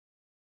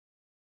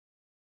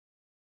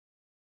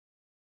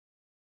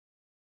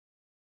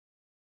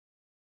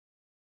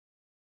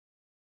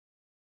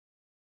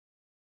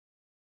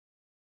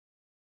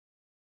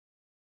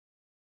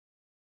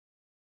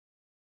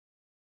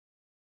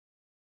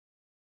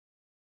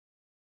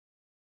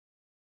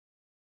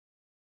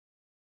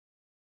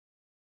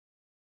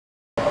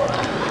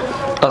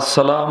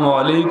আসসালামু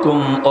আলাইকুম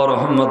ওয়া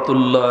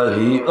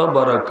রাহমাতুল্লাহি ওয়া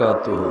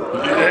বারাকাতুহু।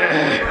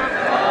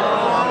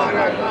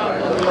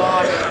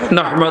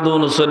 নাহমাদু ওয়া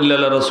নুসাল্লি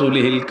আলা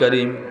রাসূলিহিল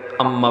কারীম,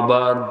 আম্মা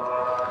বাদ,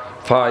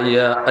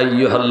 ফায়া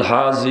আইয়ুহাল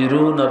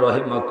হাজিরুন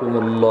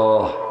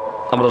রাহিমাকুমুল্লাহ।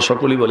 আমরা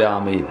সকলেই বলে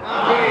আমিন।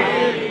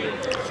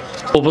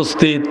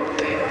 উপস্থিত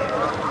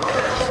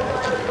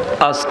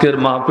আজকের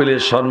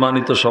মাহফিলের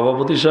সম্মানিত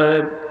সভাপতি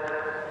সাহেব,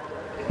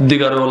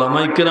 দিগার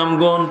ওলামায়ে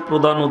কেরামগণ,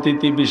 প্রধান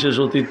অতিথি, বিশেষ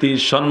অতিথি,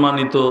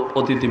 সম্মানিত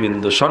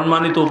অতিথিবৃন্দ,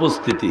 সম্মানিত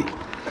উপস্থিতি,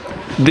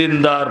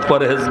 দিনদার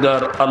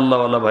পরহেজগার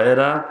আল্লাহওয়ালা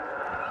ভাইয়েরা,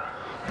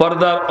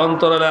 পর্দার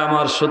অন্তরালে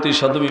আমার সতী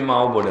সাধবী মা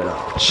ও বোনেরা,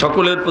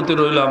 সকলের প্রতি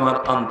রইল আমার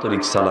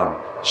আন্তরিক সালাম।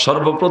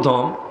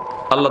 সর্বপ্রথম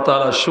আল্লাহ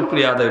তাআলার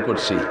শুকরিয়া আদায়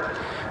করছি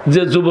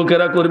যে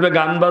যুবকেরা করবে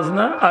গান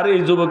বাজনা, আর এই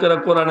যুবকেরা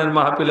কোরআনের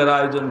মাহফিলের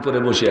আয়োজন করে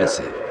বসে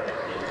আছে।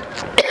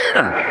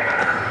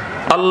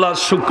 আল্লাহর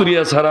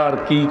শুকরিয়া ছাড়া আর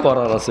কি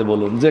করার আছে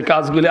বলুন? যে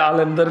কাজগুলি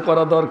আলেমদের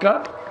করা দরকার,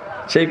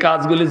 সেই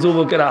কাজগুলি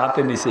যুবকেরা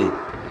হাতে নিছে।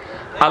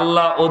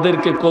 আল্লাহ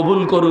ওদেরকে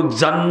কবুল করুক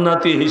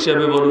জান্নাতি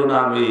হিসেবে, বলুন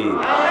আমিন।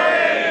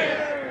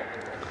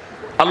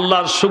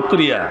 আল্লাহর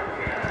শুকরিয়া,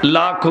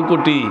 লাখ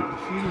কোটি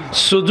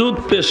সুজুদ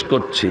পেশ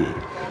করছি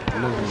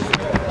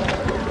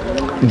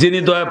যিনি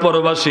দয়া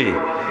পরবাসী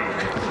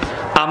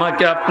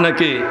আমাকে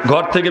আপনাকে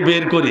ঘর থেকে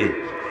বের করে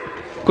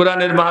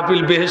কোরআনের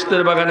মাহফিল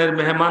বেহেশতের বাগানের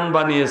মেহমান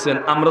বানিয়েছেন।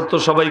 আমরা তো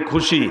সবাই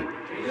খুশি,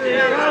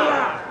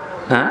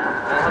 হ্যাঁ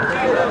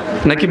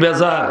নাকি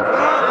বেজার?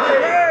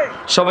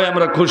 সবাই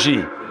আমরা খুশি।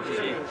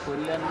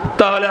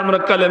 তাহলে আমরা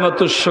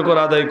কালেমাতুশ শুকর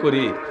আদায়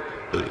করি,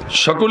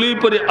 সকলেই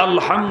পড়ি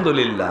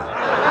আলহামদুলিল্লাহ।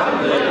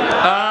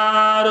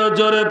 আর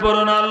জোরে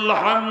পড়ুন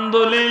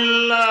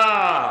আলহামদুলিল্লাহ।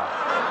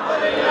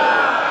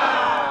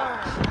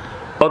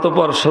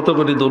 অতঃপর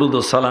শতকোটি দরুদ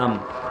ও সালাম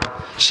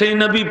সেই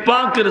নবী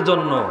পাকের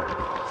জন্য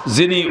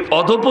যিনি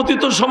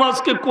অধপতিত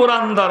সমাজকে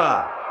কোরআন দ্বারা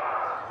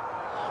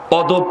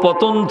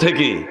অধপতন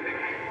থেকে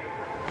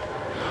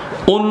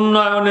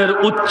উন্নয়নের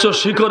উচ্চ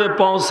শিখরে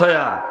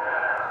পৌঁছায়া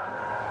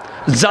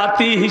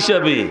জাতি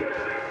হিসেবে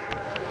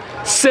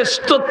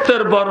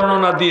শ্রেষ্ঠত্বের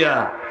বর্ণনা দিয়া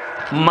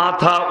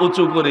মাথা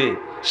উঁচু করে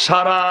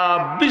সারা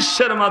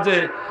বিশ্বের মাঝে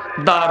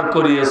দাঁড়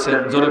করিয়েছেন।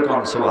 জোরে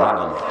কোন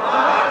সুবহানাল্লাহ।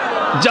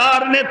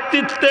 যার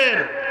নেতৃত্বের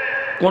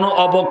কোনো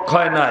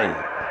অবক্ষয় নাই।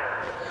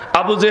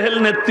 আবু জেহেল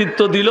নেতৃত্ব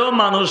দিল,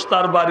 মানুষ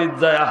তার বাড়ির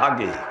যায়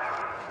হাগে।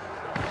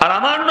 আর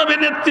আমার নবী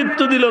নেতৃত্ব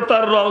দিল,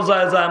 তার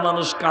রওজায় যায়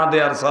মানুষ কাঁদে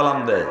আর সালাম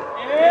দেয়।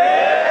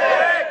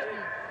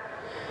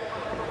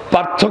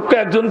 পার্থক্য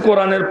একজন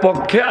কোরআনের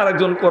পক্ষে আর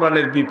একজন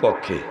কোরআনের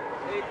বিপক্ষে।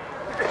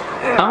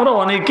 আমরা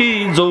অনেকেই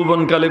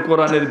যৌবনকালে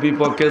কোরআনের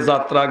বিপক্ষে,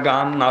 যাত্রা,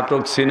 গান,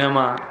 নাটক,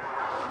 সিনেমা।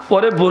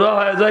 পরে বুড়া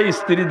হয়ে যায়,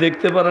 স্ত্রী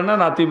দেখতে পারে না,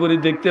 নাতিপুরি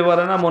দেখতে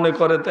পারে না, মনে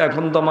করে তো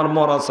এখন তো আমার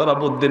মরা ছাড়া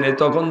বুদ্ধি নেই।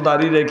 তখন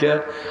দাড়ি রেখে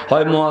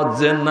হয়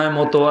মুয়াজ্জিন নয়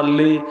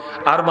মোতোয়াল্লি,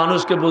 আর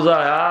মানুষকে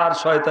বোঝায় আর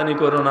শয়তানি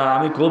করো না,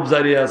 আমি খুব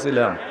জারিয়ে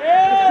আছিলাম।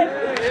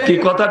 কি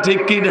কথা ঠিক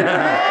কি না?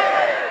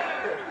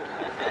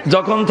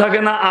 যখন থাকে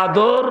না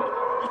আদর,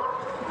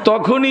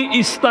 তখনই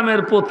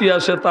ইসলামের প্রতি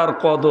আসে তার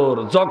কদর।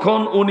 যখন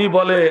উনি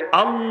বলে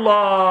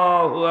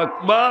আল্লাহু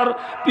আকবার,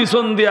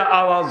 পিছন দিয়ে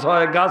আওয়াজ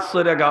হয় গাছ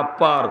চড়ে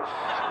গাপ্পার।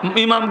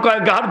 ইমাম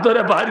কয় গাছ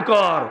ধরে বাইর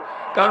কর,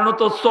 কারণ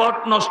তো চট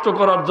নষ্ট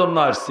করার জন্য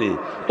আসছে।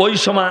 ওই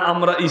সময়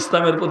আমরা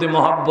ইসলামের প্রতি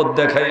মহাব্বত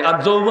দেখাই। আর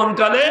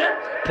যৌবনকালে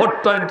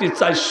 420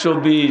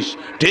 420,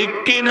 ঠিক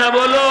কি না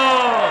বলো?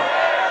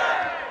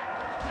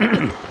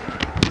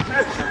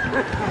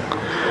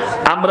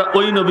 আমরা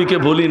ওই নবীকে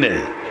ভুলি নাই,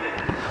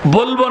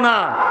 বলবো না,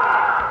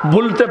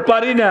 ভুলতে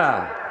পারি না।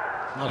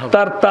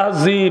 তার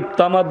তাহজিব,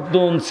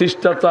 তামাদ্দুন,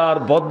 শিষ্টাচার,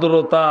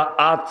 ভদ্রতা,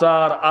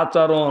 আচার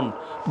আচরণ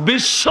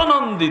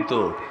বিশ্বনন্দিত।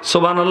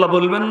 সুবহানাল্লাহ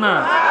বলবেন না?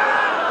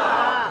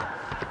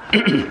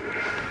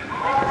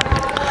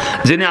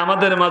 যিনি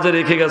আমাদের মাঝে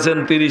রেখে গেছেন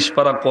 30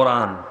 পারা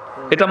কোরআন।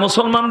 এটা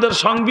মুসলমানদের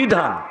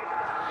সংবিধান,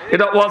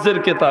 এটা ওয়াজের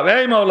কিতাব।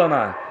 এই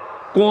মাওলানা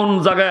কোন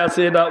জায়গায়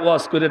আছে এটা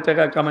ওয়াজ করে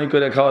টাকা কামাই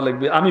করে খাওয়া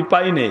লাগবে? আমি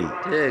পাই নেই।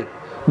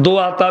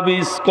 দোয়া,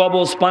 তাবিজ,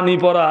 কবজ, পানি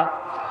পড়া,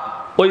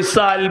 ওই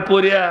চাল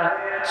পড়িয়া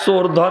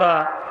চোর ধরা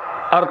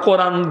আর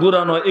কোরআন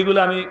গুরানো, এগুলো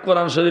আমি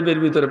কোরআন শরীফের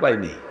ভিতরে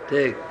পাইনি।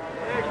 ঠিক,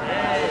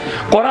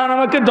 কোরআন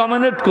আমাকে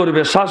ডমিনেট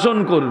করবে, শাসন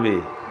করবে,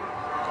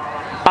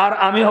 আর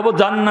আমি হব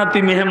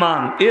জান্নাতি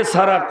মেহমান।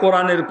 এছাড়া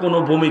কোরআনের কোনো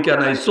ভূমিকা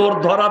নাই। চোর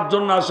ধরার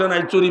জন্য আসে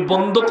নাই, চুরি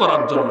বন্ধ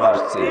করার জন্য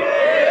আসছে।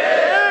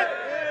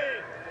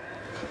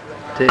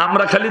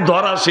 আমরা খালি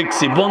ধরা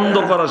শিখছি, বন্ধ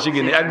করা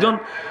শিখিনি। একজন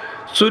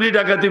চুরি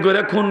ডাকাতি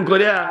করে খুন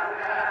করে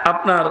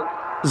আপনার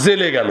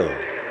জেলে গেল,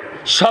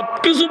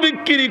 সবকিছু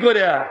বিক্রি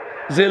করে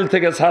জেল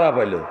থেকে ছাড়া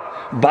পাইল,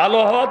 ভালো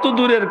হওয়া তো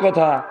দূরের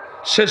কথা,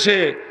 শেষে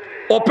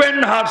ওপেন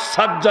হার্ট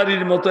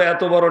সার্জারির মতো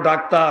এত বড়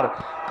ডাক্তার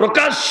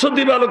প্রকাশ্য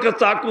দিবালোকে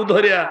চাকু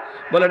ধরিয়া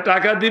বলে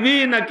টাকা দিবি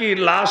নাকি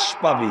লাশ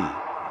পাবি।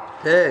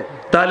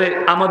 তাহলে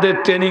আমাদের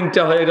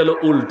ট্রেনিংটা হয়ে গেল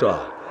উল্টা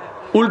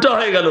উল্টা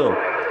হয়ে গেল।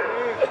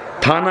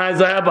 থানায়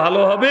যায়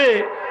ভালো হবে,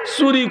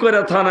 চুরি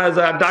করে থানায়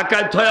যায়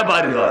ডাকাত হয়ে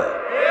বাড়ি হয়,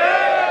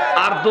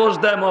 আর দোষ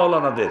দেয়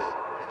মাওলানাদের।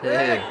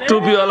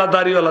 টুপিওয়ালা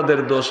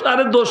দাড়িওয়ালাদের দোষ।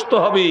 আরে দোষ তো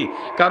হবেই,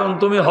 কারণ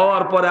তুমি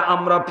হওয়ার পরে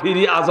আমরা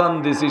ফ্রি আজান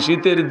দিছি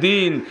শীতের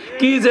দিন,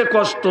 কি যে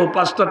কষ্ট,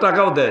 5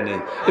 টাকাও দেয় নাই,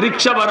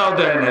 রিক্সা ভাড়াও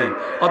দেয় নাই,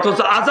 অথচ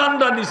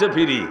আজানটা নিছে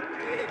ফ্রি।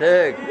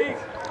 ঠিক,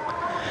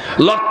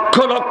 লক্ষ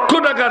লক্ষ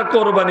টাকার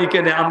কোরবানি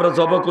কেনে আমরা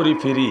জবা করি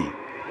ফ্রি।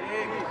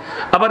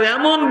 আবার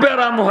এমন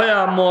ব্যারাম হয়ে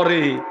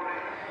মরে,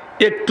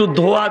 একটু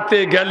ধোয়াতে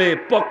গেলে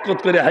পক্কত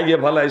করে হাইয়ে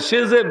ফেলায়, সে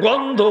যে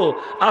গন্ধ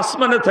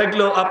আসমানে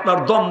থাকলেও আপনার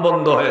দম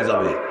বন্ধ হয়ে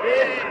যাবে।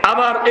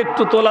 আবার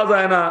একটু তোলা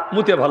যায় না,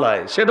 মুতে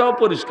ফেলায়, সেটাও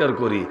পরিষ্কার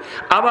করি।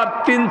 আবার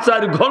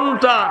 3-4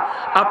 ঘন্টা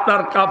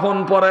আপনার কাফন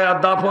পরায়া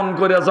দাফন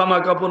করে জামা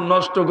কাপড়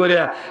নষ্ট করে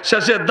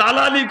শেষে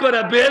দালালি করে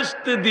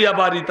বেহেশতে দিয়া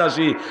বাড়িতে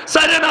আসি,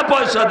 চাইলে না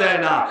পয়সা দেয়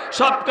না,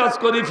 সব কাজ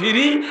করি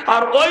ফ্রি।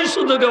 আর ওই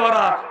সুযোগে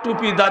ওরা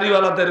টুপি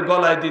দাড়িওয়ালাদের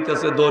গলায়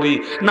দিতেছে দড়ি।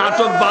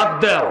 নাটক বাদ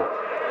দাও,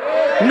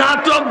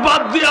 নাটক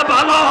বাদ দিয়া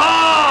ভালো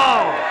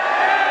হও।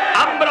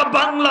 আমরা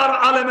বাংলার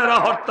আলেমেরা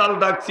হরতাল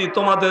ডাকছি,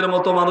 তোমাদের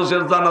মতো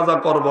মানুষের জানাজা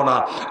করব না,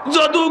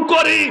 যদু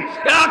করি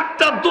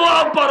একটা দোয়া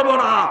পারব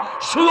না,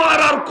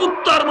 শুয়ার আর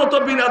কুত্তার মতো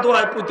বিনা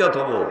দোয়ায় পুঁতে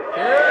থব।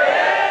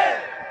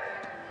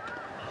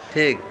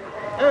 ঠিক,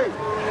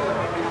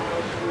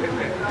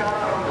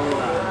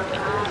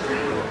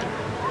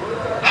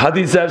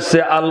 হাদিসে আসছে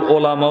আল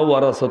ওলামা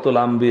ওয়ারাসাতুল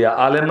আম্বিয়া,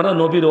 আলেমরা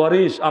নবীর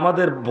ওয়ারিস।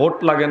 আমাদের ভোট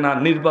লাগে না,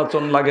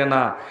 নির্বাচন লাগে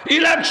না,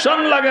 ইলেকশন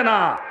লাগে না,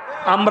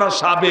 আমরা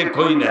সাবেক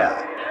হই না।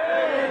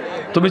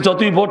 তুমি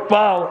যতই ভোট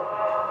পাও,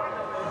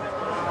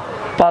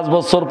 5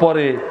 বছর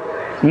পরে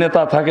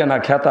নেতা থাকে না,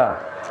 খেতা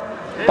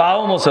পাও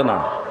মোছে না।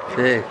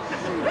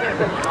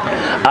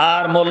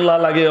 আর মোল্লা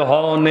লাগে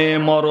হনে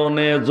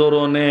মরণে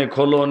জোরনে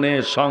খোলনে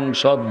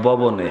সংসদ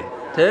ভবনে।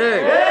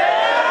 ঠিক,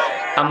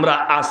 আমরা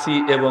আসি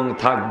এবং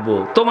থাকবো।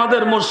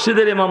 তোমাদের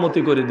মসজিদের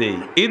ইমামতি করে দেই,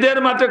 ঈদের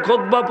মাঠে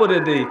খুতবা পড়ে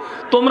দেই,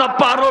 তোমরা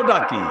পারো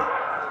ডাকি?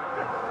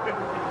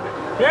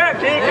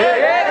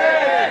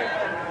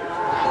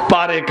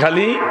 পারে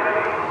খালি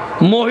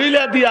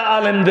মহিলা দিয়া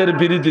আলেমদের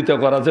বিরোধিতা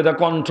করা, যেটা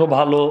কণ্ঠ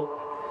ভালো,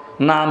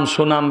 নাম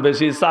সুনাম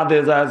বেশি, চাঁদে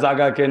যায়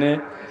জায়গা কেনে,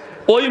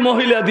 ওই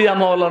মহিলা দিয়া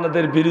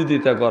মাওলানাদের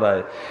বিরোধিতা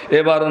করায়।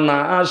 এবার না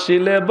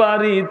আসিলে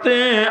বাড়িতে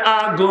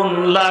আগুন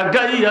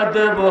লাগাইয়া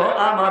দেব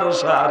আমার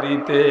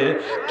শাড়িতে,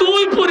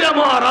 তুই পুরে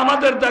মার,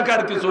 আমাদের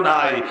দেখার কিছু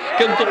নাই,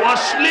 কিন্তু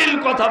অশ্লীল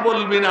কথা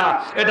বলবি না,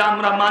 এটা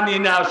আমরা মানি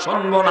না,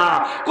 শুনবো না।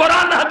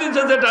 কোরআন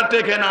হাদিসে যেটা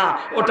টেকে না,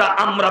 ওটা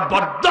আমরা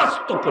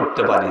বরদাস্ত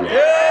করতে পারি না।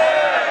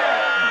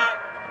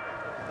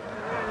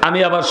 আমি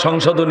আবার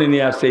সংশোধনী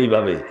নিয়ে আসছি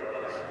এইভাবে,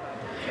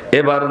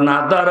 এবার না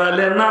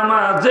দাঁড়ালে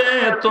নামাজে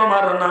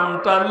তোমার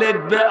নামটা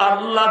লিখবে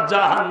আল্লাহ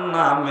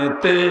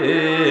জাহান্নামেতে,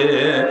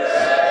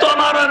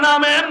 তোমার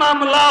নামে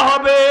মামলা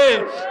হবে,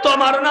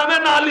 তোমার নামে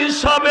নালিশ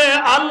হবে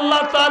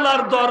আল্লাহ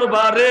তাআলার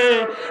দরবারে।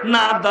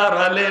 না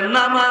দাঁড়ালে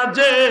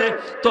নামাজে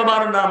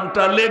তোমার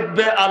নামটা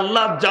লিখবে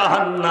আল্লাহ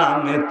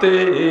জাহান্নামেতে।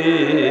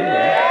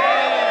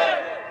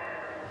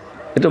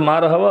 এটা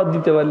মার হাওয়া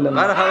দিতে পারলাম,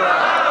 মার হাওয়া।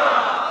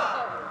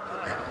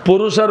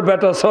 পুরুষ আর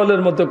বেটা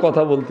সলের মধ্যে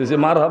কথা বলতেছে,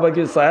 মার হাবা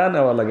কি ছায়া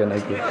নেওয়া লাগে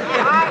নাকি?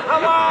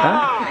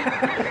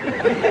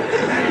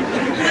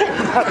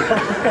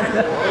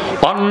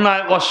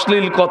 অন্যায়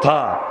অশ্লীল কথা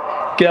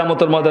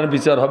কিয়ামতের ময়দানে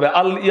বিচার হবে।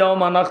 আল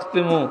ইয়াউমা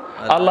নাখতিমু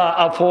আলা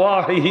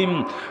আফওয়াহিহিম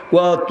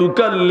ওয়া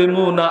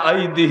তুকাল্লিমুনা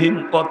আইদিহিম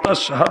ওয়া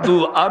তাশহাদু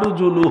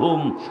আরজুলুহুম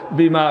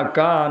বিমা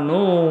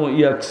কানু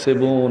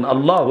ইয়াকসিবুন।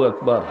 আল্লাহু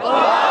আকবার।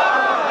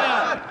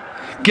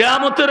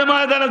 কিয়ামতের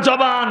ময়দানে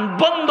জবান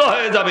বন্ধ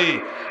হয়ে যাবে,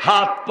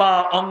 হাত পা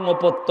অঙ্গ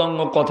প্রত্যঙ্গ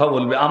কথা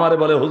বলবে। আমারে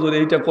বলে হুজুর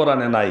এইটা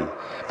কোরআনে নাই।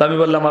 তা আমি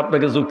বললাম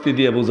আপনাকে যুক্তি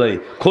দিয়ে বুঝাই।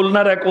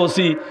 খুলনার এক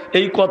ওসি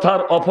এই কথার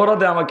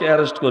অপরাধে আমাকে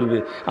অ্যারেস্ট করবে।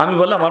 আমি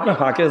বললাম আপনি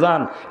ফাঁকে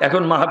যান,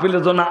 এখন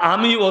মাহফিলের জন্য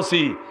আমি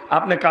ওসি,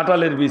 আপনি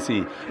কাঁঠালের বিচি,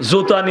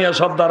 জুতা নিয়ে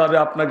সব দাঁড়াবে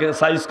আপনাকে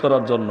সাইজ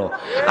করার জন্য।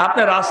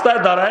 আপনি রাস্তায়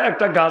দাঁড়ায়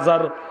একটা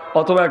গাজার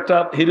অথবা একটা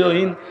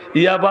হিরোইন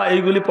ইয়াবা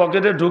এইগুলি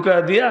পকেটে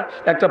ঢুকায় দিয়া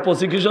একটা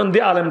প্রসিকিউশন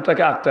দিয়ে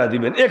আলেমটাকে আটকায়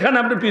দিবেন। এখানে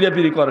আপনি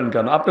পিড়াপিড়ি করেন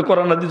কেন? আপনি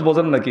কোরআন হাদিস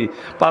বোঝেন নাকি?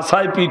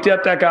 পাছায় পিঠে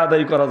টাকা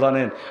আদায় করা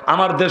জানেন?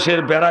 আমার দেশের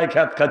বেড়ায়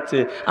খ্যাত খাচ্ছে,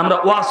 আমরা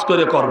ওয়াজ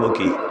করে করব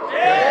কি?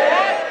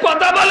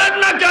 কথা বলেন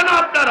না কেন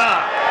আপনারা?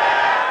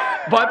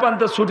 ভয়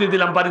পান্তে ছুটি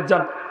দিলাম, বাড়ির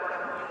যান।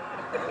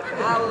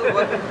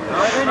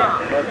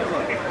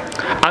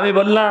 আমি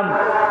বললাম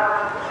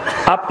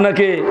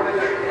আপনাকে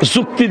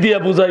যুক্তি দিয়ে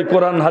বুঝাই,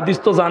 কোরআন হাদিস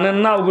তো জানেন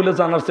না, ওগুলো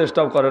জানার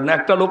চেষ্টাও করেন না।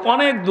 একটা লোক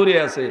অনেক দূরে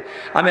আছে,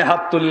 আমি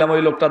হাত তুললাম,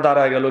 ওই লোকটা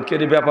দাঁড়ায় গেল,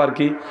 কেরি ব্যাপার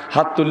কি?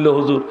 হাত তুললো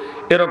হুজুর,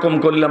 এরকম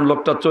করলাম,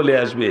 লোকটা চলে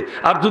আসবে।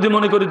 আর যদি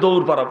মনে করি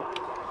দৌড় পারাবো,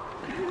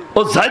 ও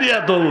ঝাড়িয়া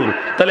দৌড়,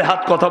 তাহলে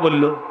হাত কথা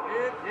বললো।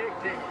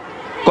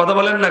 কথা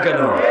বলেন না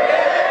কেন?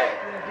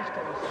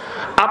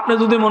 আপনি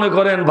যদি মনে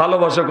করেন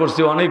ভালোবাসা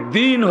করছি, অনেক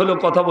দিন হলো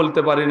কথা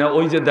বলতে পারি না,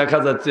 ওই যে দেখা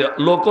যাচ্ছে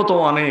লোকও তো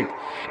অনেক,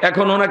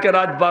 এখন ওনাকে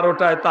রাত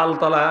 12টায়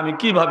তালতলায় আমি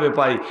কিভাবে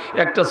পাই?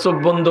 একটা চোখ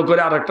বন্ধ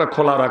করে আর একটা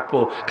খোলা রাখবো,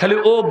 খালি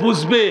ও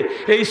বুঝবে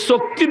এই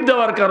চোখ টিপ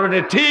দেওয়ার কারণে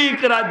ঠিক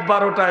রাত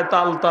 12টায়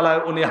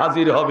তালতলায় উনি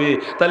হাজির হবে।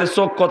 তাহলে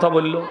চোখ কথা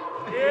বলল,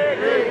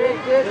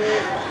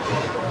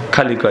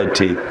 খালি কয়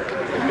ঠিক,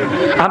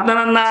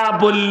 আপনারা না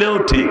বললেও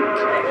ঠিক।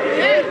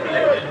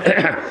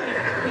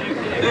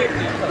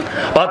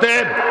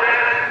 অতএব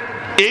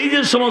এই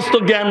যে সমস্ত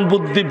জ্ঞান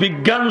বুদ্ধি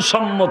বিজ্ঞান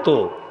সম্মত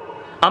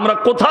আমরা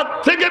কোথা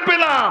থেকে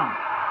পেলাম?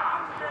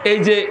 এই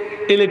যে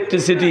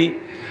ইলেকট্রিসিটি,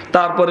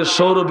 তারপরে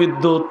সৌর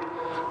বিদ্যুৎ,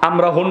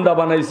 আমরা হোন্ডা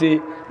বানাইছি,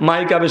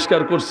 মাইক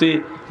আবিষ্কার করছি,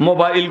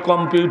 মোবাইল,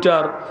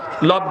 কম্পিউটার,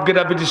 লব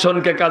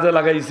গ্র্যাভিটেশনকে কাজে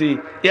লাগাইছি।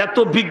 এত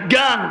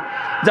বিজ্ঞান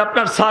যে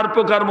আপনার সার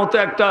পোকার মতো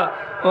একটা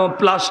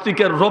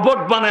প্লাস্টিকের রোবট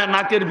বানায়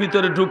নাকের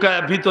ভিতরে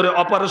ঢুকায় ভিতরে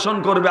অপারেশন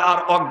করবে, আর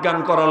অজ্ঞান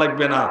করা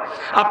লাগবে না।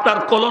 আপনার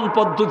কলন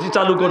পদ্ধতি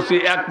চালু করছি,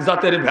 এক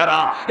জাতের ভেড়া,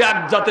 এক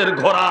জাতের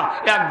ঘোড়া,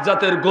 এক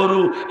জাতের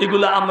গরু,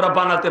 এগুলো আমরা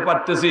বানাতে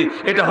পারতেছি।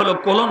 এটা হলো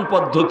কলন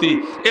পদ্ধতি।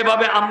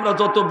 এভাবে আমরা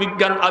যত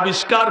বিজ্ঞান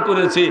আবিষ্কার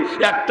করেছি,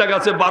 একটা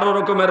গাছে 12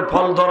 রকমের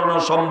ফল ধরানো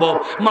সম্ভব,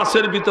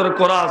 মাছের ভিতরে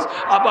কোরাস,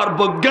 আবার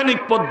বৈজ্ঞানিক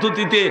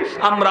পদ্ধতিতে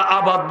আমরা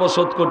আবাদ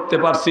বসত করতে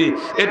পারছি।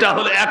 এটা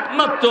হলো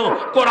একমাত্র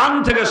কোরআন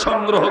থেকে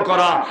সংগ্রহ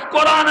করা।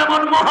 কোরআন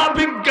এমন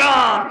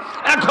মহাবিজ্ঞান,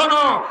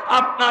 এখনো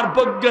আপনার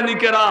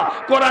বৈজ্ঞানিকেরা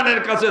কোরআনের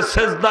কাছে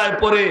সেজদায়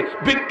পড়ে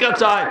ভিক্ষা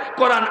চায়,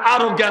 কোরআন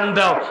আরো জ্ঞান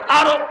দাও,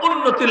 আরো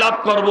উন্নতি লাভ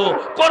করব।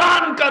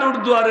 কোরআন কারুর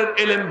দুয়ারের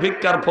এলেম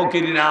ভিক্ষার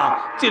ফকিরি না।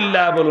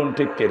 চিল্লায় বলুন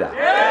ঠিক কিনা?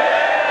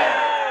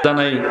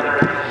 জানাই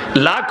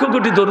লাখো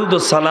কোটি দরুদ ও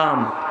সালাম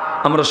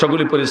আমরা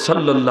সকলে পড়ি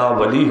সাল্লাল্লাহু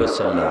আলাইহি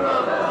ওয়াসাল্লাম।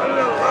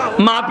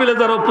 মাহফিলে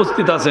যারা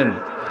উপস্থিত আছেন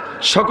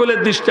সকলের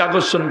দৃষ্টি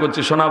আকর্ষণ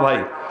করছি, সোনা ভাই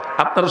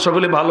আপনারা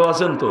সকলে ভালো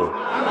আছেন তো?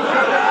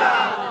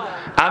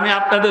 আমি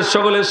আপনাদের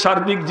সকলের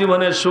সার্বিক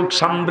জীবনের সুখ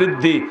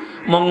সমৃদ্ধি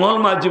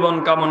মঙ্গলময় জীবন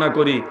কামনা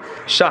করি।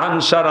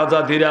 শাহানশাহ রাজা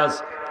ধীরাজ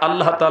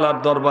আল্লাহ তাআলার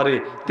দরবারে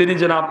তিনি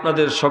যেন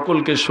আপনাদের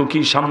সকলকে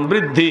সুখী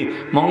সমৃদ্ধি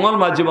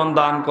মঙ্গলময় জীবন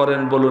দান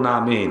করেন, বলুন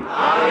আমিন।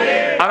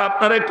 আর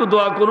আপনারা একটু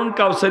দোয়া করুন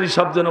কাউসারি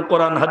সাহেব যেন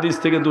কোরআন হাদিস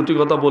থেকে দুটি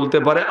কথা বলতে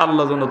পারে,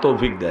 আল্লাহ যেন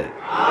তৌফিক দেয়।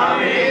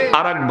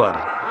 আর একবার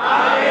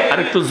আর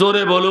একটু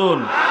জোরে বলুন,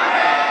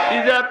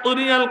 ইযা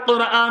তুরিয়াল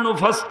কুরআনু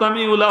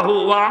ফাসতামিউ লাহু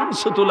ওয়া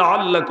আনসিতু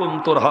লাআল্লাকুম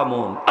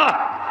তুরহামুন।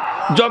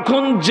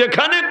 যখন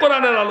যেখানে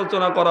কোরআনের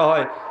আলোচনা করা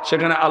হয়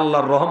সেখানে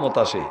আল্লাহর রহমত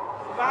আসে।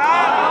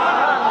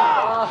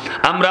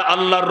 আমরা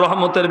আল্লাহর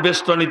রহমতের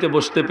বেষ্টনীতে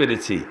বসতে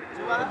পেরেছি।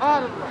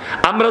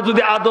 আমরা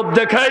যদি আদব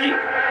দেখাই,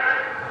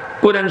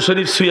 কোরআন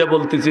শরীফ ছুঁয়ে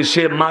বলতেছি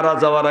সে মারা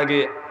যাওয়ার আগে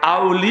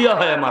আউলিয়া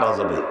হয়ে মারা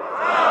যাবে।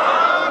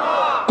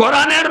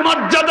 কোরআনের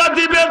মর্যাদা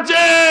দিবে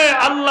যে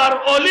আল্লাহর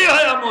ওলি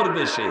হয়ে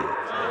মরবে সে।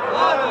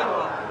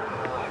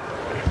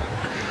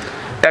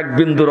 এক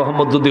বিন্দু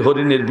রহমত যদি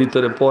হরিণের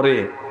ভিতরে পড়ে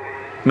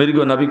মৃগ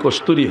নাভি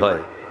কস্তুরী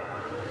হয়।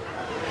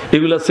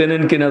 এগুলা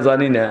চেনেন কিনা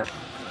জানি না।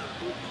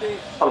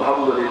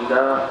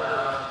 আলহামদুলিল্লাহ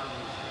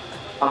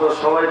আমরা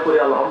সবাই পড়ি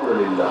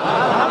আলহামদুলিল্লাহ।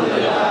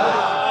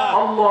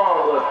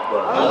 আল্লাহু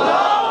আকবার।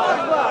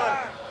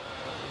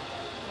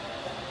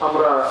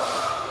 আমরা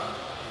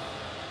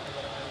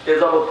এ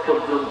যাবৎ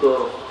পর্যন্ত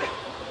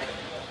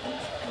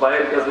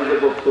বাইরের কাছে যে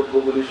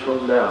বক্তব্যগুলি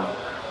শুনলাম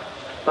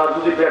তার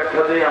যদি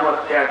ব্যাখ্যা দেয় আমার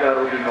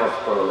 11 দিন নষ্ট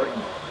করা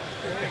লাগবে,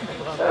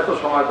 এত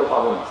সময় তো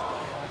পাবো না।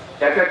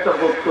 এক একটা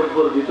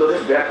বক্তব্যের ভিতরে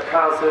ব্যাখ্যা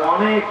আছে,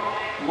 অনেক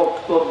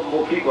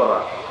বক্তব্যমুখী করা।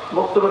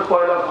 বক্তব্যের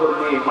পয়লা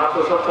কর্মী,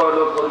 মাদ্রাসার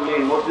পয়লা কর্মী,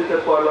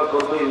 মসজিদের পয়লা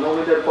কর্মী,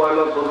 মমিদের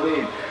পয়লা কর্মী,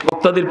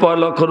 মুক্তাদির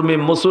পয়লা কর্মী,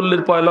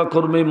 মুসল্লির পয়লা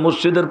কর্মী,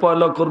 মসজিদের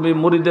পয়লা কর্মী,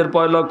 মুরিদের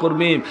পয়লা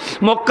কর্মী,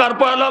 মক্কার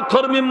পয়লা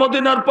কর্মী,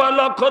 মদিনার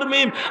পয়লা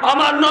কর্মী,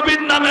 আমার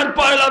নবীর নামের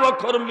পয়লা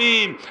কর্মী,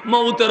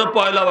 মউতের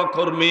পয়লা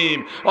কর্মী।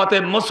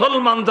 অতএব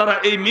মুসলমান যারা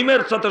এই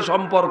মিমের সাথে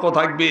সম্পর্ক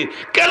থাকবে,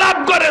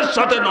 কেলাবগরের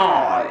সাথে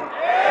নয়,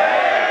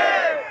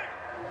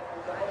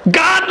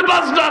 গান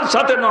বাজনার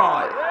সাথে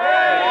নয়,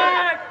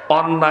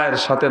 অন্যায়ের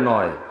সাথে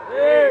নয়।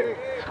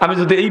 আমি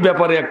যদি এই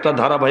ব্যাপারে একটা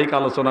ধারাবাহিক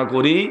আলোচনা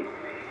করি,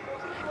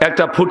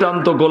 একটা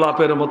ফুটান্ত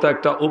গোলাপের মতো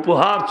একটা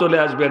উপহার চলে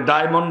আসবে,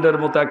 ডায়মন্ডের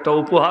মতো একটা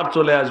উপহার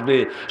চলে আসবে,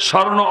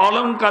 স্বর্ণ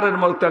অলংকারের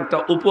মতো একটা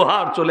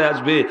উপহার চলে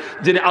আসবে,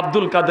 যিনি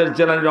আব্দুল কাদের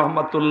জিলানী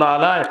রহমাতুল্লাহ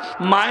আলাইহি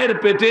মায়ের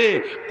পেটে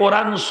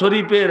কোরআন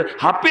শরীফের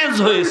হাফেজ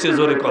হয়েছে।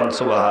 জোরে কোন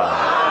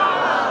সুবহানাল্লাহ।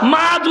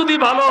 মা যদি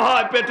ভালো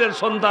হয় পেটের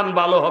সন্তান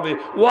ভালো হবে।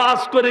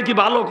 ওয়াজ করে কি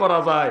ভালো করা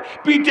যায়?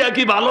 পিঠা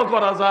কি ভালো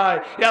করা যায়?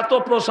 এত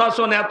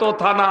প্রশাসন, এত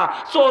থানা,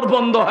 চোর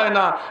বন্ধ হয়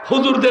না।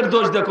 হুজুরদের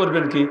দোষ দিয়ে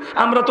করবেন কি?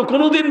 আমরা তো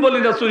কোনোদিন বলি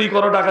না চুরি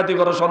করো, ডাকাতি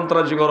করো,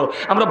 সন্ত্রাসী করো।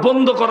 আমরা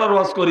বন্ধ করার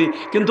ওয়াজ করি,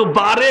 কিন্তু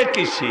বারে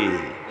কিসে?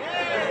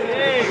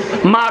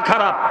 মা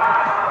খারাপ,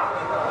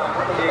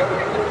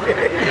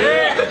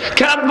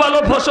 খেত ভালো,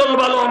 ফসল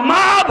ভালো,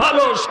 মা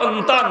ভালো,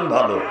 সন্তান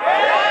ভালো।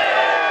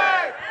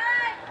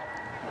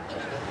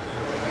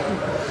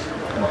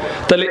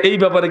 তাহলে এই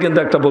ব্যাপারে কিন্তু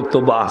একটা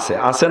বক্তব্য আছে,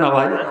 আছে না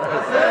ভাই?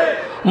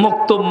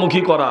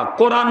 মক্তবমুখী করা,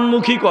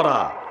 কোরআনমুখী করা,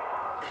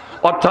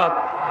 অর্থাৎ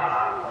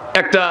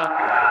একটা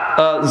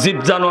জীব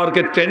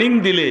জানোয়ারকে ট্রেনিং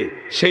দিলে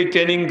সেই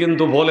ট্রেনিং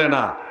কিন্তু বলে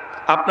না।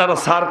 আপনারা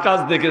সার্কাস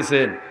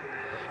দেখেছেন,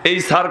 এই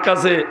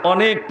সার্কাসে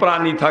অনেক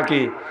প্রাণী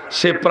থাকে,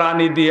 সে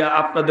প্রাণী দিয়ে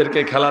আপনাদেরকে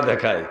খেলা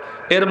দেখায়।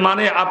 এর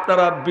মানে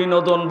আপনারা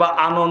বিনোদন বা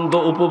আনন্দ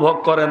উপভোগ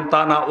করেন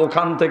তা না,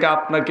 ওখান থেকে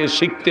আপনাকে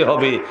শিখতে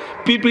হবে।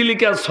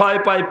 পিপিলিকা 6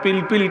 পায়ে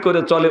পিলপিল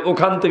করে চলে,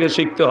 ওখান থেকে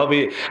শিখতে হবে।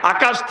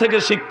 আকাশ থেকে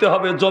শিখতে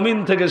হবে, জমিন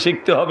থেকে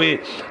শিখতে হবে।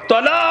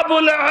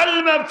 তালাবুল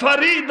ইলমি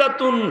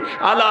ফরিদাতুন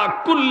আলা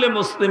কুল্লি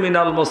মুসলিমিন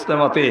আল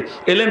মুসলিমাতে।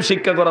 ইলম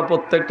শিক্ষা করা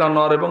প্রত্যেকটা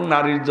নর এবং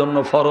নারীর জন্য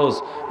ফরজ।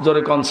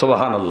 জোরে কোন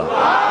সুবহানাল্লাহ।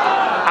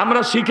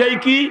 আমরা শিখাই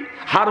কি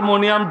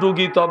হারমোনিয়াম,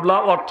 ডুগি, তবলা,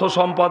 অর্থ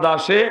সম্পদ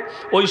আসে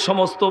ওই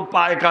সমস্ত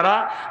পায়কারা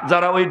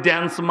যারা ওই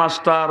ড্যান্স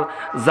মাস্টার,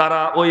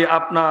 যারা ওই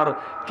আপনার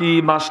কি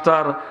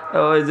মাস্টার,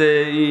 ওই যে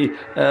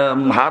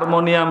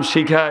হারমোনিয়াম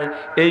শিখায়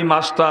এই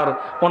মাস্টার,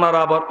 ওনারা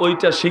আবার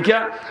ওইটা শিখা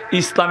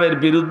ইসলামের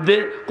বিরুদ্ধে,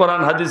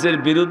 কোরআন হাদিসের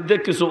বিরুদ্ধে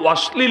কিছু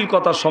অশ্লীল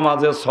কথা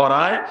সমাজে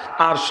ছড়ায়,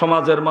 আর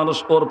সমাজের মানুষ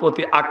ওর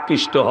প্রতি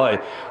আকৃষ্ট হয়।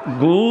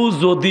 গু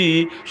যদি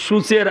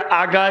সূচের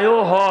আগায়ও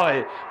হয়,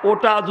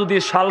 ওটা যদি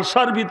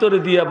সালসার ভিতরে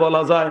দিয়ে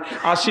বলা যায়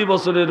 80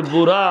 বছরের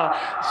বুড়া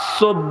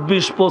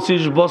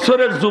 24-25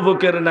 বছরের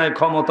যুবকের ন্যায়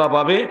ক্ষমতা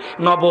পাবে,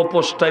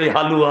 নবপোষ্টাই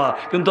হালুয়া,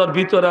 কিন্তু ওর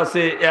ভিতরে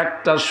আছে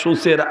একটা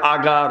সূচের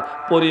আগার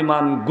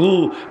পরিমাণ গু,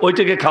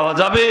 ওইটাকে খাওয়া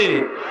যাবে?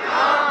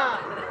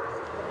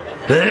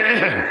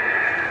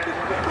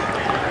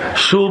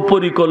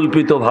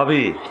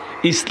 সুপরিকল্পিতভাবে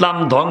ইসলাম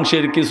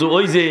ধ্বংসের কিছু,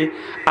 ওই যে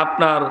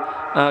আপনার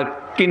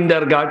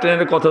কিন্ডার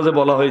গার্ডেনের কথা যে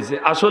বলা হয়েছে,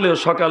 আসলেও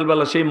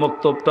সকালবেলা সেই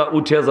মক্তবটা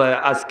উঠে যায়।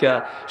 আজকে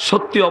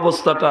সত্যি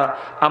অবস্থাটা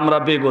আমরা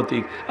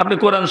বেগতিক। আপনি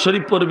কোরআন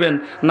শরীফ পড়বেন,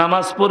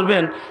 নামাজ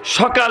পড়বেন,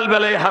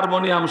 সকালবেলায়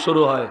হারমোনিয়াম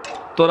শুরু হয়।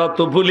 তোরা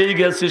তো ভুলেই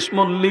গেছিস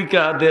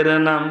মল্লিকাদের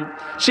নাম,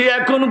 সে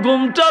এখন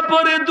ঘুমটা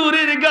পরে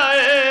দূরের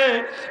গায়ে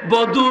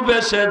বধূ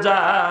বেসে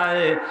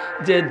যায়,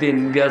 যেদিন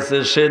গেছে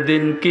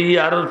সেদিন কি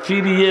আর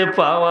ফিরিয়ে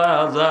পাওয়া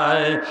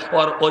যায়,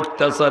 ওর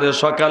অত্যাচারে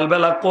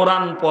সকালবেলা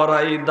কোরআন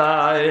পড়াই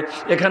দায়।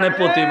 এখানে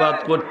প্রতিবাদ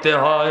করতে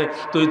হয়,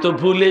 তুই তো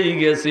ভুলেই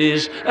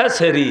গেছিস,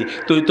 সেরি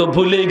তুই তো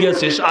ভুলেই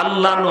গেছিস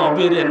আল্লাহ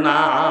নবীর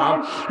নাম।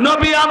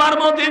 নবী আমার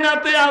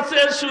মদিনাতে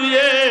আছে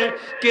শুয়ে,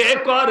 কে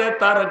করে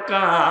তার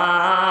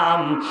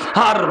কাম,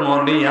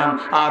 হারমোনিয়াম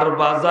আর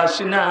বাজাস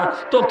না,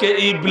 তোকে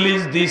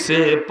ইবলিস দিছে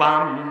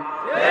পাম।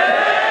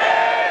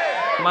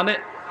 মানে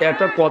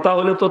একটা কথা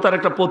হলে তো তার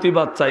একটা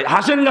প্রতিবাদ চাই।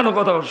 হাসেন কেন?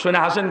 কথা শুনে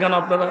হাসেন কেন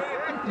আপনারা?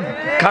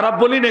 খারাপ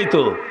বলি নাই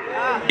তো।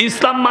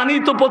 ইসলাম মানেই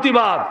তো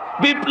প্রতিবাদ,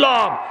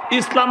 বিপ্লব।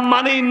 ইসলাম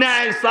মানেই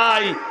ন্যায়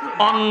চাই,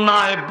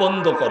 অন্যায়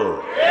বন্ধ করো।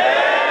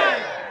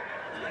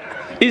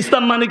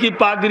 ইসলাম মানে কি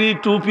পাগড়ি,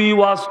 টুপি,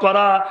 ওয়াজ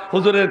করা,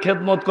 হুজুরের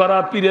খেদমত করা,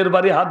 পীরের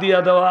বাড়ি হাদিয়া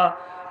দেওয়া,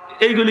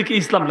 এইগুলি কি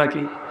ইসলাম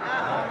নাকি?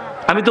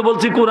 আমি তো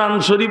বলছি কোরআন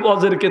শরীফ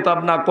ওয়াজের কিতাব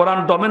না। কোরআন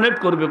ডমিনেট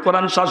করবে,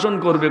 কোরআন শাসন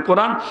করবে,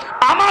 কোরআন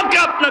আমাকে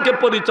আপনাকে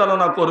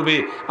পরিচালনা করবে।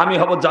 আমি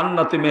হব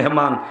জান্নাতি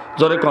মেহমান।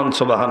 জোরে কোন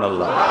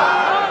সুবহানাল্লাহ।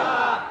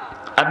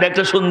 আপনি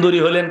একটা সুন্দরী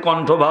হলেন,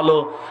 কণ্ঠ ভালো,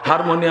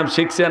 হারমোনিয়াম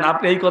শিখছেন,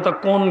 আপনি এই কথা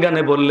কোন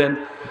গানে বললেন?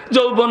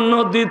 যৌবন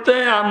নদীতে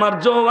আমার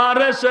জোয়ার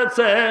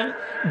এসেছে,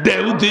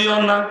 ঢেউ দিও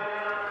না,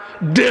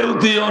 ঢেউ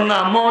দিও না,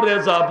 মরে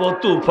যাব,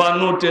 তুফান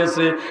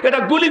উঠেছে। এটা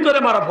গুলি করে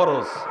মারা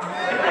ফরজ।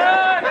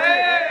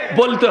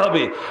 বলতে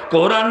হবে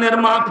কোরআনের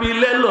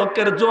মাহফিলে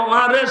লোকের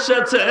জোয়ার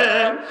এসেছে,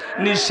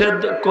 নিষেধ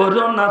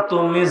করো না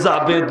তুমি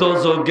যাবে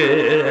দোজগে,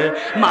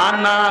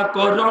 মানা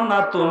করো না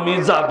তুমি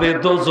যাবে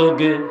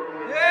দোজগে।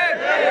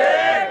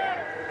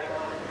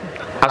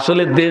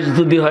 আসলে দেশ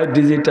যদি হয়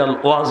ডিজিটাল,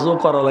 ওয়াজও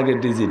করা লাগে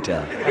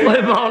ডিজিটাল। ওই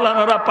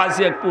মাওলানারা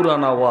পাইছে এক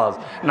পুরানা ওয়াজ,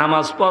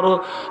 নামাজ পড়ো,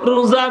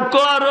 রোজা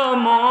করো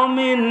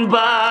মমিন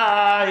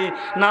ভাই,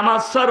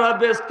 নামাজ ছাড়া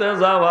বেচতে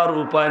যাওয়ার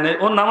উপায় নেই।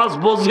 ও নামাজ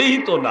বোঝেই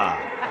তো না,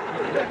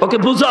 ওকে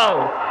বুঝাও,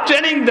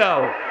 ট্রেনিং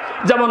দাও।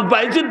 যেমন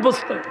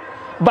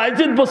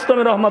বাইজিদ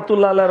বোস্তামি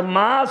রহমাতুল্লাহ আলাইহির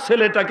মা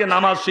ছেলেটাকে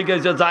নামাজ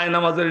শিখাইছে, যায়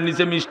নামাজের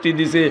নিচে মিষ্টি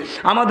দিছে।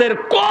 আমাদের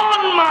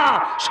কোন মা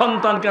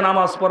সন্তানকে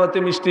নামাজ পড়াতে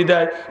মিষ্টি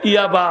দেয়?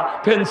 ইয়াবা,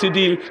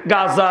 ফেন্সিডিল,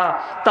 গাঁজা,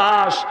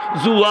 তাস,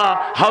 জুয়া,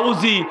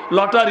 হাউজি,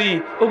 লটারি,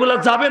 ওগুলা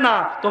যাবে না।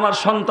 তোমার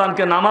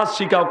সন্তানকে নামাজ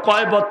শিখাও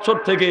কয় বছর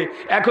থেকে।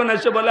 এখন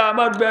এসে বলে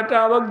আমার বেটা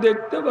আমাকে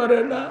দেখতে পারে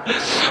না,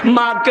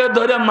 মাকে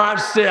ধরে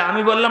মারছে।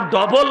 আমি বললাম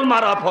ডবল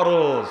মারা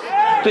ফরজ,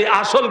 তুই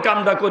আসল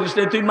কামটা করিস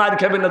না, তুই মার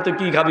খাবি না তো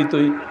কি খাবি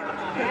তুই?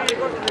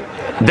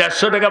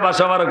 150 টাকা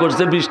বাসা ভাড়া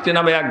করছে, বৃষ্টি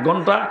নামে 1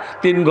 ঘন্টা,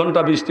 3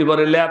 ঘন্টা বৃষ্টি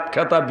পরে, ল্যাপ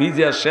খাতা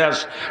ভিজে শেষ।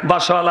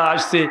 বাসাওয়ালা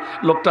আসছে,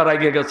 লোকটা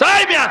রাগে গেছে,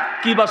 এই মিয়া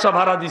কি বাসা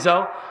ভাড়া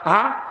দিছাও?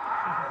 হ্যাঁ,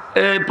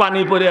 এই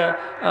পানি পরে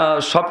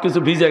সবকিছু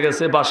ভিজে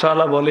গেছে।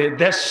 বাসাওয়ালা বলে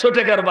 150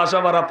 টাকার বাসা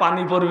ভাড়া,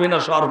 পানি পড়বি না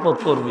শরবত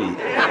করবি?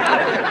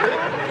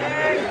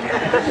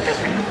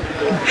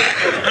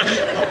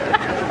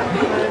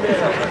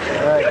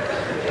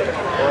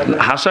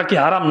 হাসা কি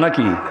হারাম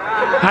নাকি?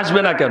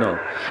 হাসবে না কেন?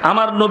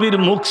 আমার নবীর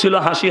মুখ ছিল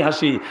হাসি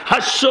হাসি,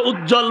 হাস্য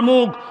উজ্জ্বল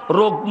মুখ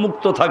রোগ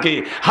মুক্ত থাকে,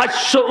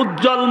 হাস্য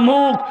উজ্জ্বল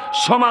মুখ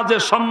সমাজে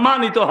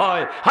সম্মানিত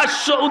হয়,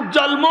 হাস্য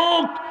উজ্জ্বল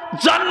মুখ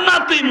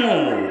জান্নাতি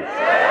মুখ।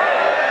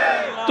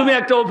 তুমি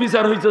একটা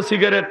অফিসার হইছো,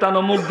 সিগারেট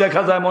টানো, মুখ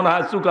দেখা যায় মনে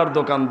হয় সুকার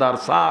দোকানদার।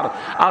 স্যার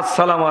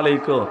আসসালামু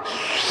আলাইকুম,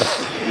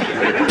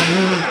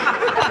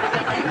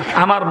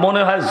 আমার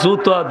মনে হয়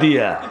জুতা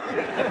দিয়া।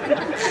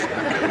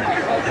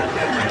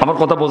 আমার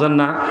কথা বোঝেন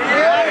না?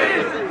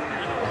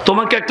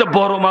 তোমাকে একটা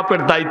বড়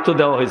মাপের দায়িত্ব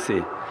দেওয়া হয়েছে,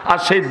 আর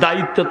সেই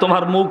দায়িত্বে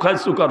তোমার মুখ হয়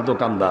সুকার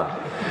দোকানদার।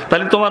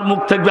 তাহলে তোমার মুখ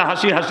থাকবে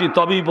হাসি হাসি,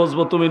 তবেই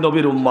বুঝবো তুমি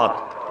নবীর উম্মত।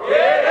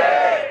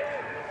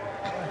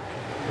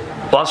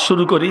 ওয়াজ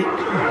শুরু করি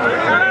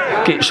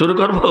কি? শুরু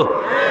করবো?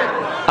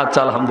 আচ্ছা,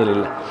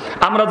 আলহামদুলিল্লাহ।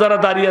 আমরা যারা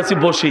দাঁড়িয়ে আছি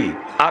বসি।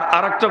 আর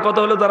আরেকটা কথা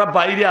হলো, যারা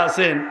বাইরে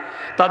আছেন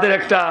তাদের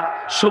একটা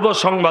শুভ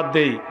সংবাদ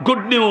দেই,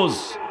 গুড নিউজ।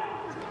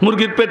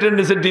 মুরগির পেটের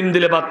নিচে ডিম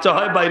দিলে বাচ্চা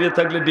হয়, বাইরে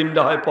থাকলে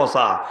ডিমটা হয়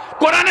পচা।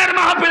 কোরআনের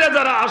মাহফিলে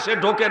যারা আসে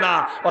ঢোকে না,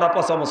 ওরা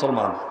পচা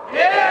মুসলমান।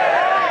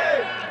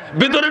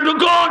 ভিতরে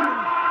ঢুকুন,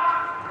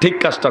 ঠিক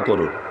কাজটা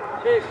করুন,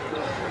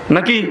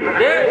 নাকি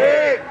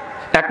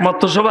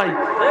একমাত্র সবাই?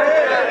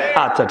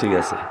 আচ্ছা ঠিক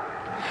আছে।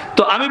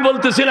 তো আমি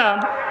বলতেছিলাম,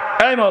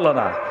 এই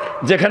মাওলানা,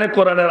 যেখানে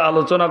কোরআনের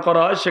আলোচনা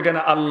করা হয় সেখানে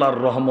আল্লাহর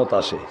রহমত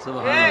আসে,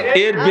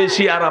 এর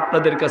বেশি আর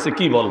আপনাদের কাছে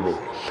কি বলবো?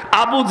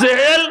 আবু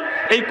জেহেল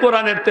এই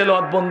কোরআনের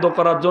তেলাওয়াত বন্ধ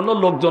করার জন্য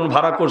লোকজন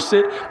ভাড়া করছে,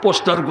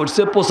 পোস্টার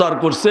করছে, প্রচার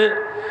করছে।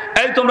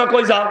 এই তোমরা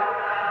কই যাও?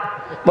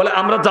 বলে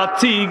আমরা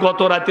যাচ্ছি,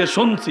 গত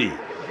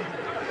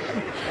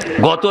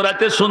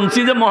রাতে শুনছি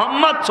যে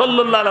মোহাম্মদ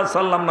সাল্লাল্লাহু আলাইহি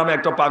সাল্লাম নামে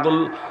একটা পাগল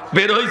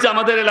বের হয়েছে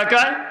আমাদের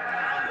এলাকায়,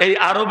 এই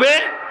আরবে।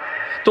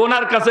 তো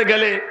ওনার কাছে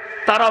গেলে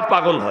তারাও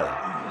পাগল হয়।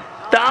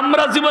 তা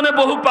আমরা জীবনে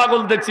বহু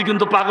পাগল দেখছি,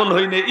 কিন্তু পাগল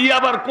হইনি। ই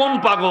আবার কোন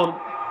পাগল?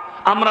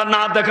 আমরা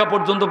না দেখা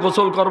পর্যন্ত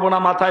গোসল করব না,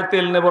 মাথায়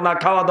তেল নেব না,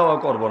 খাওয়া দাওয়া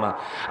করব না।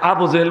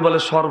 আবু জেহেল বলে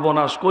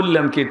সর্বনাশ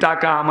করলাম কি,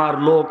 টাকা আমার,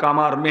 লোক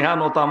আমার,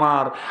 মেহনত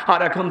আমার, আর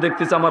এখন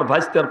দেখতেছি আমার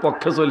ভাইস্তার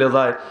পক্ষে চলে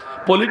যায়।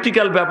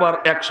 পলিটিক্যাল ব্যাপার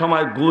এক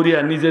সময় ঘুরিয়া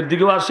নিজের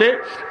দিকেও আসে,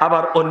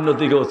 আবার অন্য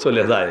দিকেও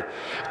চলে যায়।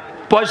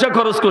 পয়সা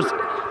খরচ করছে।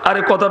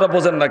 আরে কথাটা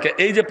বোঝেন না কে?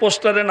 এই যে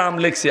পোস্টারে নাম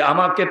লিখছি,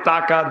 আমাকে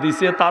টাকা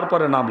দিছে,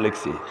 তারপরে নাম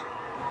লিখছি,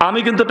 আমি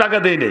কিন্তু টাকা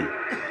দেই নাই।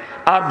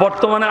 আর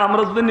বর্তমানে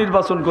আমরা যদি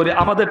নির্বাচন করি,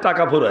 আমাদের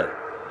টাকা ফুরায়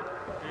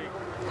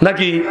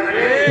নাকি?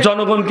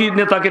 জনগণ কি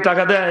নেতাকে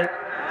টাকা দেয়?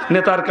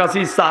 নেতার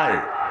কাছেই চায়।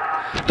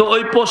 তো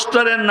ওই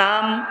পোস্টারের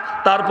নাম,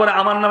 তারপরে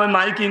আমার নামে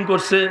মাইকিং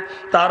করছে,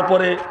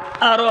 তারপরে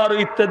আরো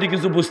ইত্যাদি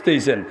কিছু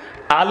বুঝতেইছেন।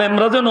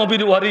 আলেমরা যে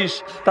নবীর ওয়ারিস,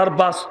 তার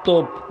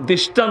বাস্তব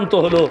দৃষ্টান্ত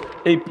হলো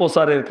এই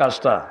প্রচারের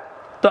কাজটা।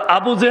 তো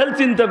আবু জেহেল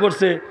চিন্তা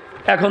করছে,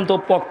 এখন তো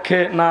পক্ষে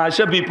না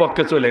এসে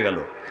বিপক্ষে চলে গেল।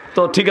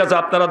 তো ঠিক আছে,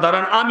 আপনারা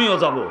দাঁড়ান, আমিও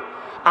যাব,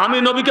 আমি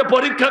নবীকে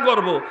পরীক্ষা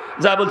করব।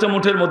 যা বলছে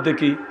মুঠের মধ্যে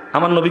কি,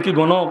 আমার নবী কি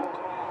গণক?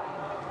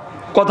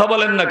 কথা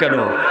বলেন না কেন?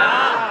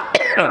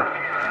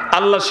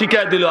 আল্লাহ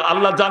শিখায় দিল,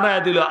 আল্লাহ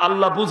জানায় দিল,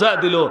 আল্লাহ বুঝায়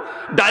দিল।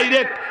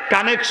 ডাইরেক্ট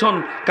কানেকশন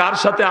কার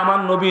সাথে? আমার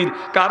নবীর।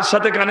 কার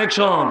সাথে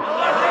কানেকশন?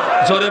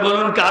 জোরে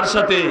বলুন, কার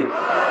সাথে?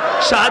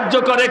 সাহায্য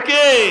করে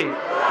কে?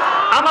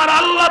 আমার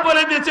আল্লাহ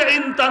বলে দিয়েছে,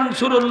 ইন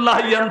তানসুরুল্লাহ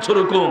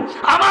ইয়ানসুরকুম,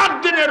 আমার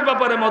দ্বীনের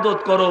ব্যাপারে মদদ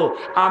করো,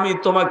 আমি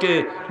তোমাকে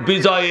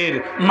বিজয়ের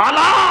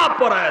মালা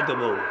পরায়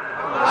দেব।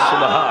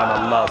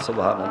 সুবহানাল্লাহ,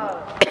 সুবহানাল্লাহ।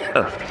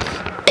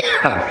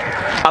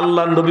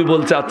 আল্লাহ নবী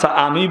বলছে, আচ্ছা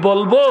আমি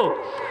বলবো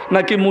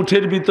নাকি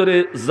মুঠের ভিতরে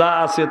যা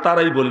আছে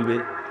তারাই বলবে?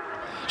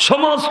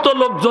 সমস্ত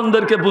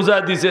লোকজনদেরকে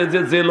বুঝায় দিছে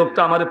যে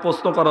লোকটা আমারে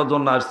প্রশ্ন করার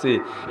জন্য আসছে,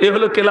 এ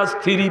হলো ক্লাস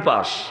 3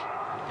 পাস,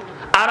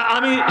 আর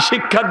আমি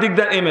শিক্ষার দিক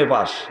দিয়ে MA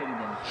পাস।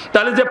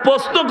 তাহলে যে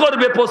প্রশ্ন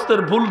করবে,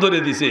 প্রশ্নের ভুল ধরে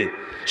দিছে।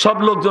 সব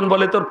লোকজন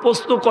বলে তোর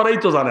প্রশ্ন করাই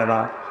তো জানে না।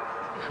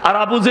 আর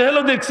আবু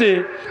জেহেলও দেখছে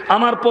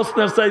আমার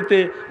প্রশ্নের চাইতে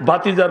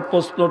ভাতিজার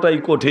প্রশ্নটাই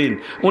কঠিন,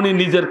 উনি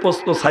নিজের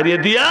প্রশ্ন ছাড়িয়ে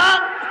দিয়া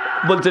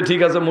বলছে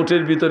ঠিক আছে,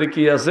 মুঠের ভিতরে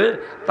কি আছে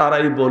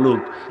তারাই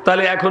বলুক।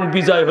 তাহলে এখন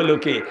বিজয় হলো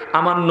কে,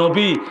 আমার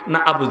নবী না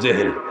আবু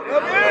জেহেল?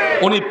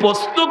 উনি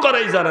প্রশ্ন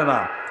করাই জানে না।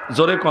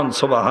 জোরে কোন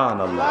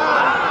সুবহানাল্লাহ।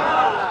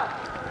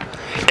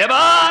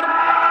 এবার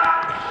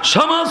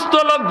সমস্ত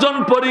লোকজন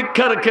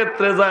পরীক্ষার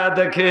ক্ষেত্রে যায়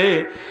দেখে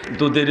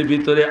দুধের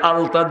ভিতরে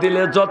আলতা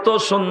দিলে যত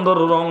সুন্দর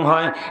রং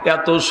হয়,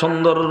 এত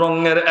সুন্দর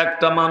রঙের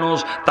একটা মানুষ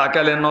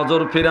তাকালে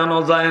নজর ফিরানো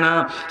যায় না।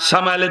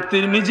 শামাইলে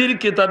তিরমিজির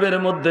কিতাবের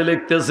মধ্যে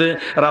লিখতেছে,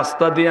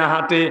 রাস্তা দিয়ে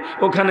হাঁটে,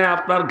 ওখানে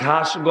আপনার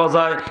ঘাস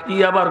গজায়,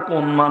 আবার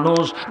কোন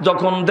মানুষ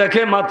যখন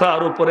দেখে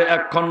মাথার উপরে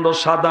একখণ্ড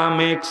সাদা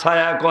মেঘ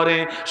ছায়া করে।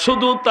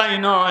 শুধু তাই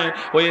নয়,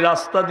 ওই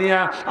রাস্তা দিয়া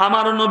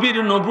আমার নবীর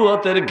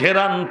নবুয়তের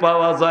ঘেরান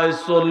পাওয়া যায়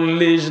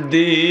 40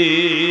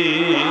 দিন।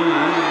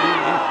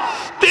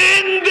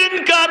 3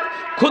 দিনকার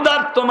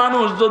ক্ষুধার্ত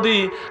মানুষ যদি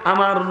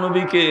আমার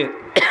নবীকে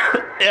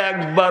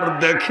একবার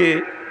দেখে,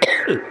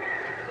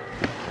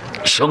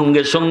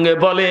 সঙ্গে সঙ্গে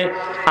বলে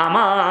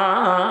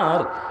আমার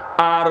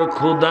আর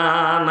ক্ষুধা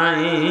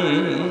নাই।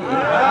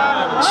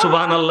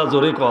 সুবহানাল্লাহ,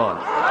 জোরে কর।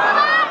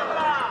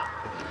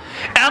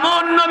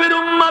 এমন নবীর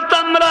উম্মত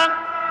আমরা।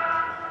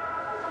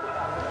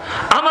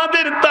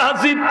 আমাদের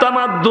তাহজিব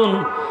তামাদ্দুন,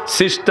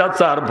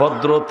 শিষ্টাচার,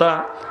 ভদ্রতা,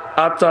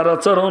 আচার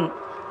আচরণ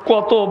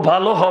কত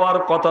ভালো হওয়ার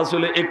কথা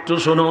ছিল। একটু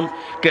শুনুন,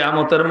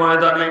 কিয়ামতের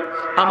ময়দানে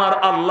আমার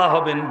আল্লাহ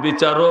হবেন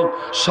বিচারক।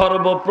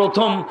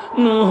 সর্বপ্রথম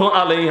নূহ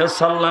আলাইহিস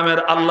সালামের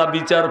আল্লাহ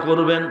বিচার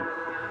করবেন।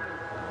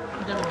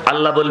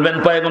 আল্লাহ বলবেন,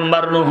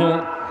 পয়গম্বর নূহ,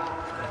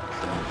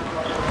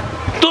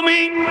 তুমি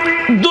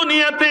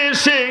দুনিয়াতে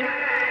এসে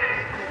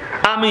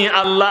আমি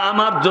আল্লাহ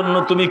আমার জন্য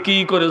তুমি কি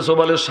করেছো?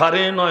 বলে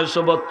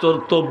 950 বছর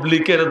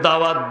তাবলীগের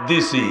দাওয়াত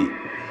দিছি।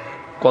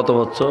 কত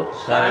বছর?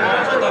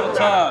 950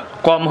 বছর।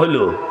 কম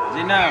হলো?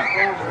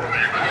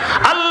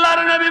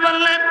 আল্লাহর নবী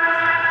বললেন,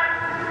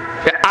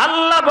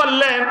 আল্লাহ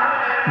বললেন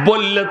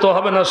বললে তো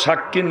হবে না,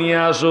 সাক্ষী নিয়ে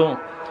আসো।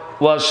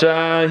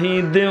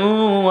 ওয়াশাহিদু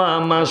ওয়া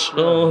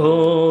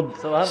মাশহুদ,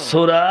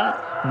 সূরা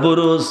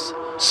বুরুজ,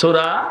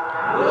 সূরা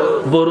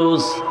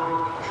বুরুজ।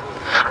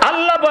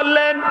 আল্লাহ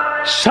বললেন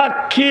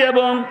সাক্ষী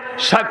এবং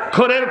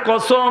স্বাক্ষরের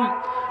কসম।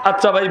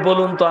 আচ্ছা ভাই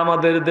বলুন তো,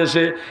 আমাদের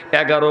দেশে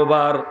 11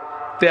 বার,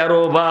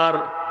 13 বার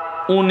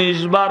 19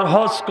 বার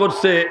হজ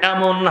করছে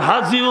এমন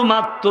হাজিও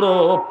মাত্র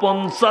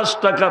 50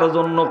 টাকার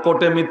জন্য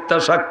কোটে মিথ্যা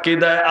সাক্ষী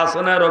দেয়। আছে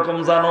না এরকম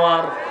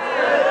জানোয়ার?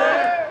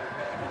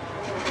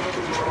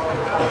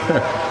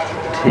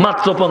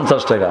 মাত্র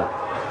 50 টাকা।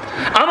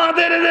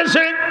 আমাদের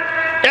দেশে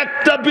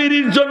একটা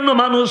বিড়ির জন্য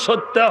মানুষ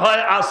হত্যা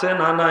হয়, আছে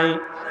না নাই?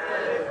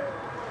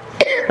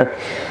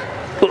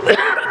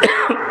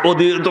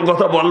 ওদের তো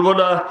কথা বলবো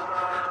না,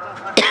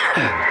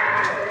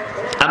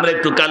 আমরা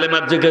একটু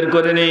কালেমার জিকির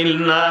করে নিই।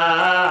 লা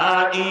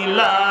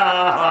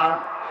ইলাহা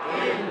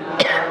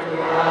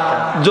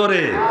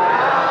জোরে,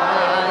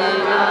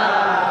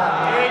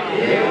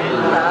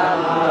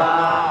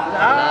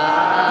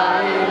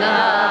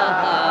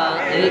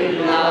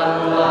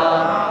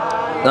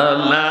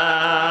 লা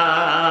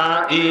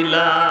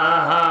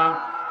ইলাহা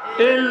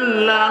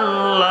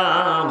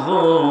ইল্লাল্লাহু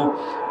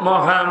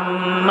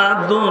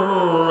মুহাম্মাদুর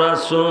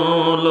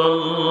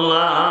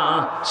রাসূলুল্লাহ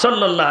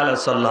সাল্লাল্লাহু আলাইহি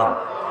ওয়াসাল্লাম।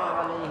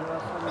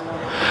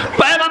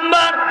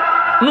 পয়গম্বর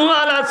নূহ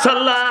আলাইহিস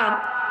সালাম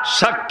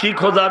সাক্ষী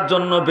খোঁজার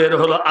জন্য বের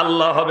হলো।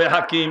 আল্লাহ হবে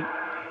হাকিম,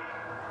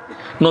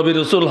 নবী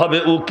রাসূল হবে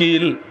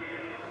উকিল,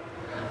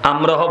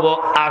 আমরা হব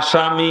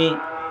আসামি।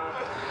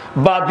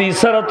 বাদী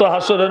ছাড়া তো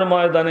হাসরের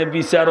ময়দানে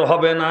বিচার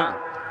হবে না,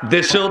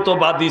 দেশেও তো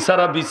বাদী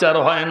ছাড়া বিচার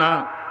হয় না।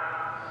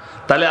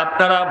 তাহলে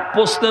আপনারা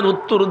প্রশ্নের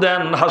উত্তর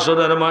দেন,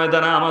 হাসরের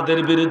ময়দানে আমাদের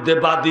বিরুদ্ধে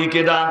বাদী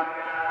কেডা?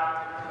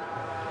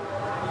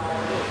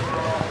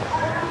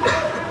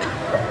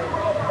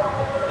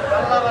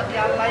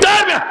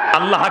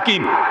 আল্লাহ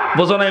হাকিম,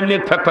 বোঝো না? এমনি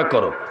ফ্যাক ফ্যাক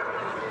করো।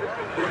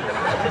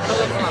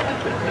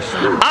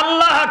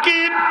 আল্লাহ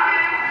হাকিম,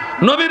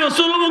 নবী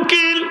রাসূল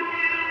উকিল,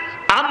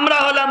 আমরা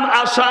হলাম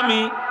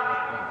আসামি।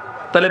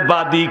 তাহলে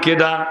বাদী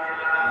কেডা?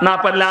 না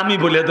পারলে আমি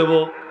বলে দেব।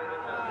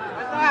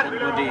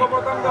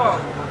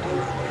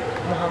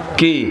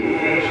 কি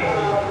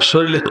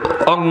শরীরের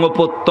অঙ্গ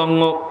প্রত্যঙ্গ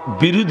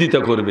বিরোধিতা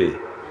করবে,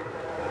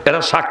 এরা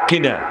সাক্ষী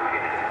না।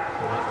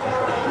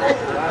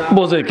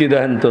 বোঝে কি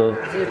দেখেন তো?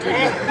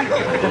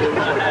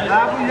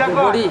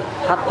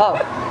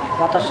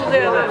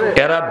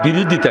 এরা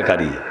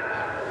বিরোধিতাকারী।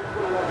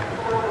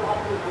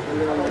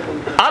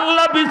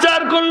 আল্লাহ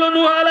বিচার করলো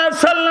নূহ আলাইহিস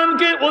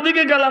সালামকে।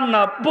 ওদিকে গেলাম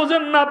না,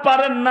 বোঝেন না,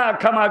 পারেন না,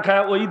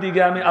 খামাখায় ওই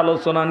দিকে আমি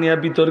আলোচনা নিয়ে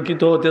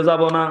বিতর্কিত হতে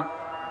যাব না।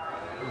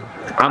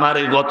 আমার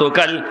এই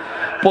গতকাল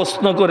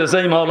প্রশ্ন করেছে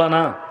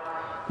মাওলানা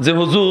যে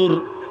হুজুর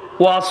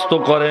ওয়াজ তো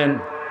করেন,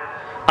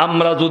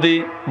 আমরা যদি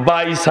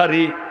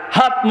বাইসারি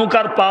হাত মুখ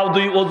আর পাও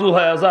দুই অজু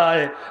হয়ে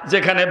যায়,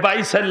 যেখানে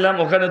বাইসারলাম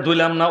ওখানে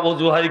ধুইলাম না,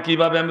 অজু হয়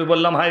কিভাবে? আমি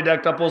বললাম হাই, এটা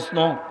একটা প্রশ্ন,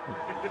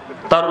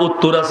 তার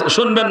উত্তর আছে,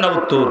 শুনবেন না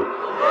উত্তর?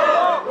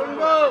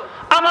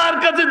 আমার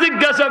কাছে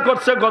জিজ্ঞাসা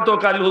করছে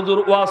গতকাল, হুজুর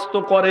ওয়াজ তো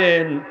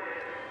করেন,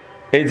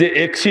 এই যে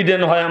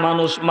অ্যাক্সিডেন্ট হয়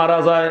মানুষ মারা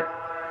যায়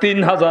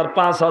 3000,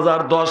 5000,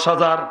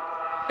 10,000,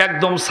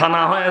 একদম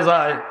সানা হয়ে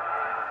যায়,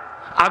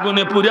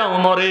 আগুনে পুড়িয়াও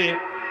মরে,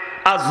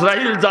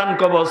 আজরাইল জান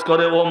কবজ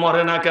করে, ও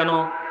মরে না কেন?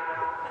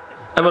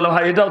 আমি বললাম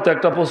ভাই এটাও তো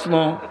একটা প্রশ্ন,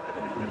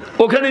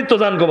 ওখানেই তো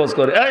জান কবজ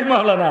করে। এই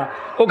মাওলানা,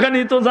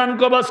 ওখানেই তো জান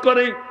কবজ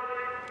করে।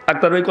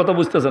 আক্তার ভাই কথা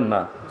বুঝতেছেন না?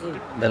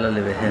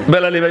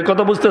 বেলালি ভাই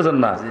কথা বুঝতেছেন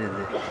না?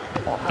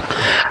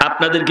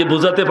 আপনাদেরকে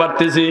বুঝাতে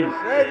পারতেছি।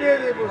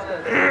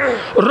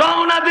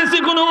 রওনা দিছি,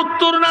 কোনো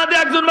উত্তর না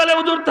দিয়ে একজন বলে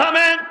হুজুর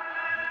থামেন,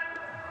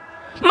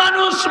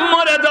 মানুষ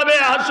মরে যাবে,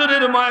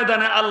 হাসরের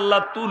ময়দানে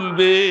আল্লাহ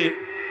তুলবে,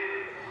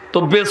 তো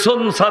বেসন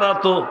ছাড়া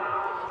তো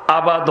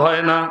আবাদ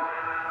হয় না,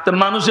 তো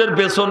মানুষের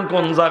বেসন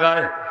কোন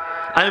জায়গায়?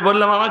 আমি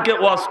বললাম আমাকে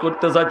ওয়াজ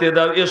করতে যাইতে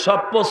দাও, এসব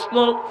প্রশ্ন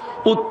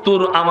উত্তর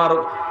আমার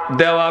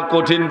দেওয়া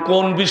কঠিন।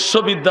 কোন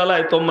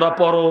বিশ্ববিদ্যালয় তোমরা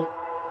পড়ো?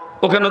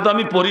 ওখানে তো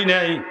আমি পড়ি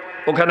নাই,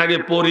 ওখানে আগে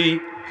পড়ি।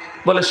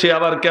 বলে সে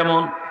আবার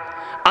কেমন?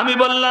 আমি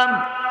বললাম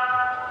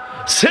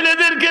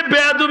ছেলেদেরকে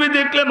বেয়াদবি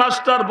দেখলে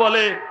মাস্টার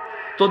বলে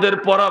তোদের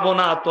পড়াবো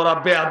না, তোরা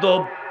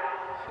বেয়াদব।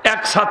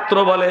 এক ছাত্র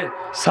বলে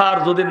স্যার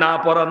যদি না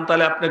পড়ান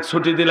তাহলে আপনাকে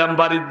ছুটি দিলাম,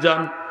 বাড়ির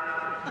যান।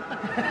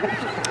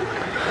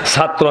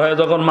 ছাত্র হয়ে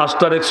যখন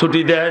মাস্টারে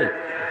ছুটি দেয়,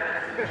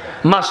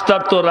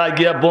 মাস্টার তো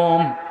রাগিয়া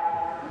বোম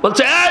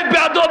বলছে, এই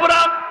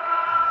বেয়াদবরা,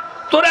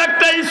 তোরা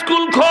একটা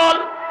স্কুল খোল,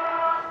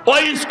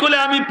 ওই স্কুলে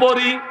আমি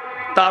পড়ি,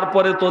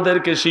 তারপরে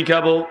তোদেরকে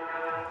শিখাবো।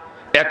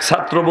 এক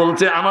ছাত্র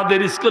বলছে আমাদের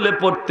স্কুলে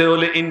পড়তে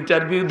হলে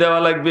ইন্টারভিউ দেওয়া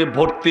লাগবে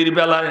ভর্তির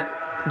বেলায়,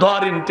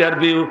 ধর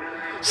ইন্টারভিউ।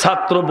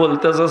 ছাত্র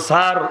বলতেছে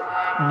স্যার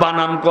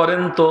বানান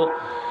করেন তো।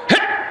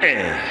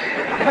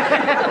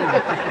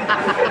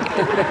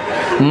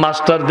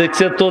 মাস্টার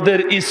দেখছে তোদের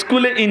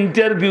স্কুলে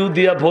ইন্টারভিউ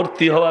দিয়া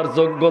ভর্তি হওয়ার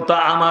যোগ্যতা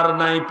আমার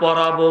নাই,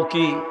 পড়াবো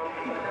কি?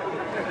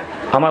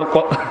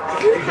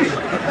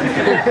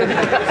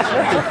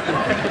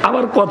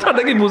 আমার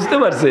কথাটা কি বুঝতে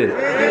পারছে?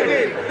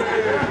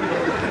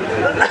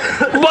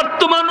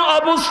 বর্তমান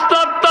অবস্থা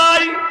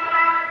তাই।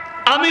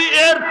 আমি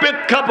এর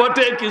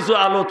প্রেক্ষাপটে কিছু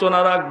আলোচনা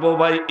রাখবো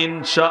ভাই,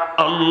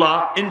 ইনশাআল্লাহ।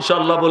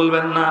 ইনশাআল্লাহ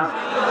বলবেন না?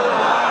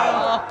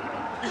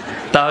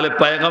 তাহলে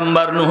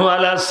পয়গম্বর নূহ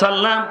আলাইহিস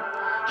সালাম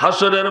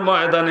হাসরের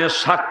ময়দানে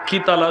সাক্ষী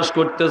তালাশ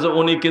করতেছে।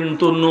 উনি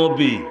কিন্তু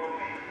নবী,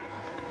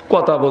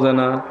 কথা বোঝে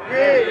না?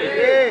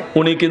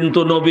 উনি কিন্তু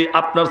নবী।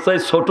 আপনার চাই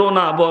ছোট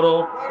না বড়?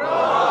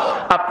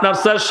 আপনার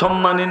স্যার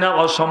সম্মানী না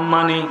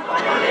অসম্মানী?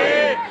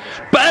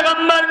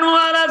 পয়গম্বর নূহ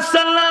আলাইহিস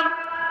সালাম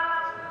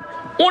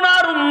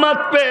ওনার উম্মত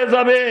পেয়ে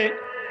যাবে,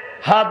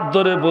 হাত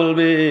ধরে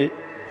বলবে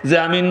যে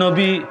আমি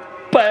নবী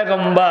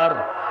পয়গম্বর,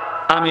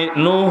 আমি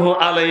নূহ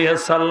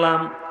আলাইহিস সালাম,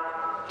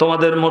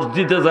 তোমাদের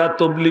মসজিদে যায়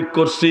তাবলীগ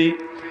করছি,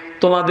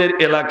 তোমাদের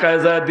এলাকায়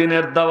যায়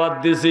দিনের দাওয়াত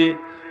দিছি,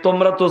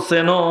 তোমরা তো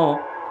চেনো।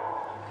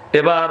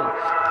 এবার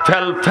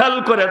ফেল ফেল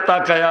করে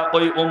তাকায়া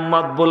ওই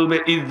উম্মত বলবে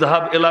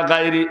ইযহাব ইলা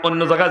গায়রি,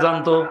 অন্য জায়গায়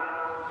জানতো।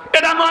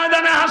 এটা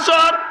ময়দানে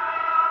হাসর,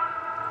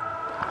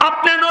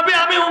 আপনি নবী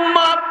আমি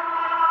উম্মত,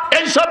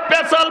 এইসব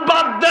পেছাল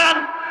বাদ দেন।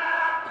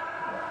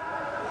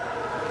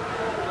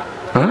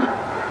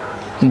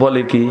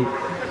 বলে কি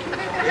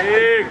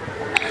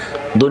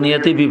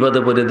দুনিয়াতে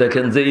বিপদে পড়ে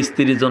দেখেন যে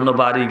স্ত্রীর জন্য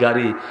বাড়ি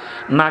গাড়ি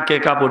নাকে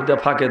কাপড় দিয়ে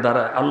ফাঁকে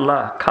দাঁড়ায়,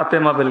 আল্লাহ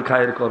খাতেমা বেল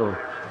খায়ের করো,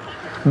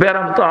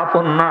 বেরাম তো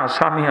আপন না,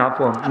 স্বামী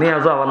আপন, নিয়ে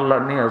যাও আল্লাহ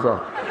নিয়ে যাও,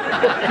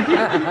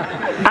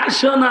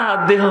 আসো না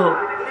দেহ।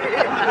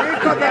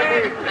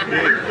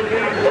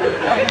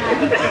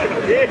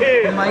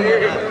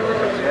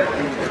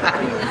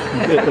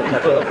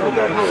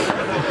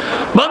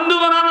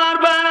 বন্ধুগণ আমার,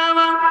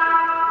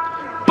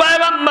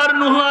 পয়গম্বর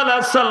নূহ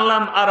আলাইহিস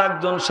সালাম আর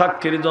একজন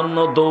সাক্ষীর জন্য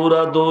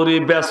দৌড়া দৌড়ি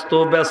ব্যস্ত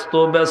ব্যস্ত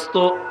ব্যস্ত।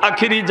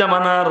 আখিরি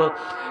জামানার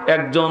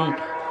একজন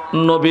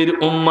নবীর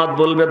উম্মত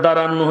বলবে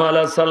দাঁড়ান নূহ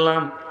আলাইহিস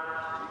সালাম,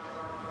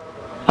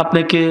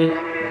 আপনি কে?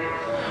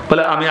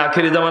 বলে আমি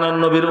আখিরি জামানার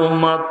নবীর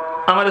উম্মত।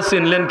 আমারে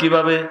চিনলেন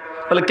কিভাবে?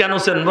 বলে কেন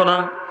চিনবো না?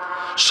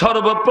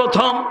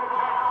 সর্বপ্রথম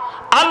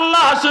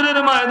আল্লাহ হাসরের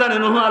ময়দানে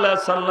নূহ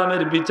আলাইহিস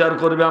সালামের বিচার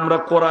করবে, আমরা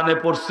কোরআনে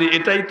পড়ছি,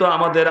 এটাই তো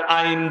আমাদের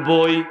আইন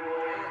বই।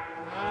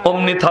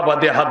 অমনি থাবা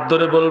দিয়ে হাত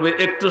ধরে বলবে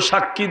একটু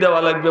সাক্ষী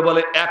দেওয়া লাগবে।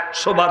 বলে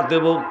 100 বার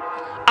দেব।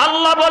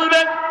 আল্লাহ বলবে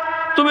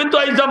তুমি তো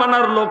এই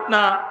জামানার লোক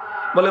না।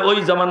 বলে ওই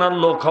জামানার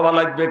লোক হওয়া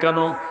লাগবে কেন?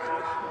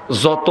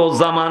 যত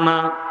জামানা,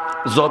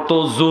 যত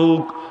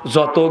যুগ,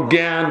 যত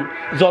জ্ঞান,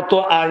 যত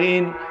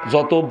আইন,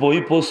 যত বই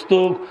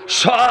পুস্তক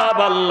সব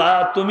আল্লাহ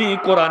তুমি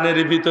কোরআনের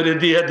ভিতরে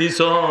দিয়ে দিছ।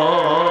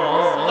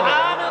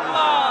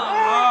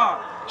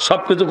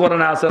 সবকিছু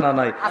কোরআনে আছে না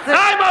নাই?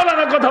 এই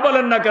মাওলানা কথা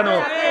বলেন না কেন?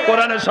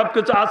 কোরআনে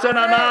সবকিছু আছে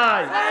না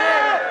নাই?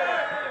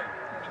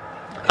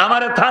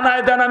 আমারে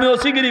থানায় দেন, আমি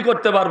ওসিগিরি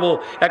করতে পারবো।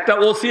 একটা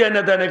ওসি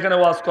এনে দেন এখানে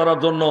ওয়াজ করার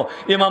জন্য,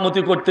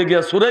 ইমামতি করতে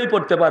গিয়ে সূরাই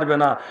পড়তে পারবে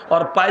না,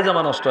 আর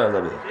পায়জামা নষ্ট হয়ে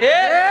যাবে।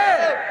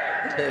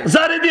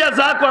 জারি দিয়া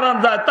যা করান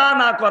যায় তা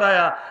না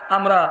করায়া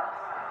আমরা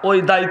ওই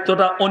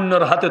দায়িত্বটা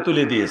অন্যের হাতে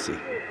তুলে দিয়েছি।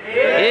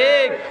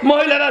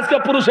 মহিলারা আজকে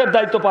পুরুষের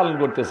দায়িত্ব পালন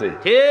করতেছে।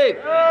 ঠিক,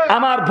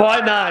 আমার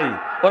ভয় নাই।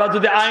 ওরা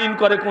যদি আইন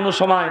করে কোনো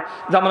সময়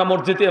যে আমরা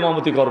মসজিদে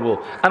ইমামতি করব,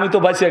 আমি তো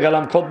বাঁচিয়ে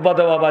গেলাম, খুতবা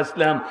দেওয়া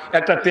বাঁচলাম,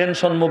 একটা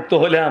টেনশন মুক্ত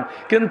হইলাম।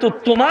 কিন্তু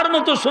তোমার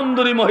মতো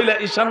সুন্দরী মহিলা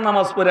ঈশান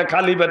নামাজ পড়ে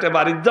খালি পেটে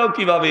বাড়ির যাও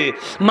কিভাবে?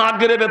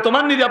 মাগরিবে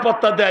তোমার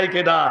নিরাপত্তা দেয়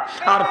কেডা?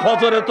 আর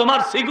ফজরে তোমার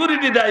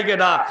সিকিউরিটি দেয়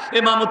কেডা?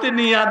 ইমামতি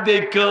নিয়ে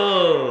দেখো।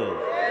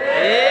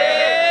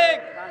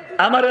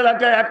 আমার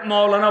এলাকায় এক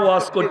মাওলানা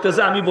ওয়াজ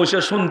করতেছে, আমি বসে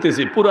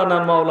শুনতেছি। পুরানা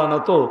মাওলানা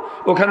তো,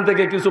 ওখান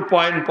থেকে কিছু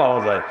পয়েন্ট পাওয়া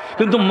যায়।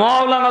 কিন্তু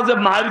মাওলানা যে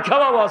মার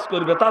খাওয়া ওয়াজ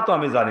করবে তা তো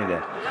আমি জানি না।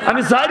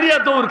 আমি জারিয়া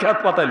তো ওর খ্যাত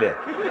পাতাইলে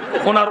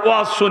ওনার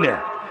ওয়াজ শুনে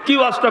কি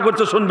ওয়াজটা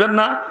করছে শুনবেন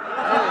না?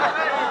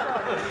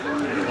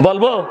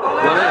 বলবো?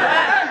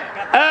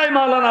 এই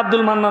মাওলানা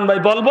আব্দুল মান্নান ভাই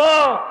বলবো?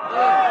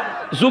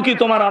 ঝুঁকি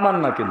তোমার আমার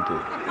না কিন্তু।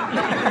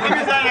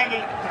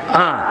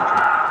 হ্যাঁ,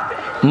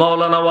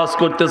 মাওলানা ওয়াজ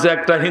করতেছে,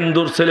 একটা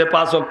হিন্দুর ছেলে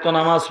 5 ওয়াক্ত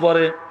নামাজ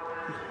পড়ে।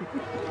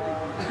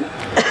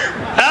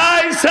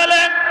 এই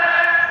ছেলে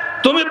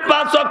তুমি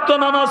 5 ওয়াক্ত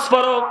নামাজ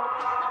পড়ো।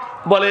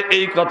 বলে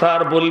এই কথা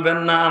আর বলবেন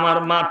না, আমার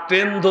মা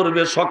ট্রেন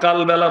ধরবে,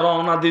 সকালবেলা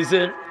রওনা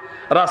দিছে।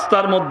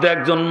 রাস্তার মধ্যে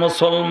একজন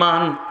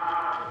মুসলমান,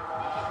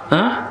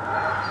 হ্যাঁ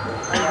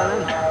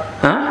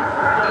হ্যাঁ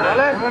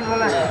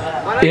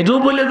এটাও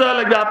বলে দেওয়া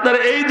লাগবে আপনার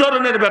এই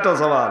ধরনের বেটা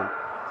সওয়াল,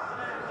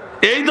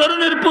 এই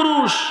ধরনের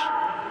পুরুষ।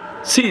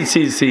 সি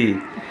সি সি,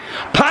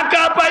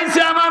 ফাঁকা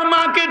পাইছে, আমার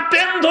মাকে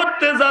ট্রেন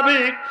ধরতে যাবে,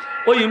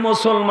 ওই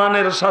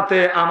মুসলমানের সাথে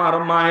আমার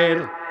মায়ের,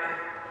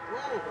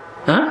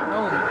 হ্যাঁ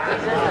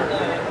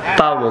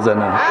তাও বোঝে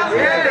না,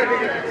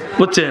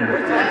 বুঝছেন?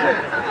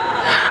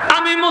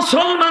 আমি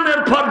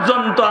মুসলমানের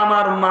পর্যন্ত,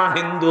 আমার মা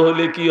হিন্দু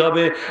হলে কি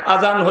হবে?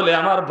 আজান হলে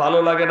আমার ভালো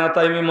লাগে না,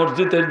 তাই আমি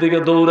মসজিদের দিকে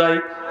দৌড়াই।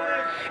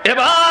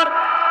 এবার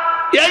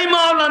এই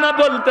মাওলানা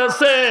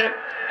বলতেছে,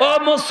 ও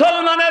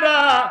মুসলমানেরা,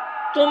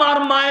 তোমার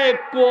মায়ে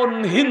কোন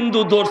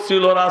হিন্দু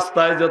ধরছিল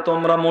রাস্তায় যে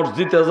তোমরা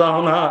মসজিদে যাও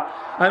না?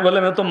 আমি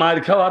বললাম এ তো মায়ের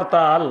খাওয়ার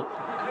তাল।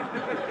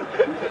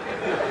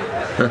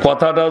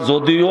 কথাটা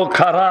যদিও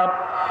খারাপ,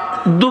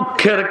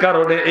 দুঃখের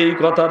কারণে এই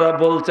কথাটা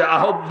বলছে।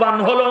 আহ্বান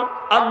হলো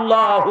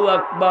আল্লাহু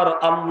আকবার,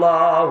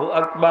 আল্লাহু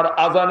আকবার,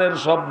 আজানের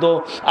শব্দ,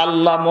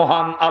 আল্লাহ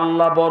মহান,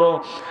 আল্লাহ বড়।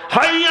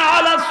 হাইয়া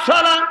আলাস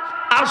সালাহ,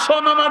 আসো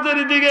নামাজের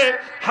দিকে,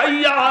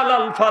 হাইয়া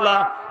আলাল ফালাহ,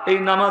 এই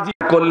নামাজি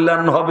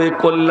কল্যাণ হবে,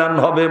 কল্যাণ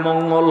হবে,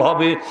 মঙ্গল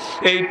হবে।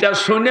 এইটা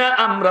শুনে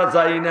আমরা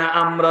যাই না,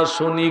 আমরা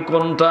শুনি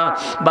কোনটা?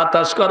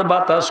 বাতাস কর,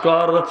 বাতাস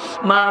কর,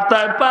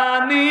 মাথায়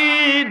পানি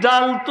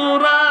ডাল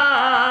তোরা,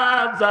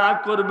 যা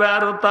করবে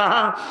আর তা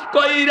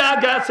কইরা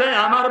গেছে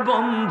আমার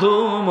বন্ধু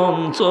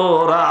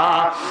মনচোরা।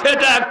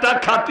 এটা একটা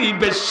খাঁটি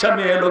বেশ্যা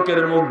মেয়ে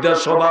লোকের মুখ দিয়ে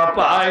শোভা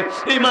পায়,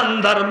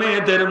 ইমানদার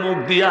মেয়েদের মুখ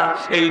দিয়া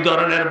এই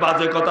ধরনের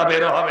বাজে কথা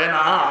বের হবে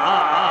না।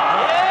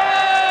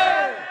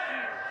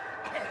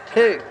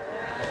 ঠিক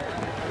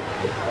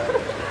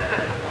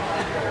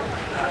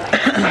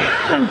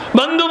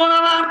বন্ধু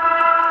বানালাম,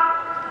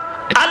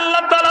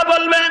 আল্লাহ তাআলা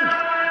বলবেন,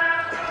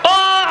 ও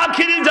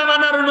আখিরি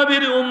জামানার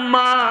নবীর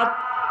উম্মত,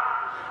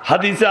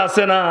 হাদিসে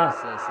আছে না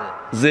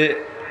যে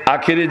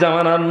আখিরি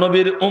জামানার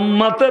নবীর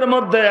উম্মতের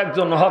মধ্যে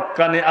একজন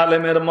হক্কানি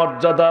আলেমের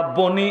মর্যাদা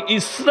বনি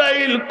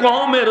ইসরাইল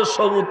কওমের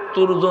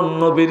 ৭০ জন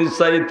নবীর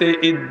চাইতে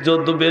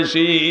ইজ্জত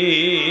বেশি।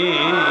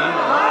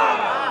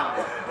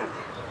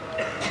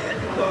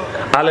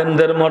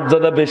 আলেমদের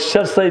মর্যাদা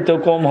বেশ্যার চাইতে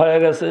কম হয়ে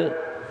গেছে।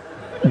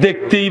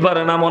 দেখতেই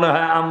পারে না, মনে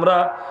হয় আমরা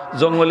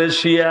জঙ্গলের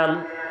শিয়াল,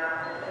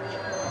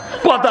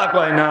 কথা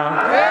কয় না।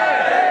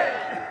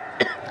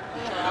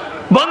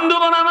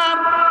 বন্ধুগণ আমার,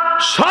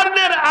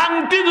 স্বর্ণের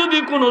আংটি যদি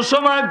কোনো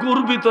সময় গুর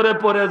ভিতরে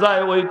পড়ে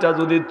যায়, ওইটা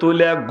যদি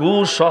তুলে গু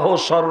সহ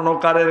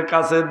স্বর্ণকারের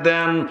কাছে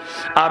দেন,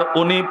 আর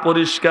উনি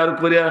পরিষ্কার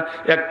করে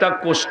একটা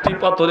কোষ্ঠী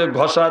পাথরে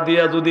ঘষা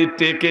দিয়া যদি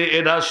টেকে,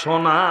 এটা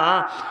সোনা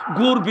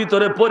গুর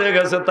ভিতরে পড়ে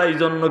গেছে, তাই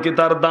জন্য কি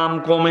তার দাম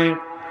কমে?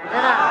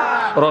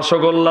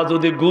 রসগোল্লা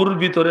যদি গুড়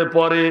ভিতরে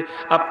পড়ে,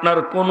 আপনার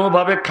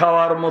কোনোভাবে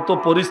খাওয়ার মতো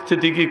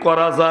পরিস্থিতি কি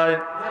করা যায়?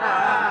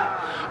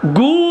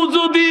 গু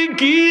যদি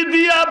ঘি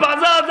দিয়া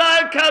ভাজা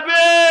যায়,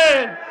 খাবে?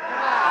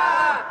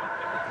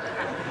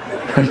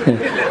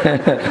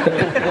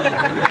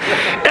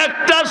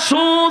 একটা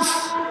সুস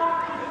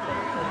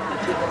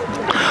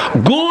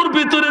গুড়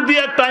ভিতরে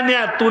দিয়ে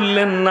টানিয়া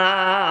তুললেন না,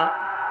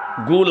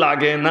 গু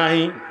লাগে নাই,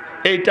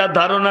 এইটা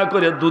ধারণা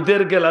করে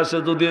দুধের গ্লাসে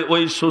যদি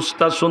ওই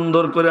সুসটা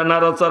সুন্দর করে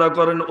নাড়াচাড়া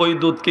করেন, ওই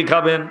দুধ কি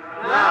খাবেন?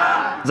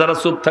 যারা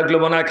চুপ থাকলে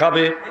মনে হয়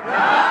খাবে,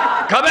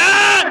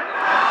 খাবেন।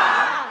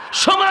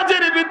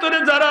 সমাজের ভিতরে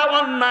যারা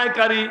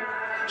অন্যায়কারী,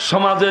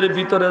 সমাজের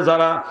ভিতরে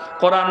যারা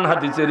কোরআন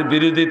হাদিসের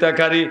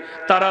বিরোধিতাকারী,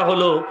 তারা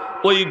হলো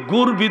ওই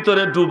গুড়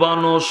ভিতরে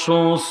ডুবানো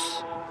সুস।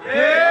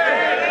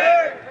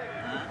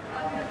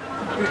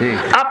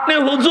 আপনি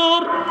হুজুর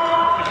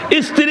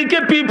স্ত্রীকে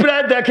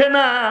পিঁপড়ায় দেখে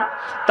না,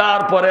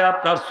 তারপরে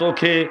আপনার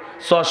চোখে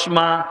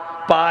চশমা,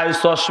 পায়ে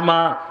চশমা,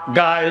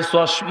 গায়ে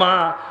চশমা,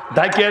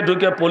 ঢাকিয়ে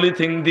ঢুকে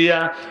পলিথিন দিয়া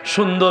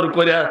সুন্দর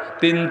করে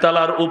 ৩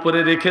 তলার উপরে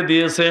রেখে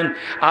দিয়েছেন।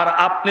 আর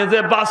আপনি যে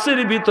বাসের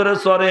ভিতরে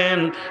চড়েন,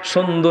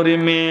 সুন্দরী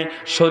মেয়ে,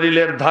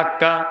 শরীরের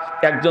ধাক্কা।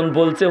 একজন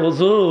বলছে,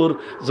 হুজুর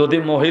যদি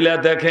মহিলা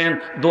দেখেন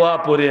দোয়া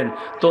পড়েন,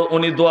 তো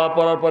উনি দোয়া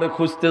পড়ার পরে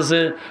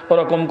খুঁজতেছে,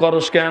 ওরকম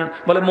করস কেন?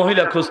 বলে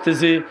মহিলা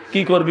খুঁজতেছি।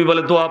 কি করবি?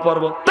 বলে দোয়া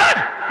পড়বো।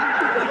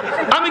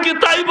 আমি কি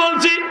তাই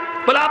বলছি?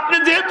 বলে আপনি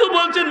যেহেতু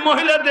বলছেন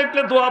মহিলা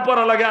দেখলে দোয়া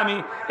পড়া লাগে, আমি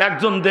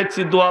একজন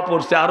দেখছি দোয়া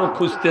পড়ছে, আরো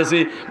খুঁজতেছি।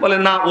 বলে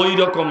না, ওই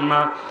রকম না,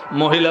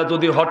 মহিলা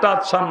যদি হঠাৎ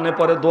সামনে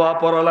পড়ে দোয়া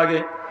পড়া লাগে।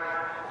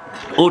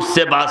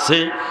 উঠছে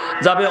বাসে,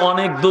 যাবে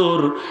অনেক দূর,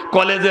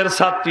 কলেজের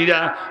ছাত্রীরা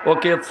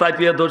ওকে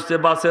চাপিয়ে ধরছে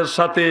বাসের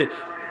সাথে,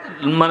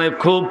 মানে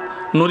খুব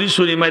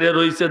নুরিসুরি মাইরে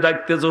রইছে,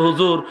 দেখতেছে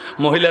হুজুর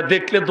মহিলা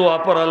দেখলে দোয়া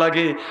পড়া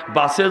লাগে,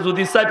 বাসে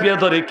যদি চাপিয়ে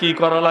ধরে কি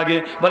করা লাগে?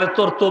 বলে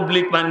তোর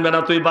তবলিক মানবে না,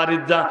 তুই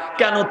বাড়ির যা।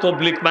 কেন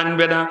তবলিক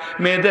মানবে না?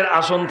 মেয়েদের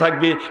আসন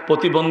থাকবে,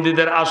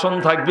 প্রতিবন্ধীদের আসন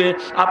থাকবে,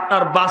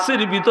 আপনার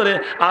বাসের ভিতরে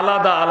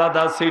আলাদা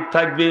আলাদা সিট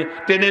থাকবে,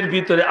 ট্রেনের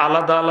ভিতরে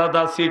আলাদা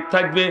আলাদা সিট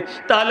থাকবে,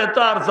 তাহলে তো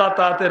আর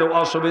যাতায়াতের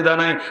অসুবিধা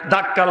নাই,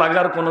 ধাক্কা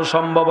লাগার কোনো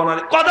সম্ভাবনা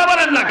নেই। কথা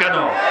বলেন না কেন?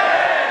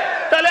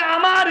 তাহলে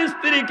আমার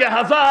স্ত্রীকে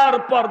হাজার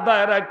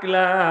পর্দায়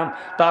রাখলাম,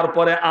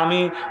 তারপরে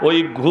আমি ওই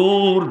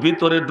ঘুর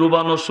ভিতরে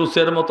ডুবানো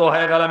সুসের মতো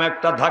হয়ে গেলাম।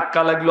 একটা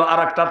ধাক্কা লাগলো, আর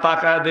একটা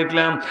তাকায়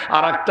দেখলাম,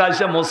 আর একটা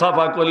এসে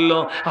মোসাফা করলো,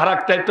 আর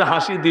একটা একটু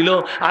হাসি দিল,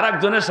 আর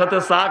একজনের সাথে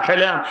চা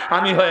খেলাম,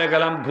 আমি হয়ে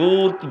গেলাম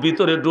ঘুর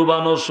ভিতরে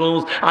ডুবানো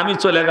সুস। আমি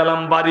চলে গেলাম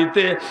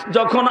বাড়িতে।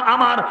 যখন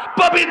আমার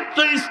পবিত্র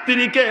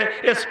স্ত্রীকে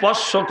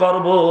স্পর্শ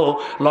করব,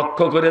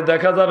 লক্ষ্য করে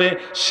দেখা যাবে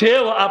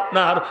সেও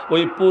আপনার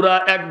ওই পুরা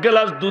 1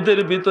 গ্লাস দুধের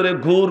ভিতরে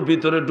ঘুর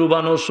ভিতরে ডুবানো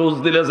সুস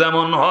দিলে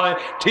যেমন হয়,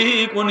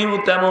 ঠিক উনিও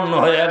তেমন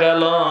হয়ে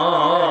গেল।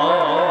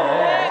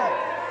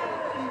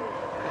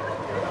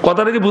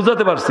 কথাটা কি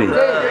বুঝাতে পারছি?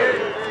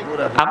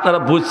 আপনারা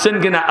বুঝছেন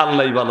কিনা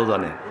আল্লাহই ভালো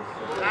জানে।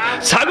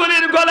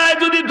 ছাগলের গলায়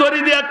যদি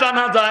দড়ি দিয়ে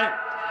টানা যায়,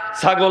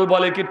 ছাগল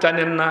বলে কি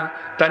টানেন না,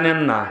 টানেন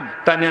না,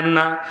 টানেন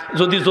না।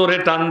 যদি জোরে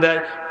টান দেয়,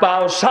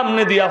 পাও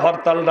সামনে দিয়া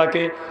হরতাল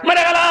ডাকে,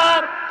 মেরে গেলাম,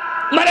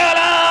 মেরে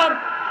গেলাম।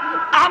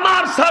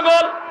 আমার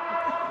ছাগল,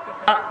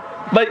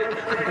 ভাই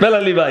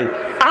বেলালি ভাই,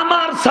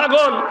 আমার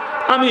ছাগল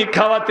আমি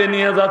খাওয়াতে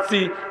নিয়ে যাচ্ছি,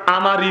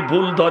 আমারই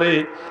ভুল ধরে।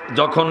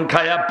 যখন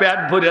খায়া পেট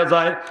ভরে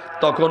যায়,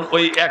 তখন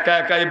ওই একা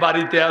একাই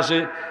বাড়িতে আসে।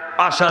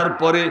 আসার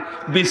পরে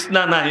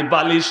বিছনা নাই,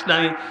 বালিশ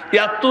নাই,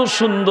 এত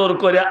সুন্দর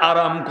করে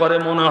আরাম করে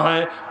মনে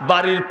হয়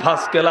বাড়ির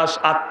ফার্স্ট ক্লাস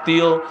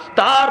আত্মীয়।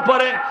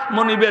 তারপরে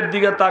মনিবের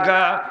দিকে তাকা,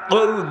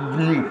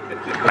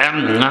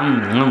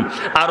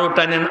 আরো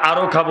টানেন,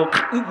 আরো খাবো।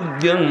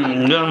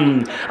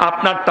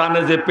 আপনার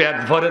টানে যে পেট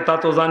ভরে তা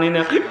তো জানি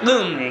না,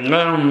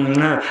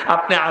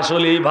 আপনি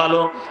আসলেই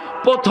ভালো।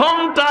 প্রথম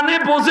টানে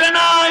বোঝে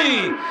নাই,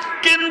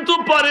 কিন্তু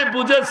পরে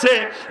বুঝেছে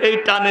এই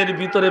টানের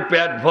ভিতরে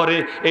পেট ভরে,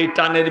 এই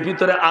টানের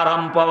ভিতরে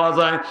আরাম পাওয়া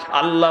যায়।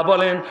 আল্লাহ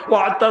বলেন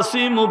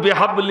ওয়াতাসিমু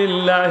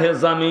বিহাবলিল্লাহি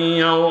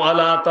জামিআ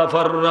ওয়ালা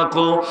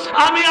তাফাররাকু,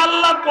 আমি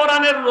আল্লাহ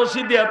কোরআনের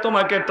রশি দিয়ে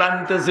তোমাকে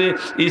টানতেছি।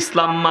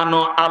 ইসলাম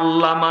মানো,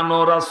 আল্লাহ মানো,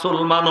 রাসূল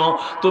মানো,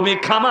 তুমি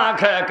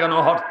খামাখায়া কেন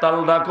হরতাল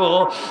ডাকো?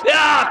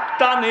 এক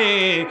টানে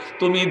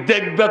তুমি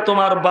দেখবে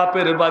তোমার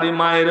বাপের বাড়ি,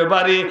 মায়ের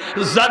বাড়ি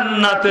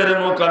জান্নাতের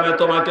মুকামে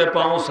তোমাকে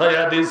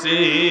পৌঁছায়া দিছি।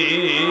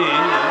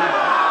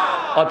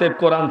 অতএব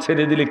কোরআন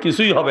ছেড়ে দিলে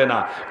কিছুই হবে না।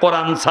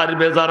 কোরআন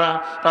ছাড়বে যারা,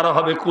 তারা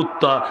হবে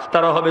কুত্তা,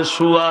 তারা হবে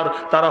শুয়ার,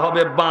 তারা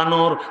হবে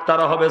বানর,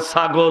 তারা হবে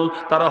ছাগল,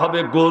 তারা হবে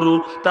গরু,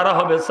 তারা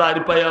হবে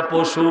চারপায়া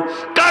পশু।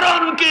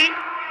 কারণ কি?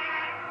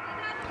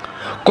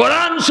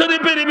 কোরআন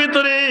শরীফের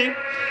ভিতরে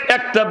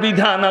একটা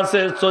বিধান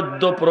আছে,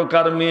 14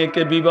 প্রকার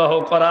মেয়েকে বিবাহ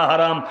করা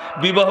হারাম।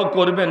 বিবাহ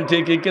করবেন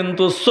ঠিকই,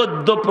 কিন্তু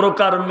 14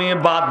 প্রকার মেয়ে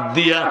বাদ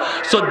দিয়া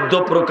 14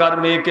 প্রকার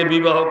মেয়েকে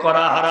বিবাহ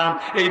করা হারাম।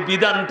 এই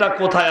বিধানটা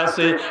কোথায়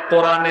আছে?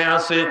 কোরআনে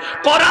আছে।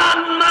 কোরআন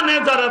মানে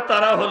যারা,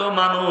 তারা হলো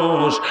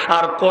মানুষ।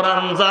 আর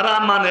কোরআন যারা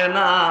মানে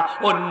না,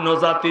 অন্য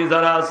জাতি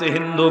যারা আছে,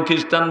 হিন্দু,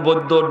 খ্রিস্টান,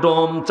 বৌদ্ধ,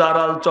 ডোম,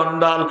 চারাল,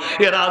 চন্ডাল,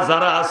 এরা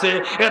যারা আছে,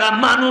 এরা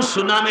মানুষ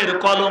নামের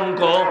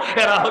কলঙ্ক।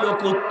 এরা হলো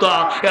কুত্তা,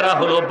 এরা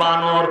হলো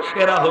বানর,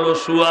 এরা হলো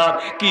শুয়ার।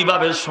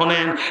 কিভাবে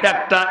শোনেন,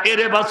 একটা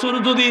এরে বাছুর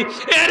যদি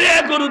এরে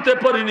গরুতে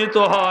পরিণত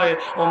হয়,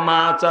 ও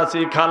মা,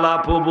 চাচি, খালা,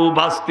 ফুবু,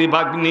 বাস্তি,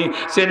 ভাগ্নি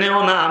চেনেও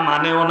না,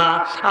 মানেও না।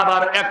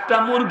 আবার একটা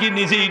মুরগি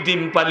নিজেই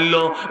ডিম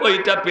পারলো,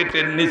 ওইটা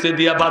পেটের নিচে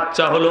দিয়া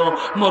বাচ্চা হলো,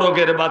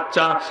 মোরগের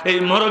বাচ্চা। এই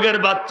মোরগের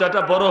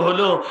বাচ্চাটা বড়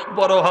হলো,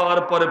 বড়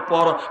হওয়ার পরে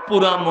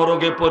পুরা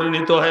মোরগে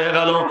পরিণত হয়ে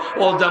গেল।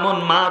 ও যেমন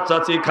মা,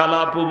 চাচি,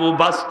 খালা, ফুবু,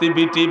 বাস্তি,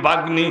 বিটি,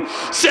 ভাগ্নি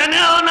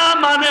চেনেও না,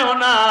 মানেও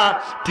না।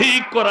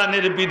 ঠিক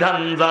কোরআনের বিধান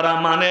যারা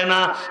মানে না,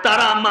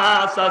 তারা মা,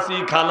 চাচি,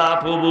 খালা,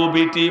 ফুবু,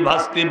 বিটি,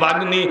 ভাস্তি,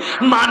 ভাগ্নি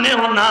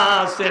মানেও না,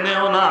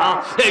 চেনেও না।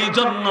 এই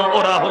জন্য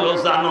ওরা হলো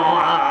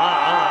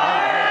জানোয়ার।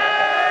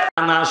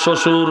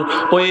 শ্বশুর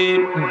ওই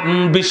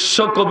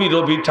বিশ্বকবি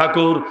রবি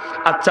ঠাকুর।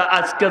 আচ্ছা,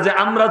 আজকে যে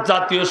আমরা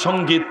জাতীয়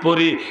সঙ্গীত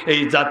পড়ি,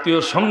 এই জাতীয়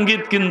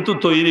সঙ্গীত কিন্তু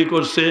তৈরি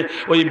করছে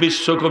ওই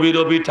বিশ্বকবি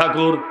রবি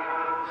ঠাকুর।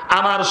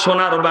 আমার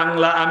সোনার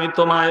বাংলা, আমি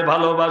তোমায়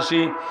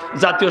ভালোবাসি,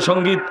 জাতীয়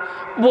সঙ্গীত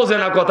বোঝে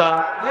না কথা,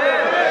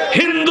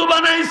 হিন্দু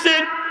বানাইছে।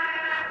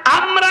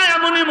 আমরা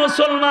এমনই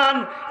মুসলমান,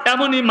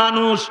 এমনই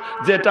মানুষ,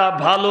 যেটা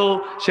ভালো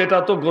সেটা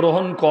তো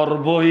গ্রহণ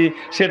করবই,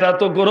 সেটা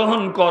তো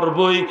গ্রহণ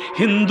করবই।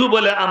 হিন্দু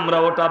বলে আমরা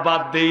ওটা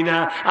বাদ দেই না।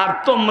 আর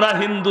তোমরা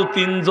হিন্দু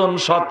 3 জন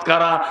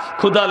শতকরা,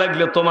 ক্ষুধা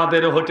লাগলে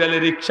তোমাদের হোটেলে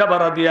রিক্সা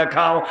ভাড়া দিয়া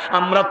খাও,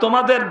 আমরা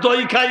তোমাদের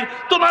দই খাই,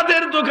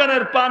 তোমাদের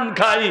দোকানের পান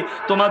খাই,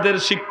 তোমাদের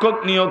শিক্ষক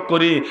নিয়োগ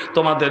করি,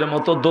 তোমাদের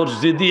মতো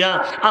দর্জি দিয়া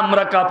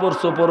আমরা কাপড়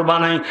চোপড়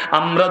বানাই।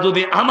 আমরা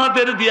যদি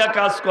আমাদের দিয়া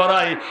কাজ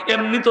করাই,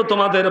 এমনি তো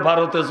তোমাদের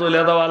ভারতে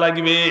চলে দেওয়া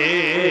লাগবে।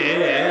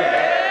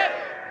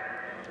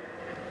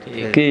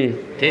 কি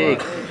ঠিক?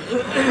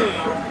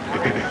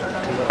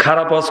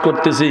 খারাপ ওয়াজ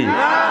করতেছি?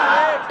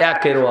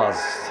 একের ওয়াজ,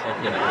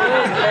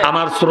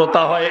 আমার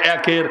শ্রোতা হয়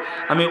একের,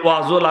 আমি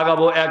ওয়াজও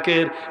লাগাবো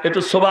একের।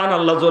 একটু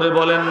সুবহানাল্লাহ জোরে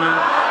বলেন না।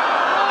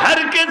 হর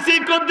কিসি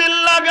কো দিল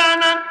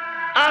লাগানা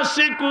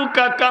आशिकू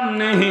का कम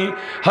नहीं,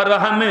 हर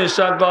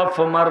हमेशा गफ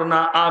मारना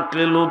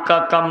आकिलू का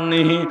कम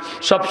नहीं।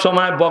 सब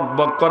समय बक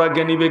बक करा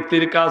জ্ঞানী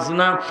ব্যক্তির কাজ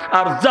না,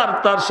 আর যার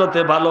তার সাথে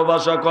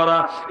ভালোবাসা করা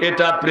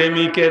এটা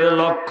প্রেমিকের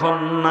লক্ষণ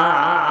না।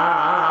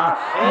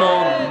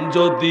 মন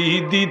যদি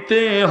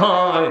দিতে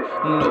হয়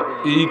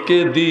নবীকে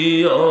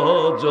দিও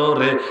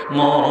জোরে,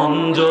 মন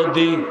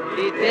যদি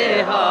দিতে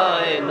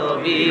হয়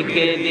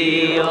নবীকে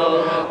দিও।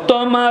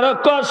 তোমার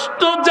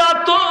কষ্ট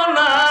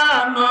যাতনা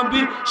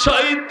নবী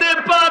সইতে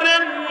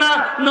পারেন না,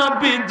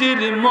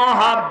 নবীজির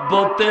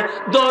মহাব্বতে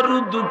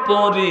দরুদ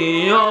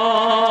পড়িও।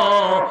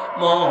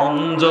 মন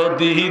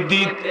যদি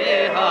দিতে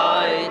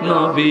হয়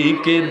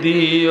নবীকে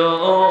দিও,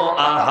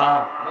 আহা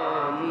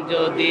মন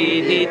যদি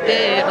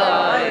দিতে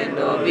হয়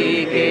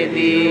নবীকে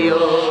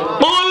দিও।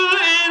 কুল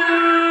ইন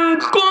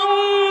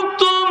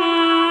কুনতুম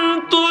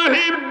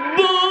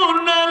তুহিব্বুনাল্লাহ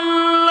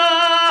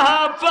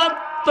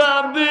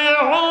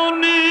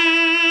ফাত্তাবিউনি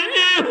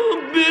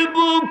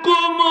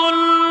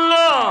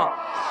ইউহিব্বুকুমুল্লাহ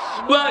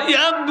ওয়া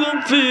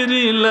ইয়াগফির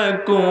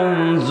লাকুম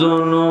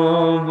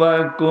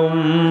যুনুবাকুম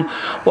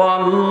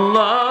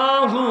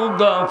ওয়াল্লাহু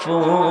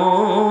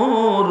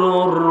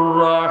গাফুরুর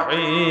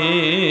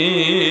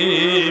রহিম।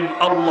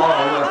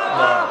 আল্লাহু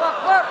আকবার,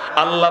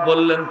 আল্লাহ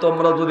বললেন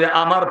তোমরা যদি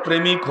আমার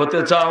প্রেমিক হতে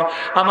চাও,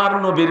 আমার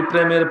নবীর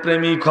প্রেমের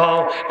প্রেমিক হও।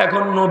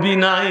 এখন নবী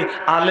নাই,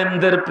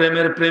 আলেমদের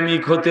প্রেমের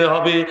প্রেমিক হতে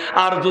হবে।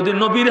 আর যদি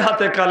নবীর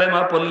হাতে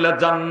কালেমা পড়লে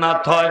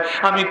জান্নাত হয়,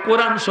 আমি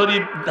কোরআন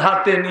শরীফ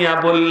হাতে নিয়ে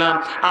বললাম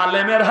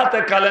আলেমের হাতে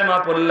কালেমা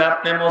পড়লে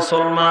আপনি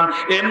মুসলমান।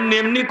 এমনি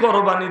এমনি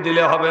কোরবানি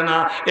দিলে হবে না,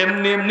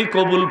 এমনি এমনি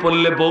কবুল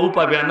পড়লে বউ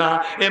পাবে না,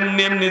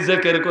 এমনি এমনি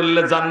জিকির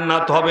করলে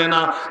জান্নাত হবে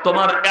না।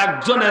 তোমার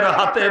একজনের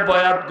হাতে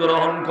বয়াত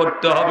গ্রহণ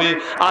করতে হবে,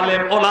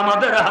 আলেম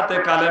ওলামাদের হাতে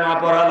কালেমা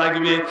পড়া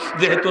লাগবে।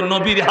 যেহেতু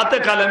নবীর হাতে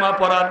কালেমা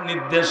পড়ার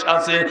নির্দেশ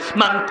আছে,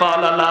 মান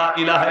ক্বালা লা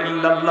ইলাহা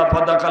ইল্লাল্লাহ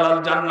ফাদাখালাল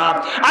জান্নাত।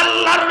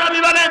 আল্লাহর নবী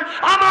বলেন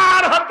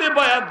আমার হাতে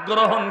বয়াত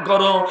গ্রহণ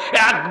করো,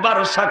 একবার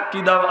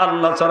সাক্ষী দাও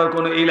আল্লাহ ছাড়া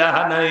কোনো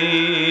ইলাহা নাই,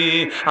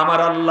 আমার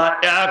আল্লাহ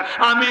এক,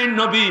 আমি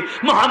নবী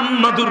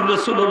মুহাম্মদুর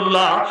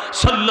রাসূলুল্লাহ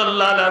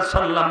সাল্লাল্লাহু আলাইহি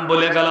সাল্লাম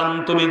বলে গেলাম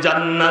তুমি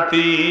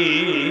জান্নাতি।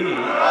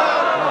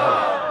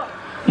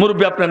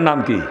 মুরব্বি আপনার নাম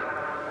কি?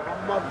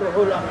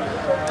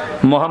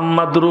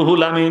 মোহাম্মদ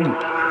রুহুল আমিন।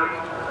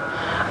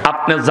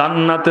 আপনি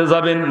জান্নাতে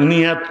যাবেন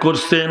নিয়াত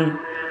করছেন,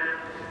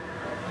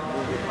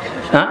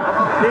 হ্যাঁ?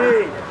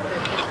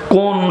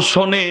 কোন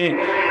সনে,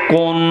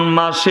 কোন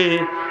মাসে,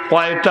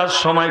 কয়টার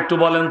সময় একটু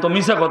বলেন তো।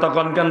 মিছা কথা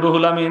কন কেন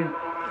রুহুল আমিন?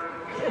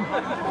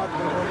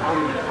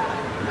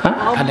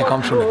 কানে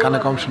কম শুনে, কানে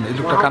কম শুনে, এই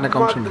লোকটা কানে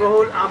কম শুনে।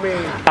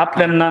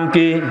 আপনার নাম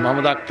কি?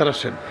 মোহাম্মদ আক্তার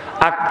হোসেন।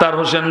 আক্তার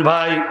হোসেন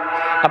ভাই,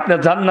 আপনি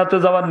জান্নাতে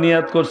যাওয়ার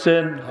নিয়াত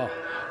করছেন,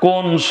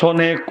 কোন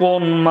সনে,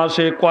 কোন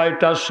মাসে,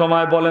 কয়টার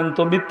সময় বলেন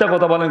তো। মিথ্যা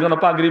কথা বলেন কেন?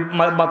 পাগড়ি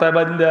মাথায়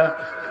বাঁধেন দেয়া,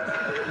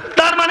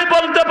 তার মানে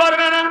বলতে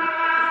পারবে না,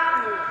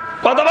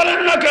 কথা বলেন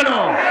না কেন?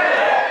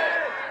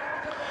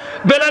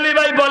 বেলালি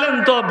ভাই বলেন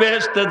তো,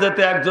 বেহেশতে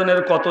যেতে একজনের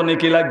কত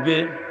নেকি লাগবে?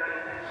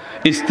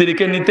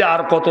 স্ত্রীকে নিতে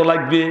আর কত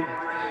লাগবে?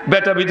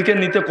 বেটা বিটিকে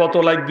নিতে কত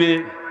লাগবে?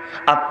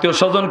 আত্মীয়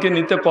স্বজনকে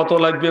নিতে কত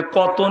লাগবে?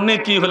 কত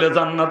নেকি হলে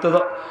জান্নাতে?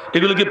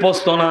 এগুলো কি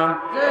প্রশ্ন না?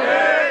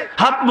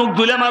 হাত মুখ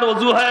ধুলাম আর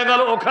অজু হয়ে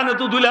গেল, ওখানে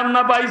তো ধুলাম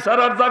না পাই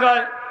সারার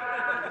জায়গায়।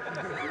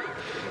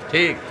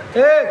 ঠিক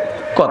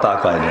কথা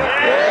কয় না,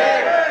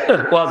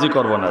 ওয়াজি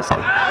করবো না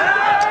আজকে।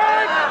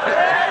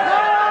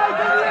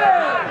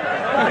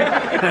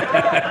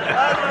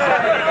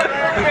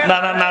 না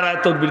না, নারায়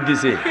তাকবীর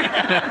দিছে,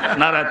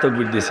 নারায়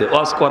তাকবীর দিছে,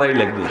 ওয়াজ করাই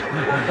লাগবে।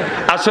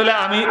 আসলে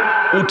আমি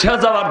উঠে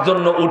যাওয়ার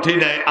জন্য উঠি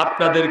নাই,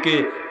 আপনাদেরকে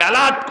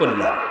অ্যালার্ট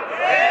করলাম।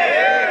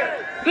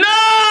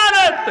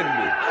 নারায়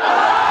তাকবীর,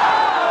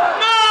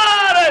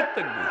 নারায়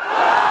তাকবীর।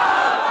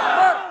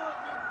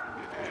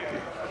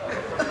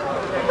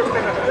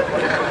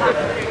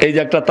 এই যে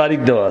একটা তারিখ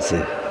দেওয়া আছে,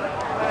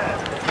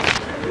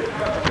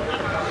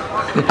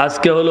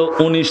 আজকে হলো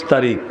 19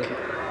 তারিখ,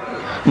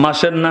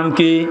 মাসের নাম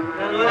কি?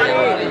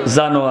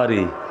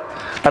 জানুয়ারি।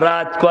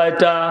 রাত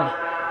কয়টা?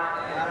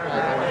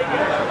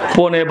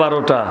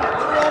 11:15।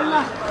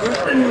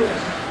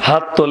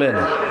 হাত তোলেন,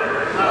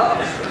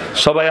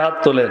 সবাই হাত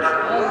তোলেন।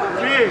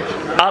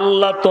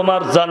 আল্লাহ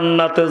তোমার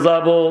জান্নাতে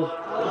যাব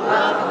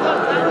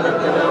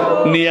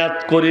নিয়াত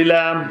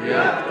করিলাম।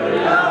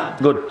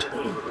 গুড।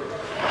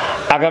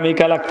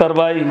 আগামীকাল আক্তার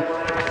ভাই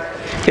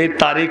এই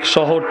তারিখ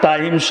সহ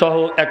টাইম সহ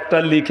একটা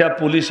লিখা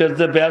পুলিশের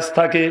যে ব্যাচ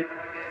থাকে,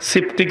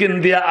 সিফটিকিন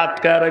দিয়ে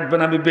আটকায়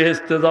রাখবেন। আমি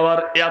বেহেশতে যাওয়ার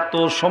এত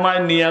সময়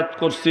নিয়াত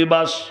করছি,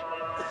 বাস।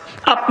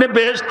 আপনি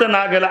বেহেশতে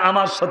না গেলে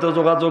আমার সাথে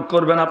যোগাযোগ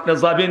করবেন, আপনি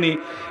যাবেনই।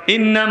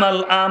 ইন্নামাল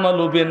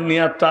আমালু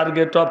বিন্নিয়াত,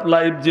 টার্গেট অফ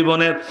লাইফ,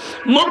 জীবনের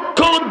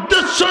মুখ্য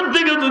উদ্দেশ্যের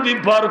দিকে যদি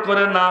ভর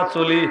করে না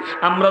চলি,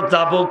 আমরা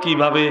যাব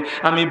কিভাবে?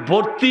 আমি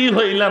ভর্তি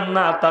হইলাম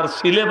না, তার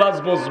সিলেবাস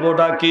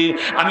বুঝবোটা কি?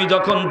 আমি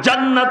যখন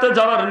জান্নাতে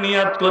যাওয়ার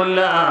নিয়াত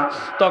করলাম,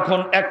 তখন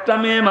একটা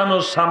মেয়ে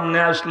মানুষ সামনে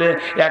আসলে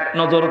এক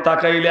নজর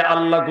তাকাইলে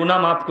আল্লাহ গুনাহ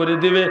মাফ করে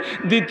দিবে,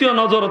 দ্বিতীয়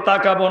নজর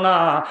তাকাবো না।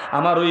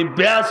 আমার ওই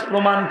ব্যাস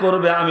প্রমাণ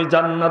করবে আমি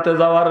জান্নাতে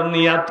যাওয়ার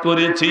নিয়াত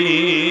করেছি।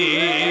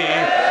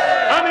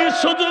 আমি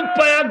সুযোগ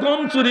পায়া গম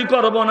চুরি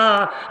করব না,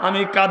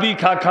 আমি কাবি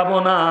খাবো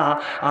না,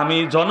 আমি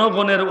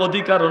জনগণের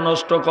অধিকার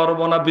নষ্ট করব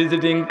না,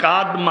 ভিজিটিং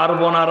কার্ড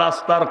মারবো না,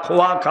 রাস্তার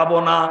খোয়া খাবো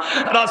না,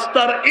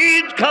 রাস্তার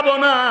ইট খাবো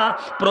না,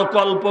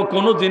 প্রকল্প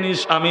কোনো জিনিস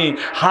আমি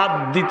হাত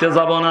দিতে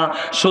যাব না।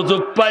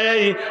 সুযোগ পাই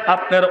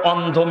আপনার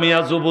অন্ধ মিয়া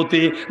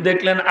যুবতী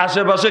দেখলেন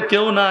আশেপাশে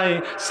কেউ নাই,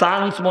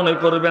 চান্স মনে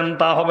করবেন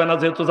তা হবে না।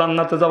 যেহেতু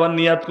জান্নাতে যাওয়ার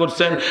নিয়াত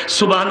করছেন,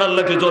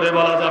 সুবহানাল্লাহ কি জোরে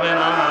বলা যাবে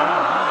না?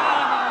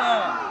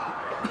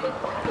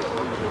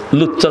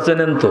 লুচ্চা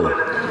চেনেন তো?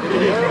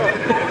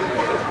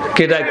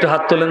 কেডা একটু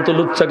হাত তোলেন তো,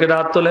 লুচ্চা কেডা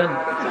হাত তোলেন?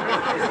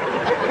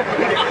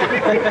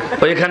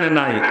 এখানে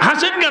নাই,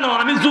 হাসেন কেন?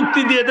 আমি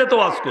যুক্তি দিয়ে তো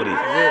ওয়াজ করি।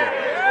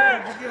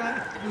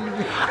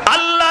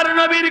 আল্লাহর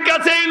নবীর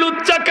কাছে এই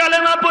লুচ্চা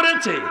কালেমা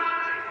পড়েছে,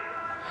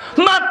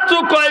 মাত্র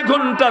কয়েক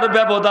ঘন্টার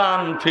ব্যবধান,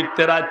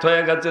 ফিরতে রাত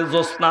হয়ে গেছে,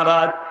 জ্যোৎস্না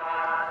রাত।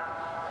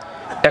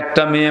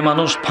 একটা মেয়ে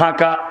মানুষ,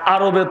 ফাঁকা।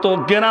 আরবে তো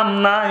গ্রাম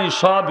নাই,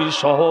 সবই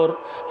শহর,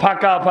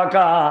 ফাঁকা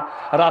ফাঁকা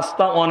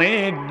রাস্তা,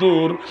 অনেক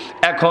দূর।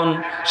 এখন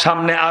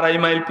সামনে 2.5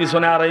 মাইল,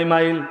 পিছনে 2.5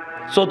 মাইল,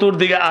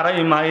 চতুর্দিকে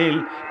 2.5 মাইল,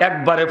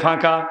 একবারে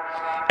ফাঁকা।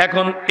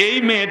 এখন এই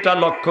মেয়েটা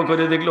লক্ষ্য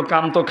করে দেখলো,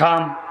 কাম তো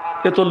খাম,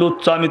 এ তো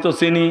লুচ্চা, আমি তো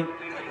চিনি,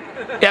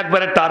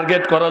 একবারে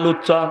টার্গেট করা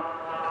লুচ্চা,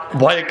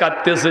 ভয়ে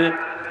কাটতেছে।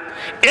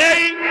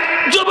 এই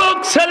যুবক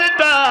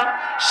ছেলেটা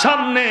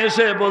সামনে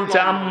এসে বলছে,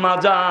 আম্মা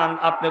জান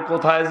আপনি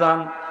কোথায় যান?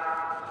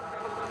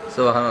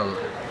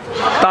 সুবহানাল্লাহ।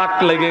 তাক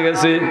লেগে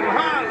গেছে,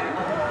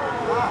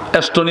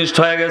 অ্যাস্টনিশড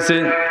হয়ে গেছে।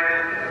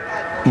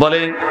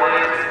 বলে,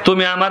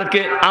 তুমি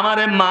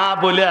আমারে মা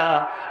বলিয়া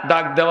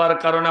ডাক দেওয়ার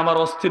কারণে আমার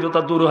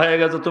অস্থিরতা দূর হয়ে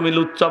গেছে, তুমি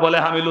লুচ্চা বলে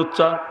আমি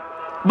লুচ্চা।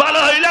 ভালো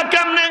হইলা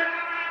কেমনে?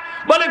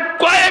 বলে,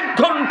 কয়েক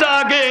ঘন্টা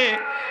আগে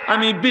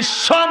আমি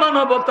বিশ্ব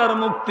মানবতার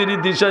মুক্তির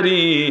দিশারি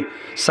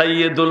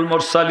সাইয়্যিদুল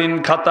মুরসালিন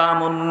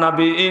খাতামুন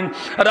নবীন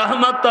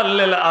রাহমাতাল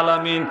লিল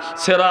আলামিন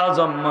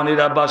সিরাজাম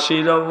মুনিরা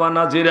বাশীরা ওয়া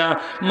নাযিরা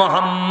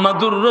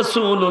মুহাম্মাদুর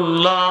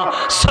রাসূলুল্লাহ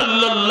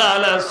সাল্লাল্লাহু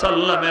আলাইহি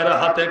সাল্লামের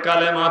হাতে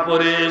কালেমা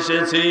পড়ে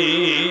এসেছি।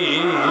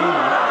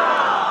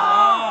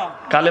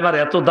 কালেমার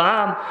এত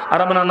দাম, আর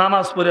আমরা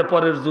নামাজ পড়ে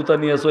পরের জুতা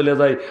নিয়ে চলে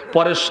যাই,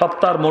 পরের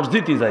সপ্তাহ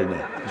মসজিদই যাই না।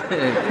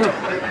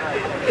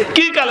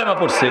 কি কালেমা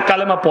পড়ছে?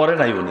 কালেমা পড়ে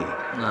নাই উনি,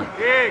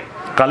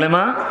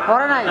 কালেমা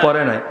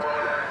পড়ে নাই।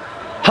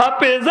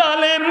 হাফেজ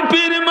আলেম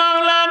পীর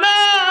মাওলানা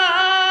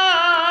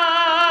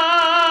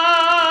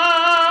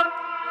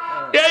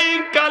এই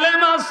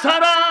কালেমা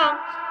ছাড়া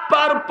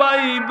পার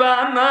পাইবা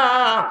না,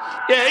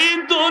 এই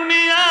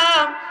দুনিয়া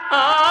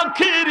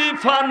আখিরি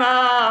ফানা,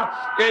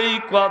 এই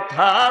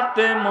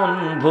কথাতে মন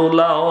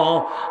ভুলাও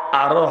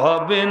আর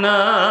হবে না,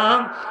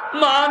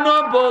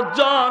 মানব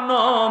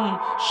জনম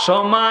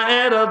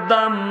সময়ের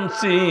দাম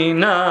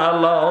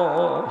চিনালাও।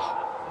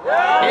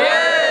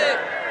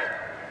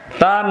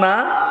 তা না,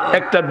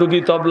 একটা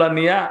ডুগি তবলা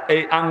নিয়া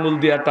এই আঙ্গুল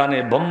দিয়া টানে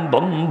ভম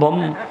ভম ভম,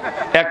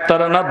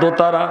 একতারা না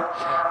দোতারা।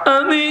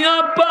 আমি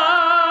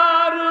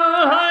আপার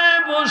হয়ে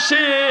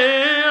বসে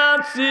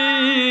আছি,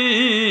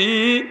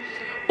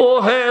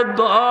 ওহে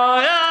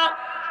দয়া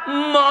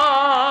মা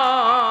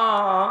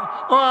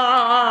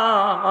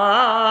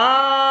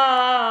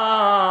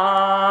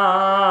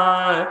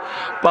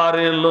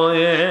পারে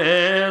লয়ে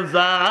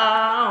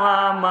যাও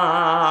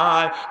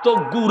আমায়, তো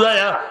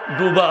গুড়ায়া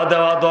ডুবা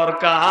দেওয়া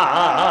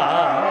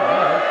দরকার।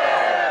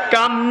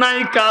 কাম নাই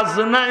কাজ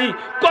নাই,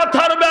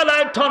 কথার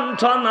বেলায়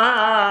ঠনঠনা,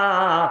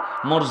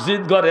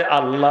 মসজিদ ঘরে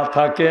আল্লাহ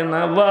থাকে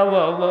না।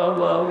 বাবা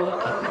বাবা,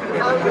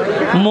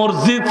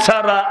 মসজিদ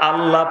ছাড়া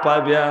আল্লাহ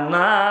পাবে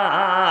না।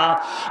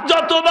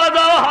 যত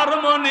বাজাও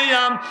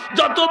হারমোনিয়াম,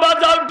 যত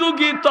বাজাও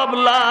টুকি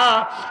তবলা,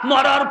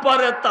 মরার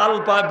পরে তাল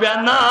পাবে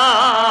না,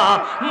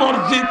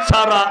 মসজিদ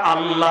ছাড়া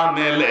আল্লাহ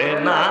মেলে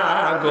না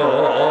গো,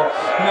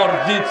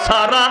 মসজিদ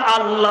ছাড়া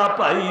আল্লাহ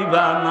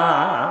পাইবা না।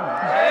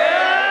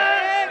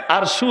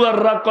 আর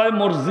সুয়াররা কয়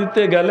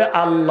মসজিদে গেলে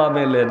আল্লাহ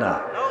মেলে না,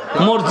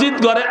 মসজিদ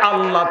ঘরে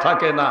আল্লাহ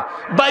থাকে না,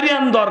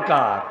 বাইরিয়ান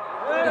দরকার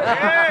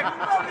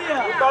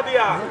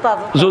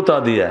জুতা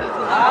দিয়া।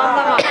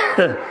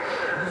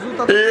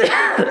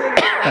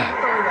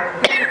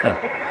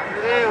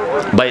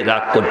 ভাই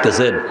রাগ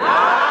করতেছেন?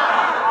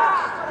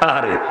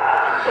 আরে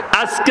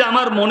আজকে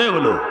আমার মনে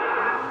হলো,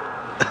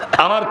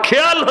 আমার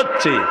খেয়াল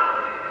হচ্ছে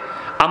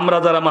আমরা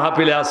যারা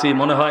মাহফিলে আছি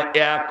মনে হয়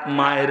এক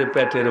মায়ের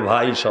পেটের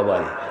ভাই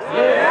সবাই।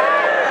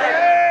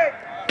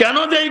 কেন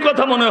যে এই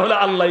কথা মনে হলো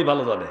আল্লাহই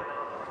ভালো জানে।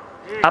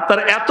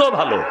 আপনারা এত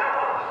ভালো,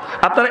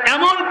 আপনারা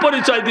এমন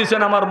পরিচয়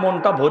দিয়েছেন, আমার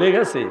মনটা ভরে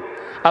গেছে।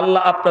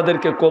 আল্লাহ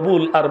আপনাদেরকে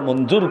কবুল আর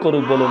মঞ্জুর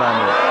করুক বলুন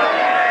আমি।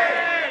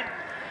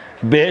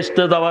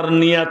 বেহেশতে যাওয়ার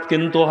নিয়াত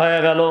কিন্তু হয়ে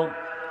গেল,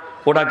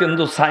 ওটা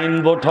কিন্তু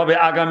সাইনবোর্ড হবে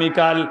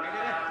আগামীকাল,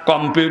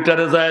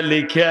 কম্পিউটারে যায়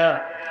লিখিয়া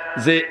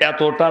যে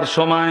এতটার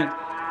সময়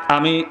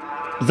আমি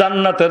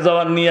জান্নাতে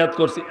যাওয়ার নিয়াত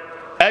করছি।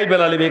 এই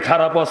বেলালি ভাই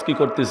খারাপ আজ কি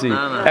করতেছি?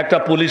 একটা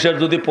পুলিশের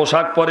যদি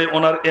পোশাক পরে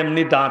ওনার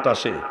এমনি দাঁত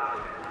আসে,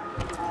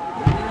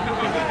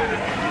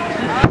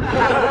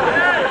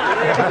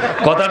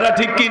 কথাটা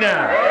ঠিক কিনা?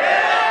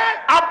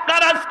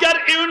 আপনার আজকের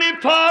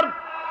ইউনিফর্ম,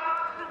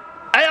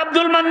 এই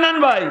আব্দুল মান্নান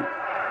ভাই,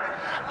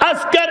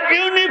 আজকের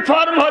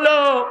ইউনিফর্ম হলো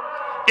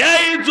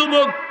এই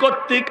যুবক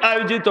কর্তৃক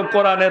আয়োজিত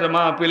কোরআনের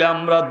মাহফিলে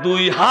আমরা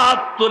দুই হাত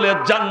তুলে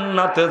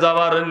জান্নাতে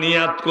যাওয়ার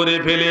নিয়াত করে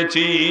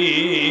ফেলেছি।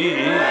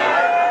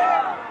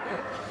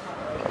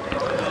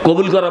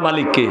 কবুল করা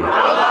মালিক কে?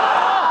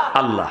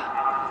 আল্লাহ।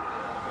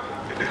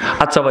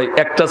 আচ্ছা ভাই,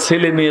 একটা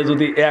ছেলে মেয়ে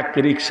যদি এক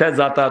রিক্সায়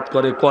যাতায়াত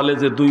করে,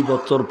 কলেজে 2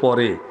 বছর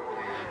পরে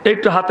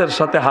একটু হাতের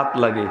সাথে হাত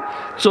লাগে,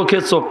 চোখে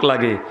চোখ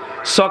লাগে,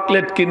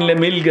 চকলেট কিনলে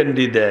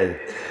মিলগেন্ডি দেয়,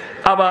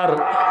 আবার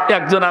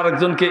একজন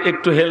আরেকজনকে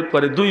একটু হেল্প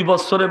করে, 2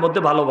 বছরের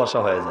মধ্যে ভালোবাসা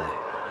হয়ে যায়।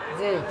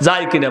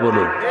 যায় কিনা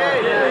বলুন?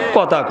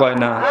 কথা কয়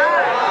না।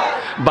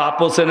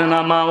 বাপও চেনে না,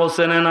 মাও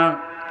চেনে না।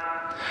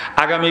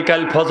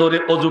 আগামীকাল ফজরে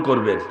অজু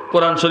করবেন,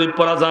 কোরআন শরীফ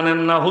পড়া জানেন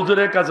না,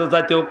 হুজুরের কাছে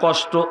যাইতেও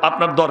কষ্ট,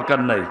 আপনার দরকার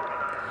নাই।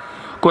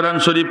 কোরআন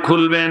শরীফ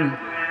খুলবেন,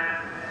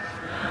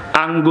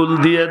 আঙ্গুল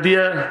দিয়ে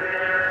দিয়ে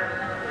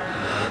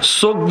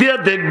চোখ দিয়ে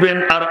দেখবেন,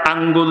 আর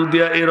আঙ্গুল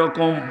দিয়ে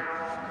এরকম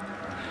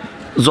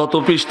যত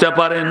পৃষ্ঠা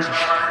পারেন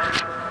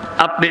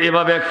আপনি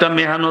এভাবে একটা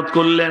মেহনত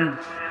করলেন,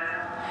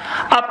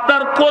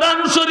 আপনার কোরআন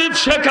শরীফ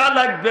শেখা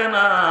লাগবে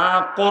না,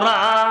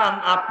 কোরআন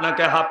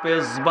আপনাকে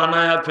হাফেজ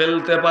বানায়া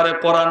ফেলতে পারে,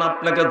 কোরআন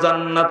আপনাকে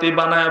জান্নাতি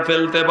বানায়া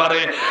ফেলতে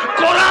পারে,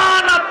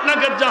 কোরআন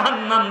আপনাকে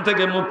জাহান্নাম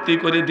থেকে মুক্তি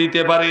করে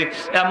দিতে পারে।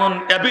 এমন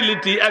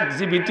অ্যাবিলিটি,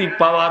 এক্সিবিটিভ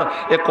পাওয়ার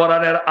এ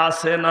কোরআনের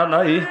আছে না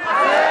নাই?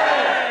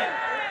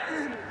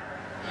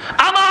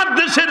 আমার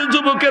দেশের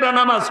যুবকেরা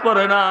নামাজ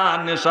পড়ে না,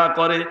 নেশা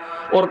করে,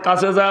 ওর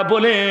কাছে যা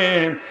বলে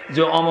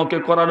যে অমকে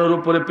কোরআনের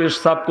উপরে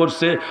পেশাব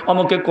করছে,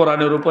 অমকে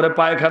কোরআনের উপরে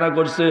পায়খানা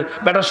করছে,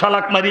 বেটা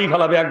শালাক মারিয়ে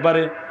ফেলাবে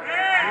একবারে।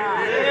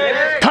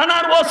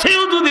 থানার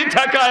ওসিও যদি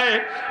ঠেকায়,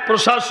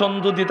 প্রশাসন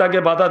যদি তাকে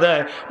বাধা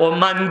দেয়, ও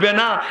মানবে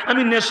না।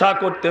 আমি নেশা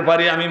করতে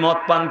পারি, আমি মদ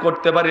পান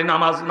করতে পারি,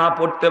 নামাজ না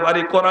পড়তে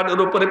পারি, কোরআনের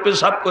উপরে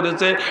পেশাব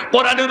করেছে,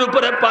 কোরআনের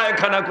উপরে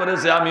পায়খানা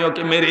করেছে, আমি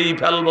ওকে মেরেই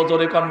ফেলবো।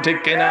 জোরে কম ঠিক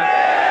কিনা?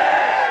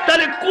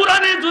 তাহলে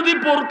কোরআনে যদি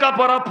বোরকা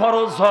পরা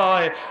ফরজ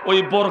হয়, ওই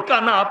বোরকা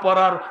না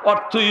পরার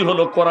অর্থই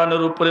হলো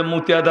কোরআনের উপরে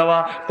মুতিয়া দেওয়া,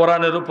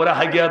 কোরআনের উপরে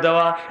হাগিয়া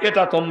দেওয়া।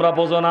 এটা তোমরা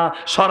বোঝো না।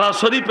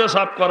 সরাসরি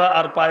পেশাব করা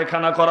আর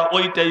পায়খানা করা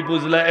ওইটাই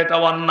বুঝলে, এটা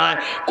অন্যায়।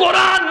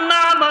 কোরআন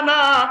না মানা,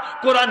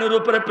 কোরআনের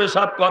উপরে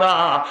পেশাব করা,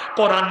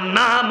 কোরআন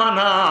না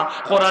মানা,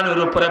 কোরআনের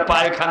উপরে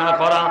পায়খানা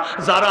করা।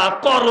 যারা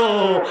করো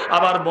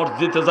আবার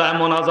মসজিদে যায়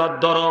মোনাজাত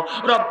ধরো,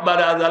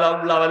 রব্বানা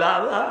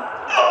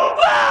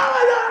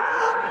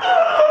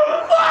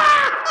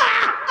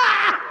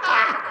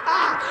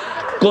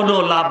কোনো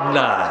লাভ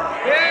নাই।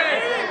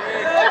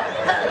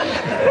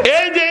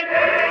 এই যে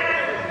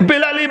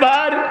বেলালি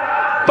ভার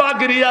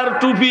পাগড়ি আর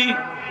টুপি,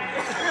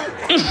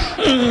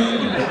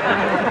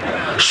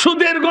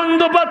 সুদের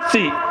গন্ধ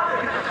পাচ্ছি।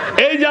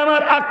 এই যে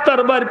আমার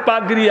আক্তার ভাই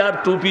পাগড়ি আর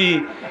টুপি,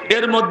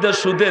 এর মধ্যে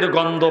সুদের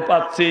গন্ধ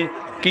পাচ্ছি।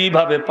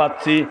 কিভাবে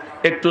পাচ্ছি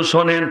একটু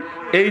শোনেন।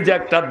 এই যে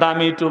একটা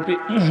দামি টুপি,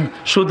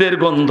 সুদের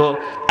গন্ধ।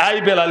 আই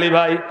বেলালি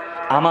ভাই,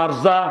 আমার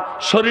যা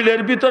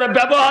শরীরের ভিতরে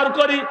ব্যবহার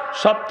করি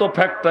সব তো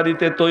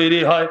ফ্যাক্টরিতে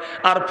তৈরি হয়।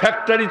 আর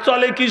ফ্যাক্টরি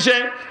চলে কিসে?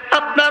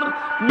 আপনার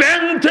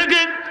ব্যাংক থেকে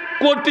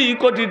কোটি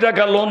কোটি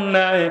টাকা লোন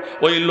নেয়,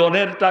 ওই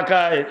লোনের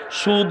টাকায়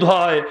সুদ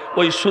হয়,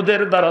 ওই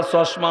সুদের দ্বারা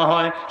চশমা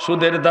হয়,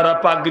 সুদের দ্বারা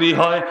পাগড়ি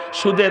হয়,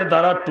 সুদের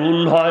দ্বারা টুল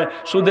হয়,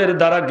 সুদের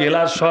দ্বারা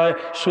গেলাস হয়,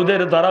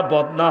 সুদের দ্বারা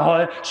বদনা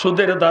হয়,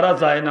 সুদের দ্বারা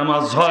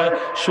জায়নামাজ হয়,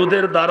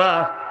 সুদের দ্বারা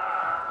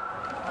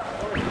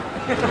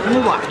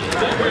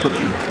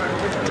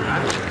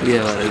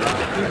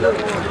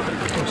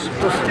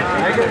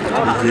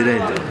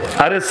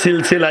আরে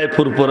সিলসিলায়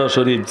ফুরফুরা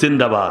শরীফ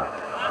জিন্দাবাদ।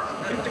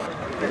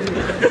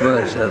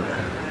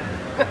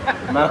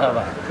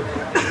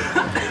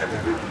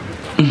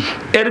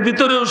 এর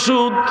ভিতরে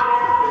সুদ।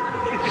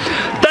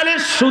 তাহলে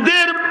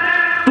সুদের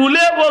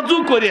টুলে ওযু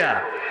করিয়া,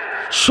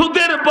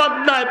 সুদের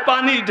বদনায়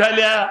পানি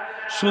ঢালিয়া,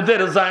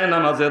 সুদের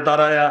জায়নামাজে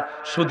দাঁড়ায়া,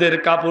 সুদের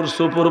কাপড়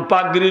চোপড়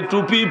পাগড়ি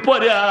টুপি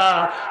পরিয়া,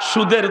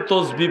 সুদের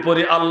তসবি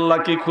পরে আল্লাহ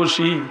কি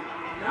খুশি?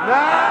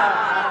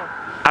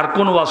 আর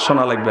কোন ওয়াজ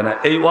শোনা লাগবে না।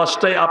 এই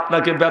ওয়াজটাই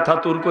আপনাকে ব্যথা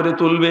তুর করে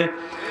তুলবে।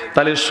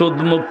 তাহলে সুদ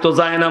মুক্ত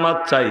জায়নামাজ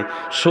চাই,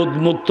 সুদ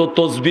মুক্ত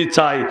তসবি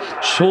চাই,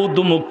 সুদ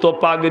মুক্ত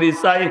পাগড়ি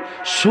চাই,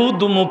 সুদ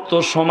মুক্ত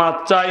সমাজ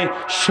চাই,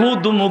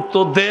 সুদ মুক্ত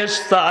দেশ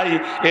চাই।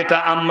 এটা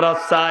আমরা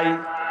চাই।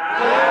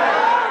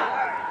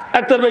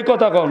 একটা ভাই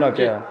কথা কও না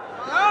কে?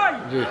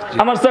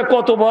 আমার স্যার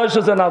কত বয়স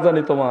হয়েছে না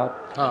জানি তোমার?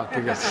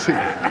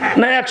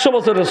 না 100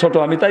 বছরের ছোট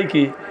আমি, তাই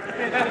কি?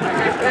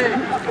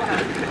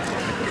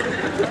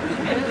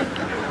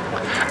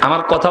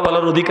 আমার কথা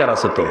বলার অধিকার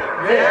আছে তো?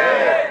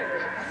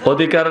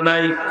 অধিকার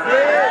নাই?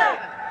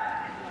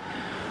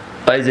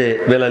 এই যে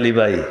বেলালি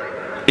ভাই,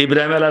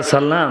 ইব্রাহিম আলাইহিস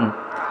সালাম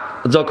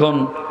যখন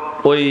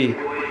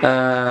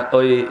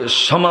ওই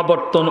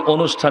সমাবর্তন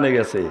অনুষ্ঠানে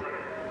গেছে,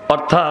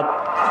 অর্থাৎ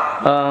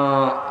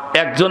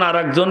একজন আর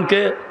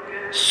একজনকে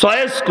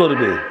চয়েস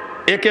করবে,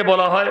 একে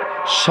বলা হয়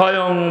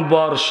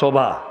স্বয়ংবর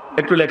সভা।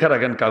 একটু লেখা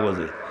রাখেন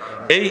কাগজে।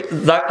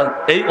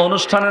 এই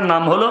অনুষ্ঠানের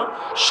নাম হলো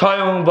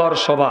স্বয়ংবর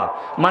সভা,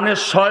 মানে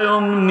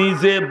স্বয়ং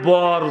নিজে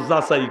বর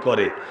যাচাই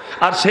করে।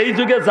 আর সেই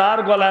যুগে যার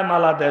গলায়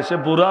মালা দেয়, সে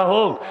বুড়া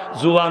হোক,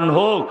 জুয়ান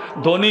হোক,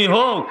 ধনী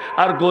হোক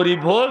আর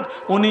গরিব হোক,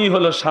 উনি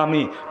হলো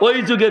স্বামী। ওই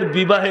যুগের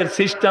বিবাহের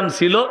সিস্টেম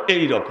ছিল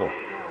এই রকম,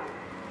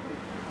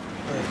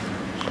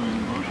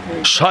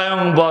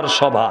 স্বয়ংবর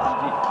সভা।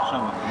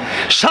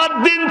 7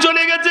 দিন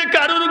চলে গেছে,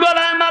 কারুর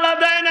গলায় মালা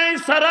দেয় নাই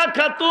সারা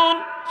খাতুন।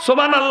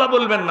 সুবহানাল্লাহ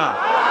বলবেন না?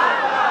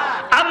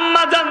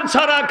 আম্মা জান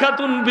সারা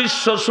খাতুন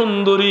বিশ্ব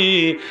সুন্দরী,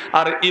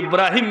 আর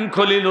ইব্রাহিম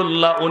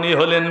খলিলুল্লাহ উনি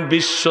হলেন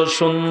বিশ্ব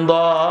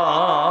সুন্দর।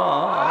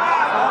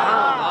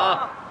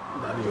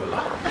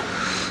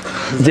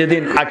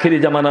 যেদিন আখিরি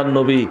জামানার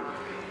নবী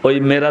ওই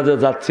মেরাজে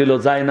যাচ্ছিল,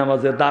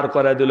 জায়নামাজে দাঁড়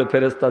করায় দিল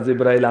ফেরেশতা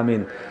জিবরাইল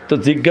আমিন। তো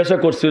জিজ্ঞাসা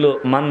করছিল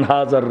মান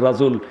হাজার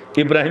রাজুল,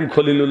 ইব্রাহিম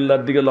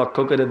খলিলুল্লাহর দিকে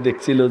লক্ষ্য করে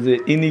দেখছিল যে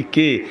ইনি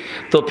কে।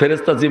 তো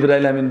ফেরেশতা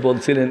জিবরাইল আমিন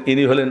বলছিলেন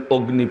ইনি হলেন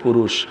অগ্নি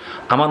পুরুষ।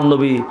 আমার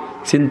নবী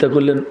চিন্তা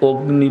করলেন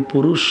অগ্নি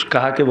পুরুষ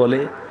কাহাকে বলে?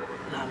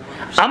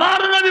 আমার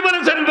নবী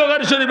বলেছেন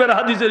বুখারী শরীফের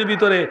হাদিসের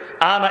ভিতরে,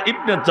 আনা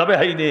ইবনে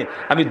জাবেহাইনে,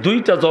 আমি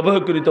 2টা জবাহ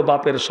করিত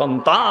বাপের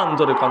সন্তান।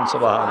 ধরে কোন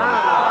সুবহানাল্লাহ।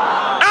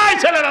 এই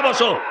ছেলেরা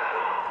বসো।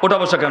 ওটা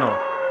বসা কেন?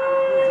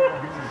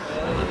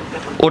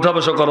 ওঠা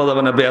বসা করা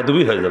যাবে না,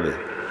 বেয়াদবি হয়ে যাবে।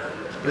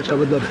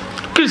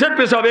 কিসের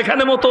পেশাব?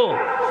 এখানে মতো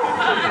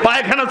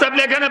পায়খানা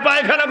চাপলে এখানে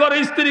পায়খানা করে,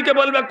 স্ত্রীকে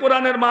বলবে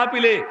কোরআনের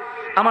মাহফিলে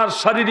আমার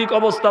শারীরিক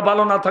অবস্থা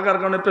ভালো না থাকার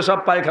কারণে পেশাব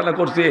পায়খানা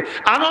করছে,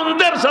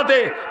 আনন্দের সাথে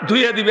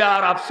ধুয়ে দিবে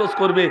আর আফসোস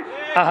করবে,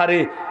 আহারে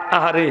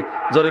আহারে,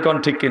 জোরে কোন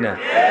ঠিক কিনা?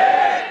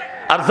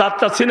 আর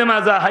যাত্রা সিনেমা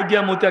যা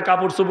হাইগিয়া মুতিয়া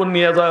কাপড় চোপড়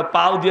নিয়ে যায়,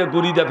 পাও দিয়ে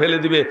গুড়ি দিয়ে ফেলে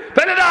দিবে,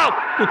 ফেলে দাও,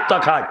 কুত্তা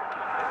খায়।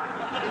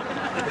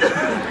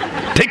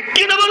 ঠিক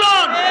কিনা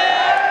বলুন?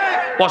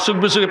 অসুখ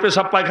বিসুখে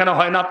পেশাব পায়খানা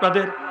হয় না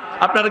আপনাদের?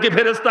 আপনারা কি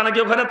ফেরেশতা নাকি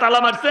ওখানে তালা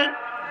মারছে?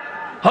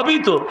 হবেই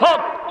তো,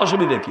 হোক,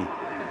 অসুবিধা কি?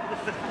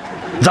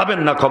 যাবেন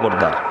না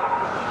খবরদার।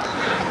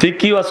 ঠিক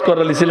কি ওয়াজ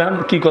করালিছিলাম,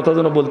 কি কথা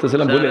যেন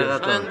বলতেছিলাম বলে,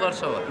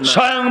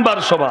 স্বয়ংবার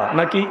সভা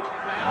নাকি?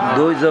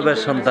 দুই জবের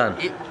সন্তান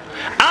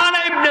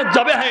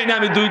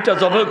আমি দুইটা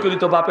জবাই করি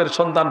তো বাপের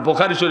সন্তান,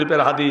 বুখারী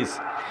শরীফের হাদিস।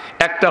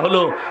 একটা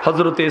হলো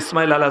হযরতে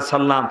ইসমাইল আলাইহিস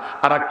সালাম,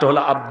 আর একটা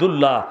হলো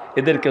আব্দুল্লাহ।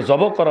 এদেরকে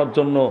জবাই করার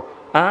জন্য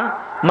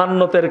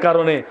মান্যতের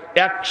কারণে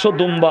 100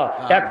 দুম্বা,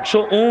 100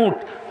 উট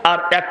আর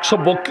 100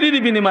 বকরির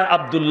বিনিময়ে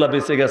আব্দুল্লাহ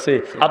বেঁচে গেছে।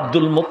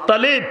 আব্দুল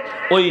মুত্তালিব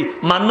ওই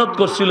মান্যত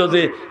করছিল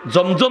যে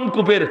জমজম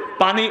কূপের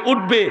পানি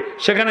উঠবে,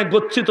 সেখানে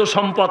গচ্ছিত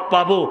সম্পদ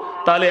পাবো,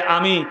 তাহলে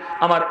আমি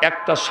আমার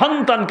একটা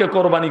সন্তানকে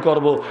কোরবানি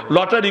করব।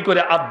 লটারি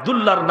করে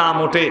আব্দুল্লাহর নাম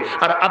ওঠে,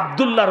 আর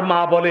আব্দুল্লাহর মা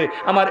বলে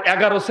আমার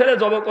 11 ছেলে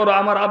জবাই করো,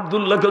 আমার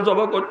আব্দুল্লাহকে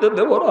জবাই করতে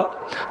দেবো না।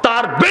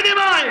 তার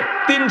বিনিময়ে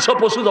 300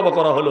 পশু জবাই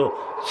করা হলো।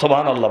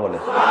 সুবহানাল্লাহ বলে।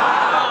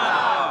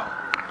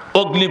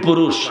 অগ্নি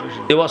পুরুষ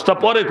এই ওয়াজটা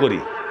পরে করি।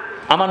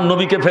 আমার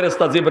নবীকে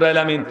ফেরেশতা জিবরাইল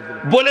আমিন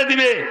বলে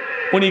দিবে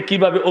উনি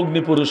কিভাবে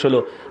অগ্নি পুরুষ হলো।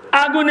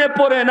 আগুনে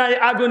পড়ে নাই,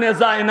 আগুনে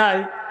যায় নাই,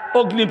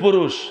 অগ্নি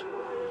পুরুষ।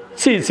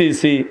 সি সি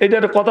সি, এটা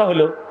একটা কথা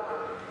হলো?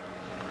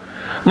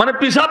 মানে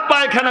পেশাব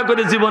পায়খানা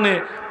করে জীবনে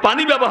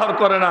পানি ব্যবহার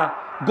করে না,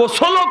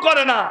 গোসলও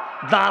করে না,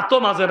 দাঁতও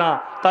মাজে না,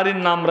 তার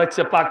নাম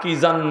রাখছে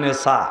পাকিজান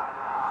নেসা।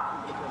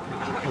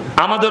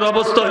 আমাদের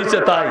অবস্থা হয়েছে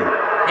তাই।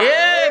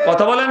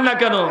 কথা বলেন না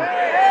কেন?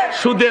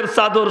 সুদের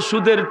চাদর,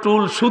 সুদের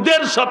টুল,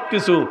 সুদের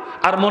সবকিছু।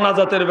 আর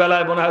মোনাজাতের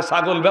বেলায় মনে হয়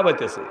ছাগল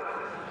ব্যবহাইতেছে,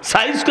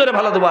 সাইজ করে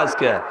ভালো দেবো,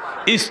 আজকে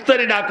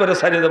ইস্তারি না করে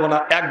ছাড়িয়ে দেবো না।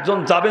 একজন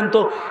যাবেন তো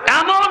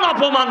এমন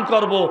অপমান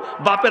করব,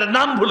 বাপের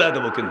নাম ভুলে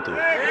দেবো। কিন্তু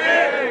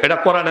এটা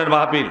কোরআনের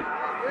মাহফিল।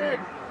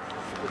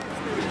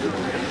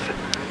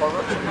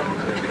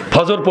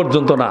 ফজর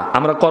পর্যন্ত না,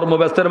 আমরা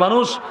কর্মব্যস্তের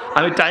মানুষ,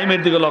 আমি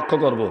টাইমের দিকে লক্ষ্য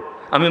করব।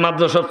 আমি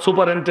মাদ্রাসার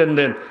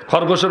সুপারিনটেন্ডেন্ট,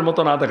 খরগোশের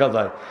মতো না দেখা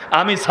যায়।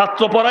 আমি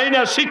ছাত্র পড়াই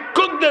না,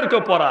 শিক্ষকদেরকে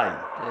পড়াই।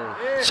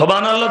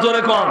 সুবহানাল্লাহ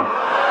জোরে কোন।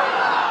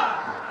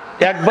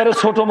 একবারে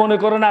ছোট মনে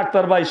করেন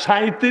আক্তার ভাই,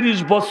 37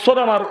 বছর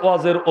আমার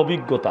ওয়াজের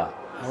অভিজ্ঞতা।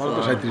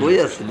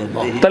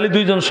 তাহলে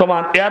দুইজন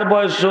সমান। এর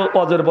বয়স,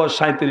 ওয়াজের বয়স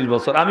 37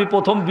 বছর। আমি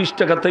প্রথম 20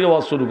 টাকা থেকে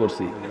ওয়াজ শুরু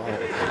করছি।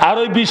 আর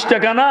ওই 20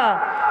 টাকা না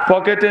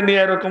পকেটে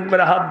নিয়ে এরকম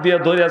করে হাত দিয়ে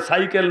ধরিয়া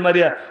সাইকেল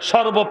মারিয়া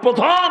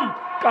সর্বপ্রথম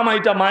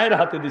কামাইটা মায়ের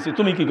হাতে দিছি।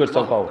 তুমি কি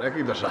করছো কও?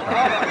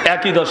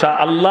 একই দশা।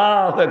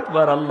 আল্লাহু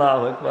আকবার,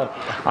 আল্লাহু আকবার।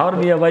 আমার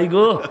মিয়া ভাই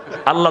গো,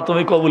 আল্লাহ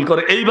তুমি কবুল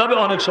করে। এইভাবে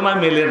অনেক সময়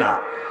মেলে না,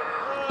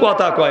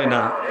 কথা কয়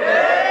না।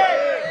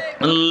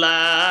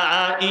 লা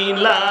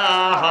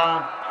ইলাহা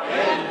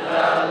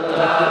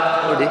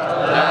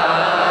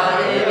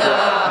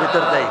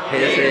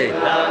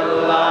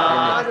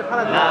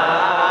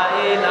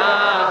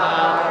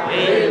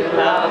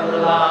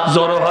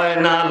জোর হয়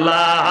না,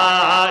 লা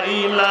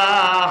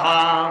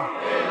ইলাহা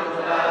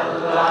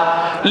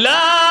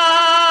লা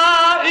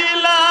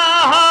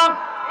ইলাহা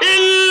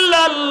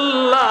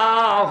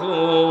ইল্লাল্লাহু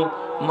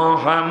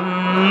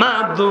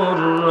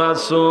মুহাম্মাদুর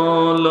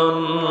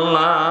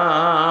রাসূলুল্লাহ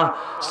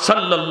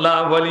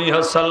সাল্লাল্লাহু আলাইহি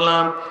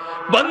ওয়াসাল্লাম।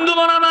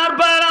 বন্ধুগণ আমার,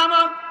 ভাইরা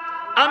আমার,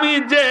 আমি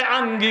যে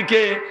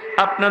আঙ্গিকে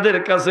আপনাদের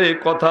কাছে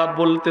কথা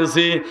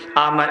বলতেছি,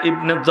 আনা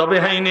ইবনে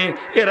জবেহাইনে,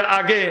 এর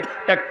আগে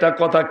একটা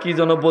কথা কি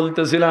যেন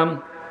বলতেছিলাম,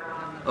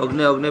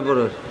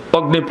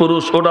 অগ্নি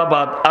পুরুষ, ওটা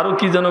বাদ, আরো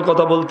কি যেন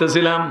কথা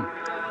বলতেছিলাম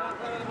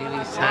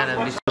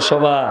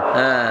সভা।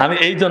 আমি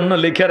এই জন্য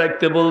লিখে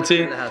রাখতে বলছি,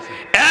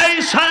 এই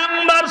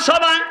স্বয়ংবার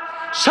সভায়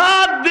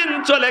 7 দিন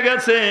চলে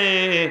গেছে,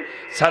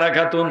 সারা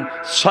খাতুন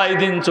 6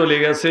 দিন চলে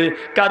গেছে,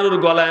 কারুর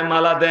গলায়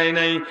মালা দেয়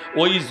নাই।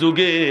 ওই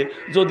যুগে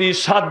যদি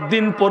 7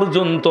 দিন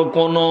পর্যন্ত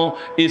কোনো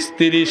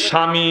স্ত্রী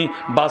স্বামী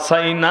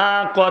বাছাই না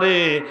করে,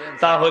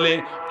 তাহলে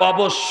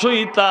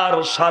অবশ্যই তার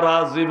সারা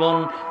জীবন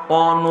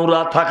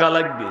অনুরা থাকা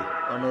লাগবে।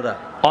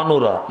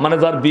 অনুরা মানে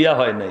যার বিয়া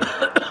হয় নাই,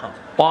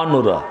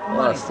 অনুরা।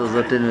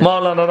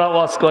 মাওলানারা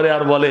ওয়াজ করে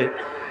আর বলে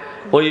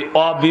ওই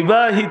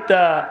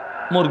অবিবাহিতা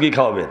মুরগি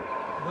খাওয়াবেন,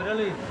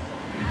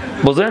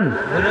 বুঝেন?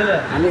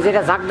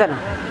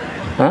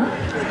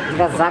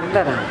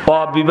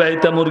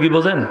 অবিবাহিতা মুরগি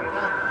বোঝেন?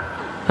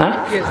 হ্যাঁ,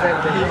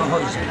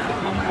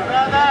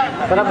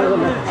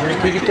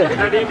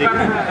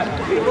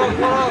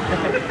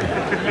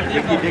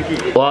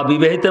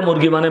 অবিবাহিতা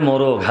মুরগি মানে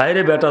মরো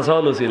ঘাইরে বেটা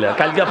চাওয়াল ছিল,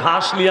 কালকে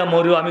ফাঁস লিয়া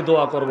মরিও, আমি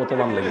দোয়া করবো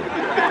তোমার লেগে।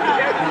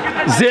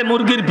 যে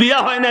মুরগির বিয়া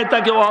হয় নাই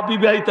তাকে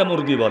অবিবাহিতা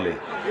মুরগি বলে,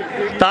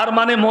 তার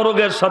মানে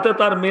মোরগের সাথে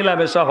তার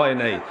মেলামেশা হয়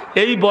নাই,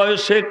 এই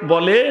বয়সে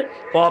বলে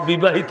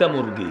অবিবাহিতা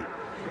মুরগি।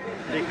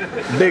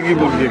 দেখি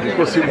মুরগি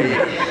কষি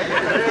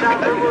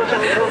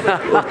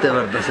করতে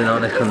পারতেছি না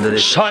অনেকক্ষণ ধরে।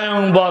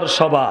 স্বয়ংবর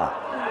সভা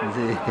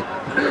জি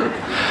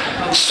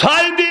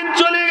 6 দিন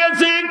চলে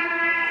গেছে।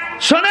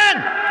 শোনেন,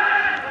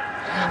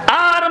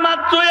 আর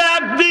মাত্র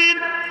একদিন।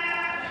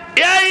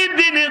 এই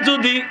দিনে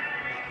যদি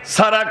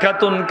সারা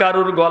খাতুন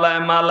কারুর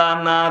গলায় মালা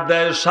না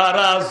দেয়,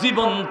 সারা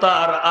জীবন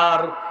তার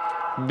আর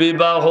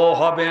বিবাহ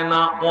হবে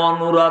না,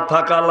 অনুরা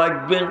থাকা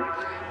লাগবে।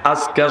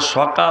 আজকে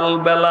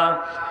সকালবেলা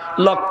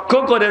লক্ষ্য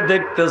করে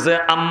দেখতেছে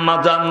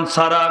আম্মাজান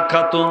সারা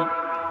খাতুন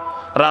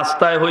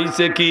রাস্তায়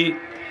হইছে কি,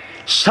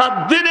 7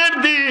 দিনের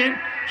দিন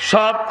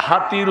সব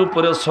হাতির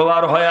উপরে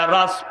সওয়ার হয়ে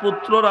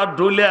রাজপুত্ররা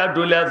ডুলিয়া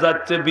ডুলিয়া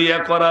যাচ্ছে বিয়ে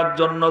করার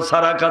জন্য।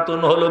 সারা খাতুন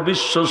হলো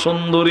বিশ্ব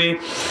সুন্দরী।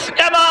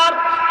 এবার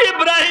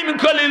ইব্রাহিম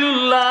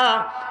খলিলুল্লাহ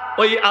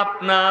ওই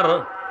আপনার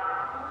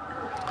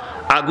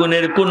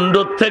আগুনের কুণ্ড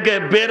থেকে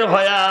বের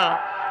হয়া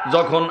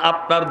যখন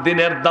আপনার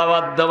দিনের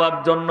দাওয়াত দেওয়ার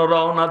জন্য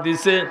রওনা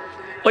দিছে,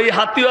 ওই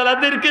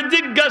হাতিওয়ালাদেরকে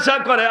জিজ্ঞাসা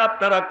করে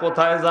আপনারা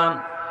কোথায় যান?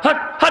 হাট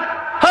হাট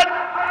হাট,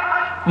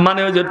 মানে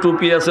ওই যে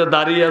টুপি আছে,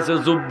 দাড়ি আছে,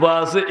 জুব্বা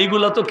আছে,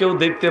 এগুলা তো কেউ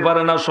দেখতে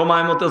পারে না,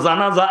 সময় মতো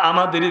জানাজা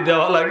আমাদেরই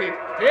দেওয়া লাগে।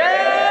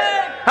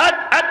 হাট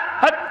হাট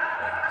হাট,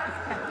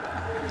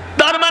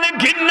 তার মানে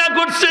ঘৃণা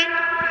করছে।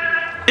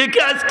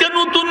 একে আজকে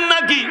নতুন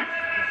নাকি?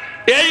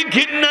 এই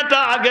ঘৃণাটা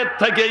আগের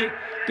থেকেই।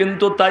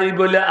 কিন্তু তাই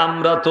বলে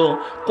আমরা তো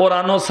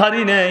কোরআনও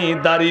সারি নেই,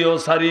 দাড়িও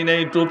সারি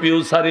নেই, টুপিও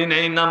সারি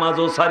নেই,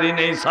 নামাজও সারি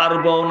নেই,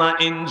 সারবো না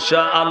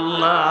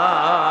ইনশাআল্লাহ।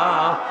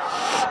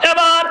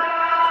 এবার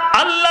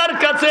আল্লাহর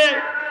কাছে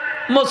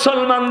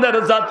মুসলমানদের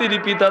জাতির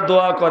পিতা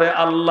দোয়া করে,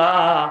 আল্লাহ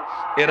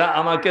এরা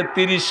আমাকে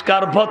 30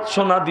 কার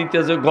ভৎসনা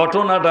দিতেছে।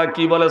 ঘটনাটা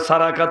কি বলে,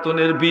 সারা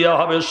খাতুনের বিয়ে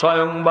হবে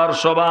স্বয়ংবর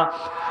সভা।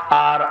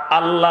 আর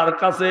আল্লাহর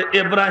কাছে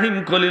ইব্রাহিম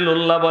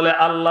খলিলুল্লাহ বলে,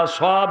 আল্লাহ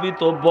সবই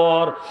তো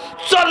বর,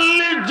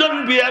 40 জন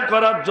বিয়ে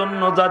করার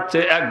জন্য যাচ্ছে,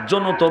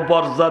 একজনও তো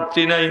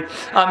বরযাত্রী নাই।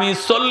 আমি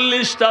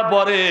 40টা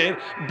বরের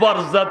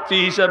বরযাত্রী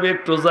হিসাবে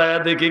একটু যায়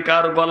দেখি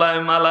কার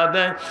গলায় মালা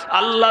দেয়।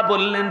 আল্লাহ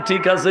বললেন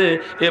ঠিক আছে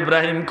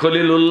ইব্রাহিম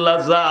খলিলুল্লাহ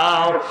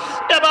যাও।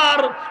 এবার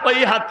ওই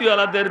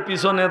হাতিওয়ালাদের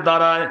পিছনে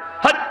দাঁড়ায়।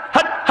 হাট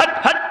হাট হাট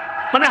হাট,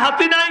 মানে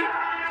হাতি নাই,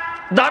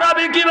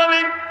 দাঁড়াবে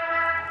কিভাবে?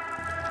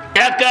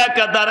 একা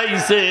একা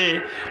দাঁড়াইছে,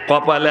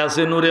 কপালে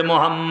আছে নূরে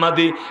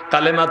মোহাম্মদী,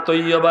 কালেমা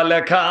তৈয়বা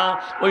লেখা।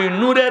 ওই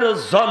নূরের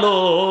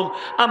ঝলক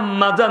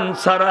আম্মাজান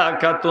সারা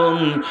খাতুন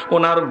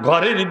ওনার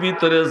ঘরের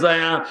ভিতরে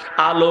যায়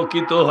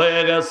আলোকিত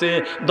হয়ে গেছে।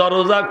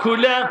 দরজা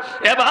খুলে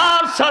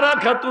এবার সারা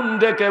খাতুন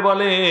ডেকে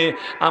বলে,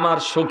 আমার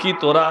সখী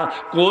তোরা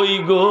কই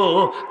গো,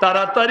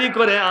 তাড়াতাড়ি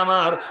করে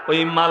আমার ওই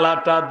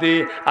মালাটা দে।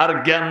 আর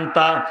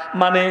জ্ঞানতা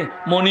মানে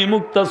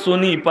মণিমুক্তা,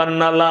 সুনি,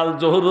 পান্না, লাল,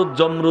 জহরুদ,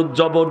 জমরুদ,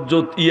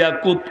 জবরজুত,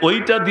 ইয়াকুত,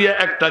 ওইটা দিয়ে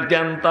একটা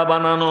জ্ঞানতা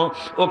বানানো,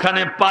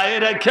 ওখানে পায়ে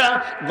রেখা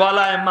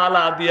গলায়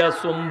মালা দিয়া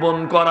চুম্বন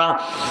করা।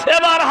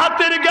 এবার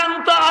হাতের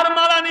জ্ঞানতা আর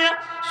মালা নিয়ে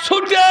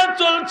ছুটে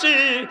চলছে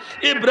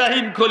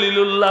ইব্রাহিম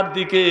খলিলুল্লাহর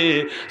দিকে।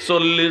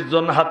 40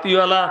 জন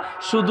হাতিওয়ালা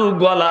শুধু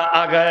গলা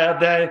আগায়া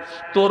দেয়।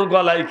 তোর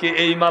গলায় কি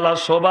এই মালা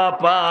শোভা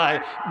পায়?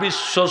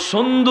 বিশ্ব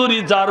সুন্দরী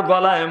যার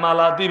গলায়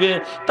মালা দিবে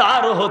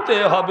তার হতে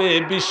হবে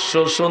বিশ্ব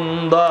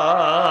সুন্দর।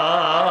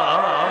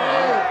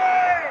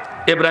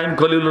 ইব্রাহিম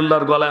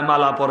খলিলুল্লাহর গলায়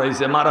মালা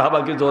পরাইছে, মারহাবা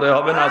কি জোরে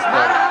হবে না?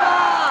 আস্তে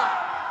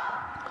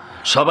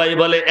সবাই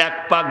বলে এক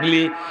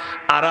পাগলি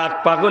আর এক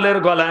পাগলের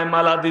গলায়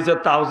মালা দিছে,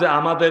 তাও যে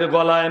আমাদের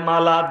গলায়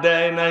মালা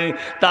দেয় নাই,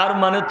 তার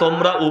মানে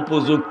তোমরা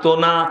উপযুক্ত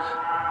না।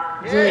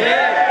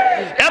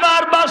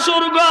 এবার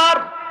বাসুর ঘর,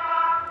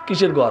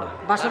 কিসের ঘর?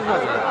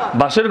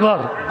 বাসের ঘর।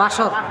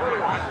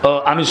 ও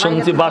আমি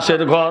শুনছি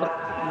বাসের ঘর।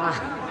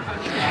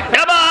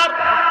 এবার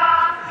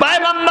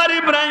পয়গম্বর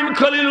ইব্রাহিম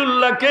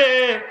খলিলুল্লাহকে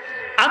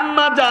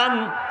আম্মা জান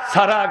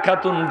সারা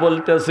খাতুন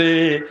বলতেছে,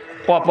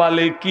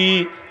 কপালে কি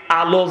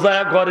আলো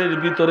যায় ঘরের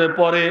ভিতরে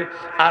পড়ে,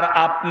 আর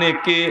আপনি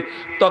কে?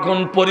 তখন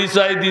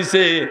পরিচয়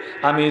দিছে,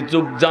 আমি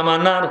যুগ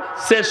জামানার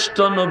শ্রেষ্ঠ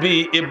নবী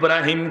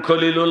ইব্রাহিম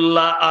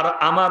খলিলুল্লাহ, আর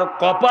আমার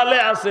কপালে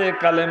আছে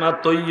কালেমা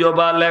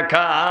তৈয়বা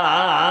লেখা।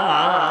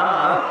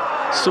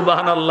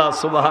 সুবহানাল্লাহ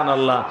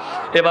সুবহানাল্লাহ।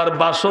 এবার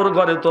বাসর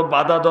ঘরে তো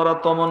বাধা ধরা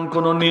তেমন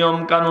কোনো নিয়ম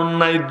কানুন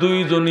নাই,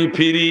 দুইজনই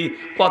ফিরি,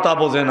 কথা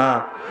বোঝে না।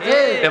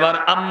 এবার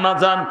আম্মা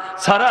জান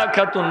সারা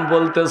খাতুন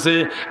বলতেছে,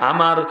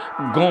 আমার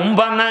ঘুম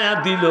বানায়া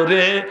দিল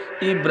রে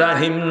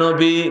ইব্রাহিম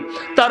নবী,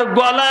 তার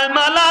গলায়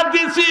মালা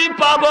দিছি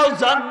পাবো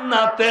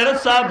জান্নাতের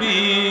চাবি।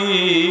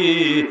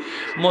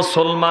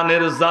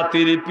 মুসলমানের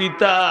জাতির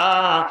পিতা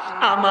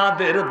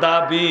আমাদের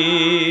দাবি।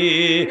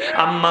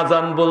 আম্মা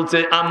জান বলছে,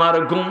 আমার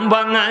ঘুম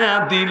ভাঙায়া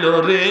দিল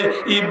রে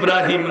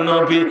ইব্রাহিম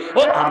নবী,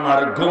 ও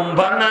আমার ঘুম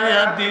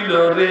ভাঙায়া দিল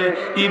রে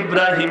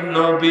ইব্রাহিম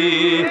নবী,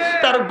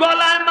 তার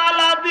গলায়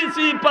মালা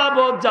দিছি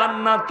পাবো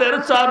জান্নাতের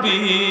চাবি,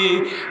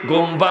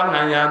 ঘুম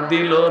ভাঙায়া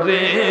দিল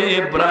রে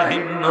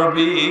ইব্রাহিম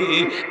নবী।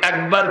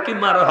 একবার কি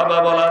মারহাবা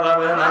বলা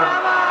যাবে না?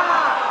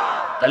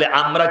 তাহলে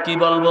আমরা কি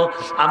বলবো?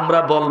 আমরা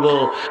বলবো,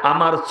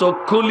 আমার চোখ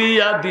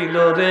খুলিয়া দিল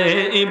রে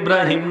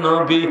ইব্রাহিম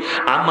নবী,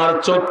 আমার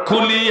চোখ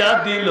খুলিয়া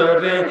দিল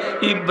রে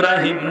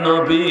ইব্রাহিম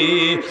নবী।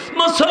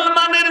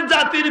 মুসলমানের আমাদের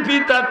জাতির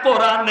পিতা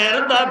কোরআনের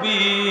দাবি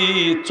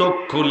চোখ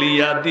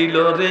খুলিয়া দিল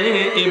রে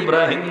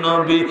ইব্রাহিম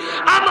নবী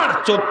আমার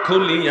চোখ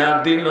খুলিয়া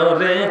দিল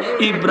রে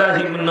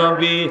ইব্রাহিম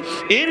নবী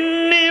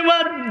ইন্নী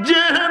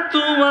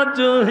ওয়াজ্জাহতু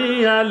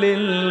ওয়াজহিয়া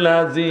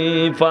লিল্লাযী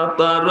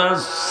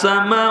ফাতারাস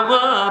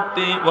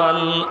সামাওয়াতি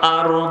ওয়াল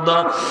আরদা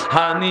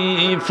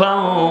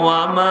হানিফাও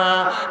ওয়া মা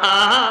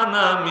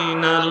আনা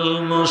মিনাল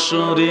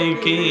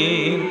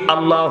মুশরিকিন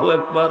আল্লাহু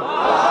আকবার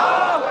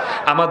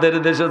আমাদের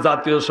দেশে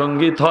জাতীয়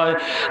সঙ্গীত হয়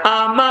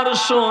আমার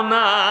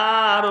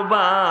সোনার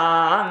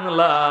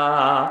বাংলা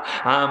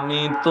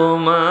আমি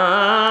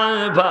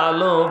তোমায়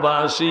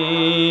ভালোবাসি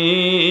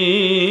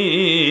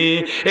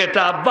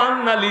এটা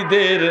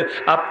বাঙালিদের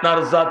আপনার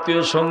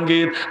জাতীয়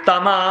সঙ্গীত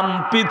তামাম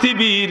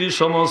পৃথিবীর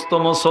সমস্ত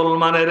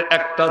মুসলমানের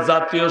একটা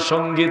জাতীয়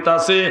সঙ্গীত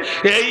আছে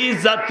এই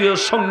জাতীয়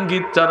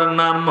সঙ্গীতটার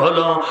নাম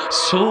হলো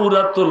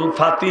সূরাতুল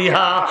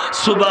ফাতিহা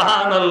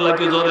সুবহানাল্লাহ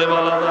কি জোরে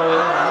বলা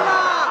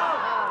যাবে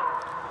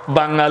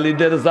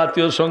বাঙালিদের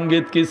জাতীয়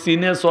সঙ্গীত কি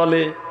চীনে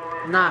চলে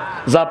না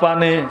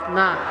জাপানে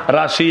না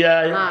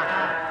রাশিয়ায় না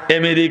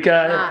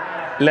আমেরিকায় না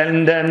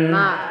লন্ডন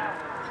না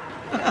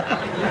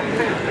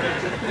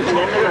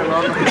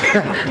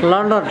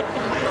লন্ডন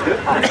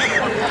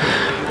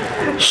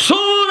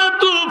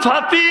সূরাতুল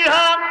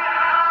ফাতিহা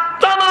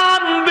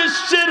তাম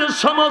বিশ্বের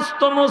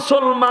সমস্ত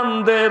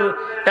মুসলমানদের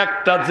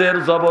একটা জের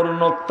জবর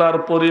নক্তার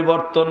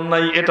পরিবর্তন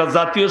নাই এটা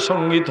জাতীয়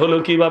সঙ্গীত হলো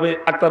কিভাবে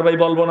আক্তার ভাই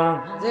বলবো না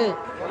জি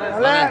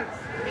বলেন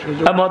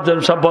মজ্জেম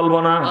সব বলবো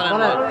না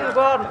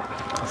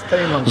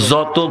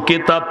যত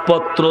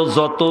কিতাবপত্র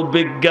যত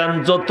বিজ্ঞান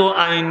যত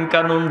আইন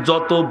কানুন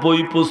যত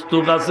বই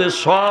পুস্তক আছে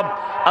সব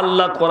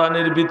আল্লাহ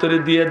কোরআনের ভিতরে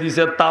দিয়ে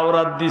দিছে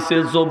তাওরাত দিছে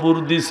জবুর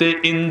দিছে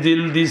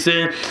ইনজিল দিছে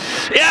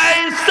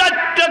এই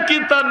চারটা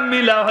কিতাব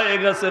মিলা হয়ে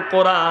গেছে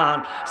কোরআন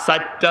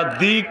চারটা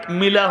দিক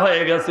মিলা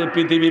হয়ে গেছে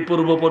পৃথিবী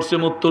পূর্ব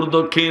পশ্চিম উত্তর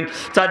দক্ষিণ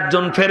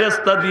চারজন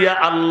ফেরেশতা দিয়ে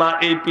আল্লাহ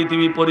এই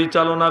পৃথিবী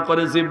পরিচালনা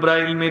করে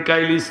জিব্রাইল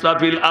মিকাইল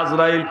ইসরাফিল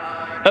আজরাইল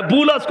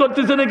ভুল আজ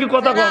করতেছে নাকি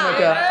কথা কম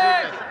এটা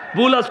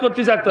ভুল আজ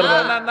করতেছে আক্তার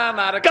ভাই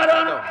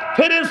কারণ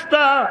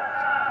ফেরেশতা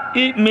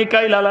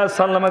মিকাইল আলাইহিস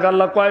সালামকে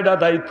আল্লাহ কয়টা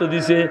দায়িত্ব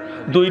দিছে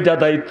দুইটা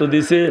দায়িত্ব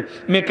দিছে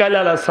মিকাইল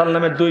আলাইহিস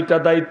সালামের দুইটা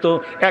দায়িত্ব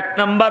এক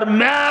নাম্বার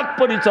ম্যাপ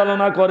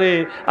পরিচালনা করে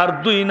আর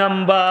দুই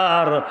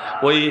নাম্বার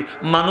ওই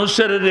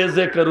মানুষের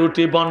রেজেক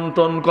রুটি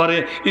বন্টন করে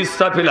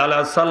ইসরাফিল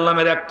আলাইহিস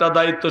সালামের একটা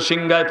দায়িত্ব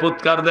সিংহায়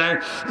ফুৎকার দেয়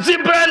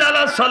জিব্রাইল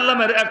আলাইহিস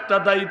সালামের একটা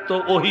দায়িত্ব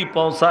ওহী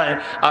পৌঁছায়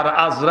আর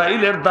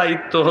আজরাইলের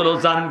দায়িত্ব হলো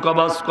জান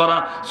কবজ করা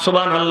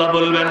সুবহানাল্লাহ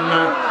বলবেন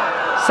না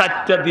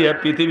চারটা দিয়ে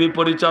পৃথিবী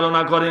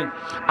পরিচালনা করে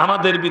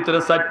আমাদের ভিতরে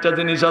চারটা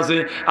জিনিস আছে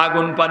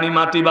আগুন পানি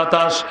মাটি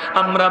বাতাস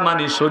আমরা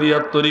মানি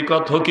শরীয়ত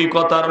তরিকত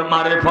হকিকত আর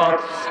মারেফত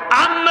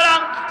আমরা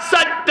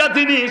চারটা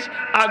জিনিস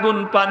আগুন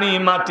পানি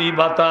মাটি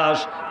বাতাস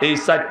এই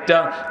চারটা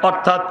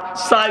অর্থাৎ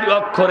চার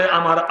অক্ষরে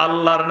আমার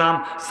আল্লাহর নাম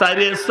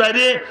চারে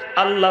চারে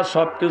আল্লাহ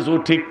সবকিছু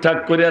ঠিকঠাক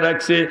করে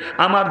রাখছে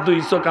আমার দুই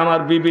চোখ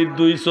আমার বিবির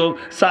দুই চোখ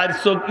চার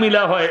চোখ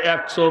মিলা হয়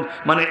এক চোখ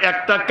মানে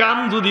একটা কাম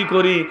যদি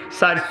করি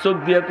চার চোখ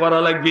দিয়ে করা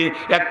লাগবে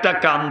একটা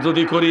কাম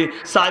যদি করি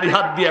চার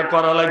হাত দিয়ে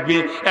করা লাগবে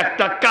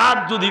একটা কাজ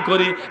যদি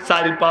করি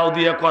চার পাও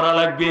দিয়ে করা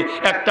লাগবে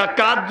একটা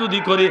কাজ যদি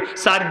করি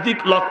চারদিক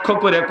লক্ষ্য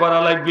করে করা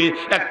লাগবে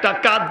একটা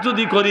কাজ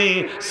যদি করি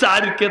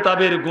চার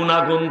কিতাবের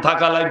গুণাগুণ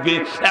থাকা লাগবে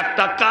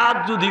একটা কাজ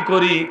যদি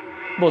করি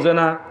বোঝে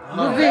না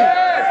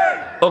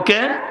ওকে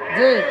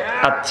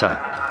আচ্ছা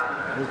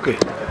ওকে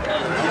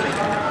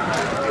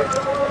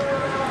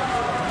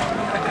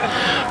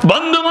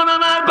বন্ধুগণ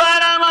আমার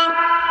ভাইরা আমার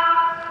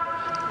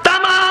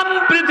তামাম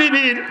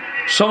পৃথিবীর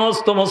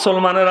সমস্ত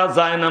মুসলমানেরা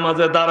যায়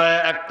নামাজে দাঁড়ায়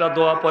একটা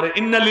দোয়া পড়ে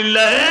ইন্না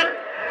লিল্লাহি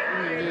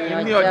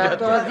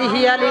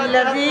ওয়াজহিয়া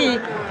লিল্লাযী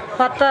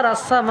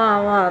ফাতারাস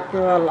সামাওয়াতি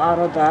ওয়াল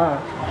আরদা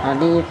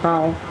হানিফা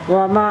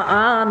ওয়া মা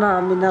আনা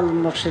মিনাল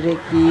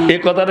মুশরিকিন এই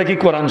কথাটা কি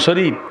কোরআন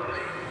শরীফ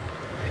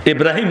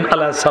ইব্রাহিম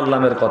আলাইহিস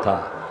সালামের কথা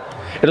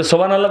এটা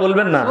সুবহানাল্লাহ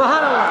বলবেন না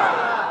সুবহানাল্লাহ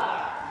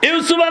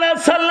ইউসুফ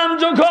আলাইহিস সালাম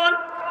যখন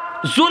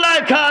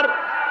জুলাইখার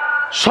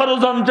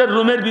ষড়যন্ত্রের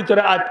রুমের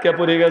ভিতরে আটকে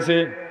পড়ে গেছে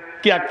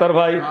কি আক্তার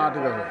ভাই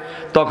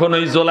তখন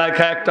ওই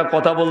জুলাইখা একটা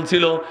কথা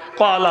বলছিল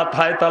কলা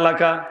থায়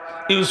তালাকা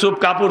ইউসুফ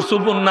কাপড়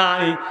চুপুর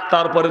নাই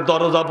তারপরে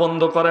দরজা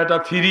বন্ধ করা এটা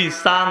ফ্রি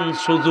চান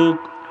সুযোগ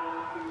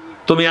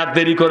তুমি আর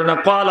দেরি করো না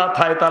কলা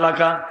থায়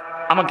তালাকা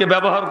আমাকে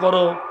ব্যবহার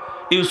করো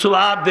ইউসুফ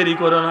আর দেরি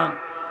করো না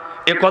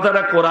এ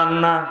কথাটা কোরআন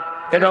না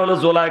এটা হলো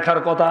জুলাইখার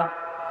কথা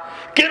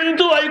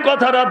কিন্তু এই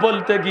কথাটা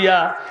বলতে গিয়া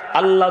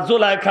আল্লাহ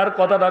জুলাইখার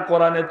কথাটা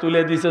কোরআনে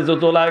তুলে দিছে যে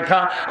জুলাইখা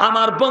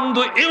আমার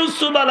বন্ধু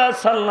ইউসুফ আলাইহিস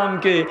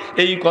সালামকে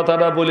এই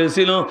কথাটা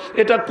বলেছিল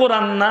এটা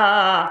কোরআন না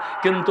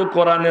কিন্তু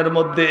কোরআনের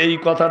মধ্যে এই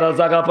কথাটা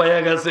জায়গা পেয়ে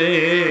গেছে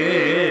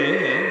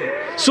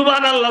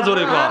সুবহানাল্লাহ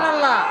জোরে কর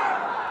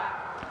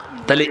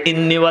তাহলে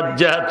ইন্নী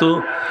ওয়াজ্জাহতু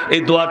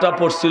এই দোয়াটা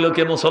পড়ছিল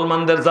কে?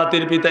 মুসলমানদের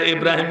জাতির পিতা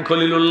ইব্রাহিম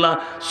খলিলুল্লাহ।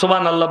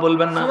 সুবহানাল্লাহ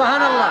বলবেন না?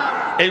 সুবহানাল্লাহ।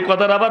 এই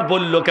কথাটা আবার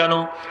বলল কেন?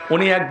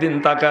 উনি একদিন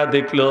তাকায়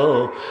দেখলো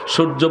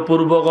সূর্য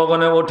পূর্ব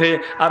গগনে ওঠে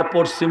আর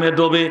পশ্চিমে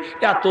ডোবে,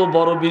 এত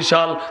বড়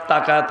বিশাল।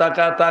 তাকায়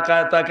তাকায়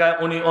তাকায় তাকায়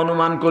উনি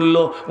অনুমান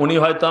করলো উনি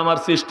হয়তো আমার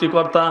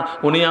সৃষ্টিকর্তা,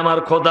 উনি আমার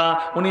খোদা,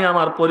 উনি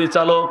আমার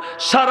পরিচালক।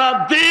 সারা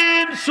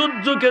দিন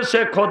সূর্যকে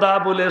সে খোদা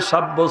বলে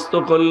সাব্যস্ত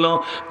করলো।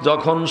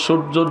 যখন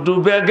সূর্য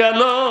ডুবে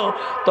গেল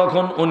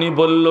তখন উনি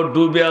বলল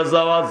ডুবে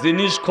যাওয়া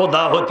জিনিস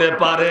খোদা হতে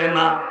পারে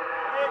না।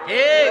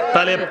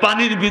 তাহলে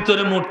পানির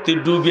ভিতরে মূর্তি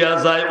ডুবিয়া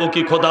যায়, ও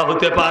কি খোদা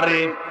হতে পারে?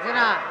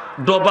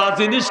 ডোবা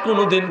জিনিস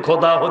কোনোদিন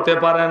খোদা হতে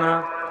পারে না।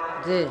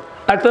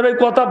 একটা এই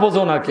কথা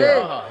বোঝো না কে?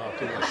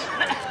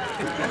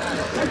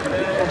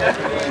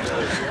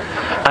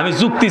 আমি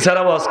যুক্তি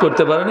ছাড়া ওয়াজ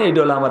করতে পারি না, এইটা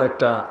হলো আমার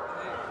একটা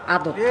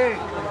আদত।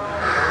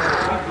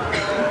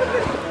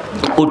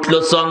 উঠলো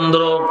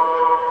চন্দ্র,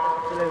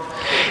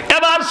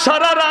 এবার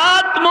সারা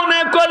রাত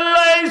মনে করলো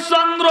এই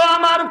চন্দ্র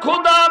আমার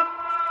খোদা।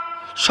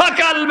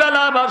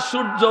 সকালবেলা আবার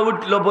সূর্য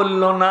উঠলো,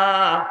 বলল না,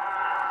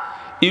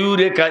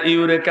 ইউরেকা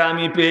ইউরেকা,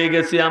 আমি পেয়ে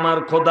গেছি আমার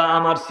খোদা,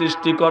 আমার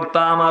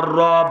সৃষ্টিকর্তা, আমার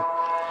রব।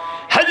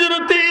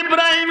 হযরত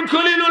ইব্রাহিম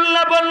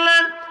খলিলুল্লাহ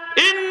বললেন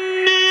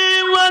ইন্নী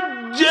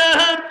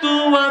ওয়াজ্জাহতু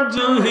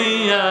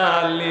ওয়াজহিয়া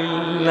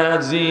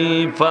লিল্লাযী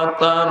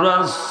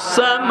ফাতারাস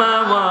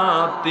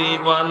সামাওয়াতি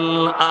ওয়াল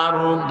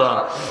আরদা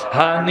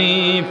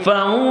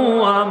হানিফাও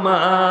ওয়া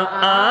মা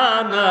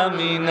আনা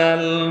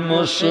মিনাল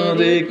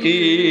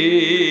মুশরিকিন।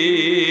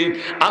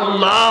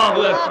 আল্লাহু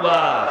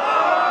আকবার।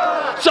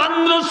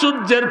 চন্দ্র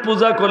সূর্যের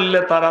পূজা করলে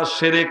তারা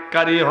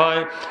শিরককারী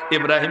হয়।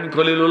 ইব্রাহিম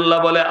খলিলুল্লাহ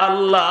বলে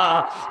আল্লাহ,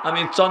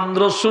 আমি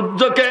চন্দ্র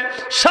সূর্যকে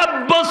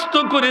সাব্যস্ত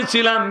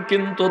করেছিলাম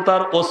কিন্তু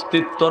তার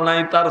অস্তিত্ব নাই,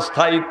 তার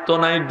স্থায়িত্ব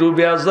নাই,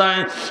 ডুবে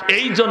যায়।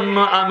 এই জন্য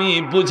আমি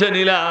বুঝে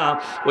নিলাম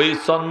ওই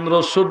চন্দ্র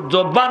সূর্য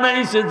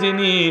বানাইছে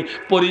যিনি,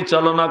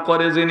 পরিচালনা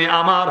করে যিনি,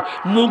 আমার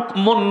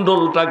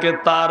মুখমণ্ডলটাকে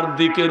তার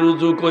দিকে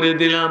রুজু করে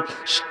দিলাম,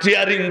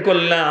 স্টিয়ারিং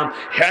করলাম,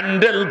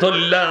 হ্যান্ডেল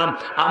ধরলাম।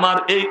 আমার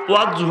এই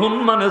ওয়াজহুন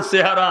মানে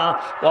চেহারা,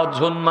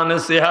 অজন মানে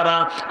চেহারা,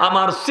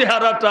 আমার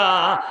চেহারাটা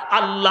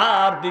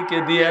আল্লাহর দিকে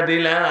দিয়ে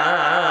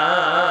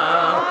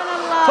দিলাম।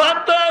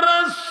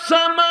 ফাতারাস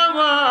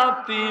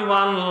সামাওয়াতি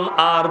ওয়াল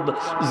আরদ,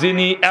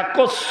 যিনি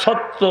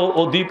একচ্ছত্র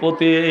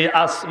অধিপতি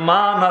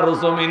আসমান আর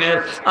জমিনের,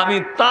 আমি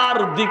তার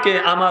দিকে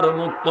আমার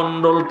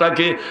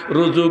মুখমণ্ডলটাকে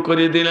রুজু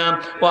করে দিলাম।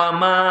 ওয়া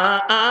মা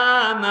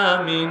আনা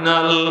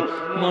মিনাল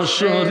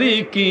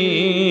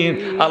মুশরিকিন।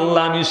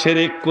 আল্লাহ, আমি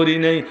শিরক করি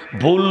নাই।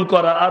 ভুল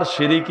করা আর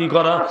শিরকি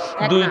করা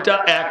দুইটা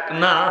এক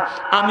না।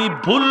 আমি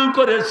ভুল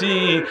করেছি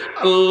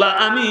আল্লাহ,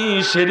 আমি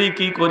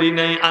শিরকি করি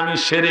নাই, আমি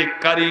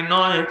শিরককারী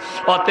নয়।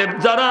 অতএব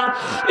যারা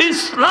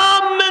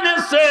ইসলাম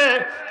মেনেছে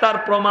তার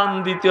প্রমাণ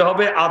দিতে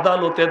হবে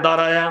আদালতে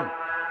দাঁড়ায়া।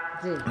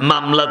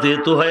 মামলা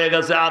যেহেতু হয়ে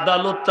গেছে,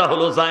 আদালতটা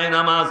হলো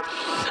জায়নামাজ,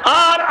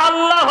 আর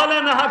আল্লাহ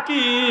হলেন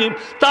হাকিম,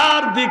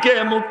 তার দিকে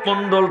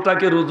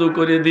মুখমণ্ডলটাকে রুজু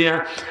করে দিয়া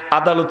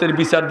আদালতের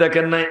বিচার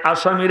দেখেন নাই।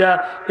 আসামিরা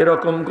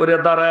এরকম করে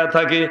দাঁড়ায়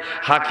থাকে।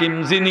 হাকিম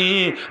যিনি,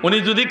 উনি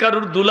যদি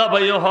কারোর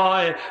দুলাভাইও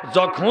হয়,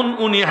 যখন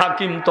উনি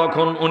হাকিম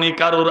তখন উনি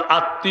কারোর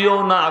আত্মীয়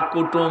না,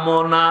 কুটুম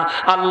না।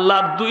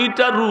 আল্লাহর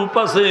দুইটা রূপ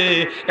আছে,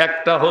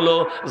 একটা হলো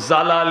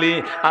জালালি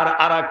আর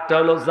আরেকটা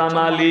হলো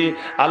জামালি।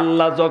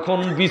 আল্লাহ যখন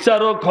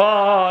বিচারক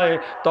হয়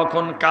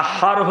তখন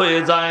কাহার হয়ে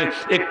যায়।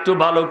 একটু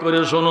ভালো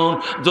করে শুনুন,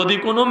 যদি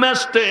কোনো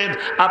ম্যাজিস্ট্রেট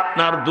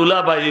আপনার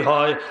দুলাভাই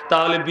হয়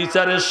তাহলে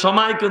বিচারের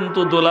সময়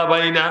কিন্তু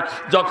দুলাভাই না,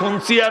 যখন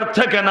চেয়ার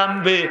থেকে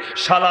নামবে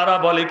শালারা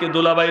বলে কি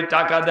দুলাভাই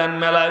টাকা দেন,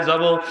 মেলায়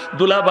যাব,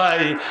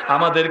 দুলাভাই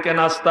আমাদেরকে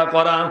নাস্তা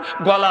করান,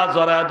 গলা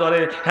জড়ায়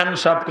ধরে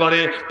হ্যান্ডসাপ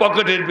করে,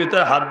 পকেটের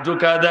ভিতরে হাত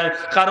ঢুকায় দেয়,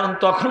 কারণ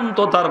তখন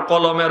তো তার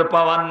কলমের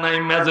পাওয়ার নাই,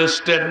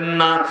 ম্যাজিস্ট্রেট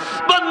না।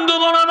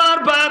 বন্ধুগণ আমার,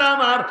 ভাইয়ের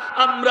আমার,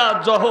 আমরা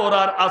জোহর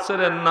আর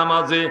আসরের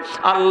নামাজে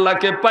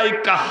আল্লাহকে পাই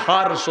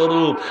কাহার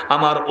স্বরূপ।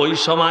 আমার ওই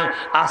সময়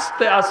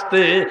আস্তে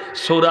আস্তে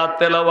সূরা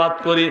তেলাওয়াত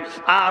করি,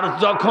 আর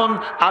যখন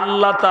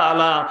আল্লাহ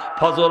তাআলা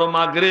ফজর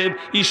মাগরিব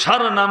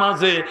ইশার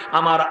নামাজে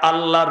আমার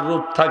আল্লাহর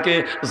রূপ থাকে,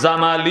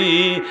 জামালি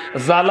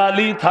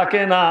জালালি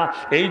থাকে না।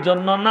 এই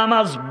জন্য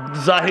নামাজ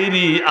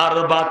জাহিরি আর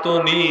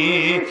বাতনি।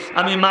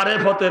 আমি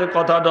মারেফতের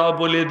কথাটাও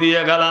বলে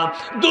দিয়ে গেলাম।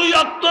 2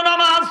 ওয়াক্ত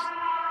নামাজ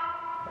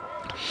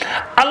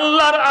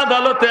আল্লাহর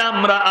আদালতে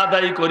আমরা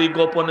আদায় করি,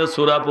 গোপনে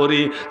সূরা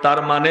পড়ি। তার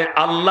মানে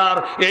আল্লাহর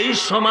এই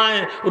সময়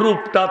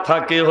রূপটা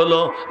থাকে হলো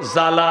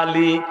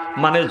জালালি,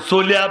 মানে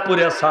জ্বলিয়া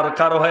পুড়ে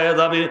সরকার হয়ে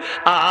যাবে।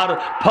 আর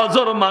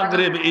ফজর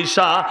মাগরিব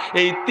ঈশা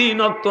এই 3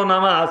 ওয়াক্ত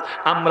নামাজ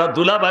আমরা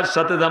দুলাভাইয়ের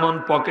সাথে যেমন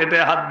পকেটে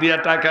হাত দিয়া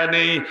টাকা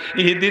নেই,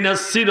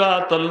 ইহদিনাস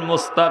সিরাতাল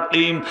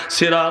মুস্তাকিম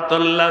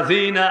সিরাতাল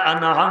লাযিনা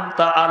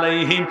আনআমতা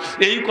আলাইহিম,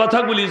 এই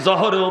কথাগুলি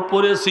জহরেও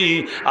পড়েছি,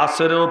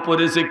 আসরেও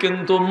পড়েছি,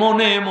 কিন্তু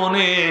মনে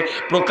মনে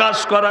প্রকাশ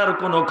করার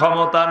কোনো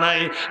ক্ষমতা নাই।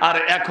 আর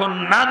এখন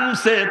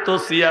নামছে তো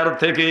চেয়ার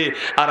থেকে,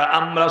 আর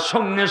আমরা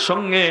সঙ্গে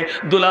সঙ্গে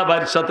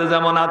দুলাভাইয়ের সাথে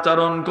যেমন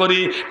আচরণ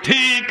করি,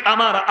 ঠিক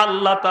আমার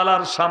আল্লাহ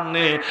তাআলার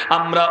সামনে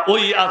আমরা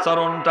ওই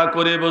আচরণটা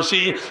করে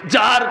বসি,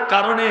 যার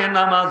কারণে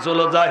নামাজ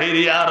হলো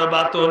জাহিরি আর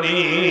বাতনি।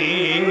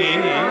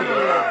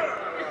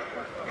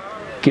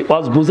 কি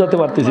ওয়াজ বুঝাতে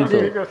পারতেছি তো?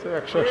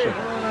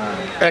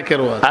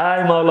 একের ওয়াজ,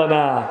 আয়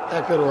মাওলানা,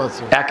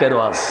 একের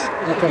ওয়াজ।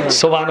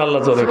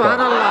 সুবহানাল্লাহ জোরে কর।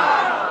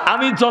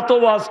 আমি যত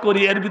ওয়াজ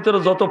করি এর ভিতরে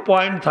যত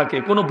পয়েন্ট থাকে,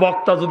 কোন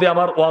বক্তা যদি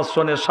আমার ওয়াজ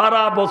শোনে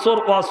সারা বছর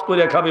ওয়াজ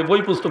করে খাবে,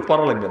 বই পুস্তক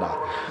পড়া লাগবে না।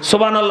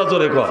 সুবহানাল্লাহ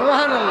জোরে কর।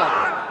 সুবহানাল্লাহ।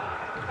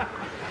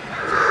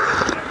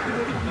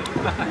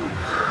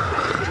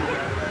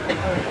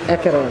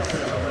 একের ওয়াজ।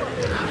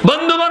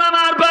 বন্ধুগণ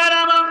আমার, ভাইরা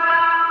আমার,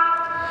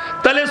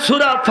 তাহলে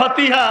সূরা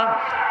ফাতিহা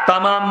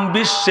তামাম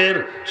বিশ্বের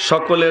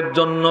সকলের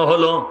জন্য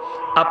হলো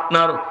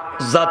আপনার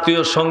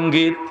জাতীয়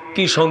সঙ্গীত।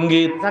 কি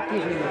সঙ্গীত?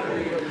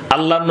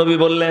 আল্লাহর নবী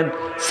বললেন,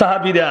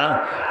 সাহাবীরা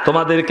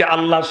তোমাদেরকে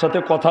আল্লাহর সাথে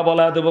কথা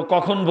বলা দেব,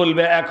 কখন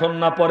বলবে? এখন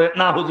না পরে?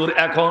 না হুজুর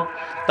এখন।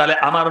 তাহলে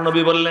আমার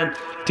নবী বললেন,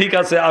 ঠিক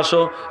আছে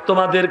আসো,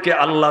 তোমাদেরকে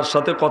আল্লাহর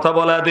সাথে কথা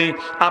বলা দেই।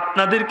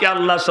 আপনাদেরকে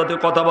আল্লাহর সাথে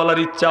কথা বলার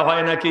ইচ্ছা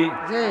হয় নাকি?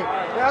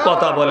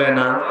 কথা বলে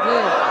না।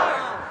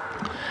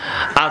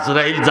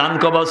 আজরাইল জান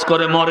কবজ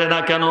করে মরে না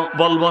কেন?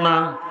 বলবো না।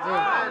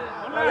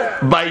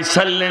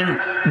 বাইসাল্লেন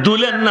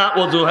দুলেন না,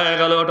 ওযু হয়ে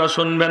গেল, ওটা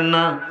শুনবেন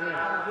না?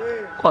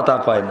 কথা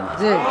কয় না,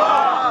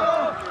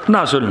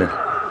 না শুনলেন?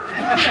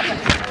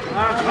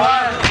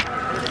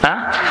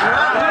 হ্যাঁ,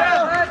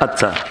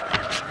 আচ্ছা।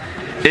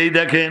 এই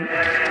দেখেন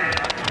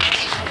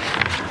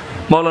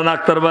মৌলানা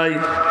আক্তার ভাই,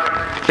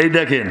 এই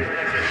দেখেন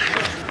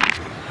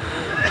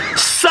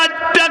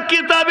 4টা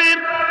কিতাবের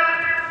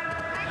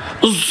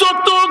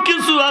যত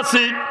কিছু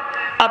আছে,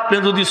 আপনি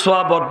যদি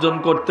সওয়াব অর্জন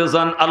করতে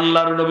চান,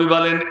 আল্লাহর নবী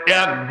বলেন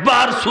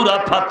একবার সূরা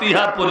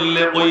ফাতিহা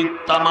পড়লে ওই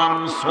তামাম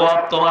সওয়াব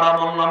তোমার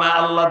আমলনামায়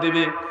আল্লাহ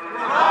দিবে।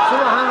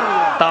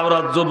 সুবহানাল্লাহ।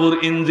 তাওরাত, জবুর,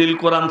 ইনজিল,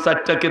 কোরআন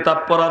 4টা কিতাব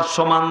পড়ার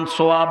সমান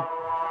সওয়াব।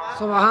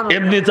 সুবহানাল্লাহ।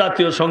 এমনি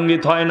জাতীয়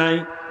সঙ্গীত হয় নাই।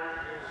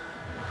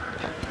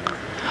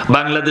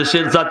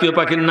 বাংলাদেশের জাতীয়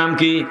পাখির নাম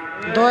কি?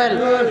 দোয়েল।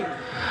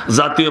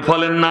 জাতীয়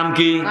ফলের নাম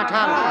কি?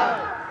 কাঁঠাল।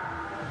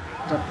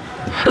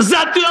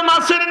 জাতীয়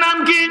মাছের নাম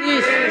কি?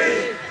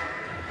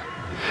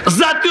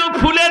 জাতীয়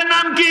ফুলের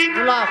নাম কি?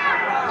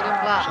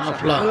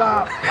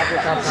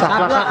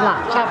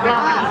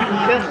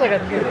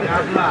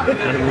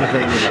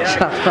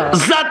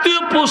 জাতীয়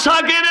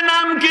পোশাকের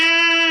নাম কি?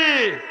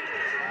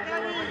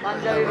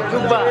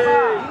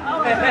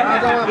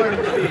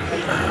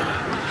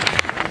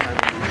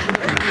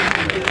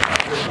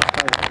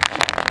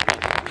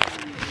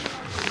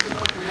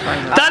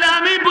 তাহলে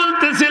আমি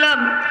বলতেছিলাম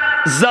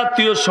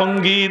জাতীয়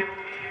সঙ্গীত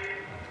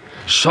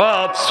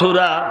সব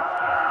সূরা,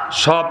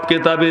 সব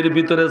কিতাবের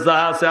ভিতরে যা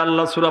আছে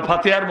আল্লাহ সূরা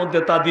ফাতিহার মধ্যে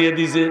তা দিয়ে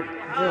দিয়েছে।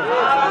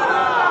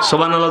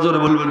 সুবহানাল্লাহ জোরে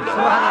বলবেন।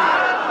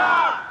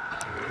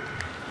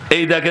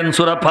 এই দেখেন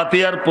সূরা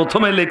ফাতিহার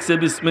প্রথমে লিখছে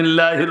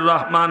বিসমিল্লাহির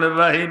রহমানির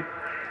রহিম।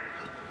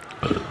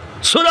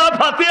 সূরা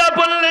ফাতিহা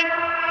পড়লে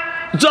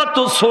যত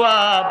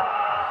সওয়াব,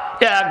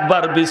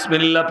 একবার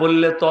বিসমিল্লাহ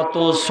পড়লে তত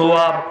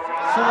সওয়াব।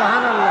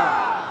 সুবহানাল্লাহ।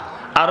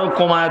 আরো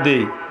কমায়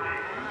দেই,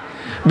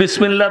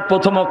 বিসমিল্লাহর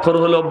প্রথম অক্ষর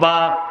হলো বা।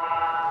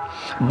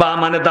 বা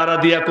মানে দ্বারা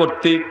দিয়া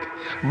কর্তৃক,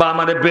 বা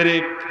মানে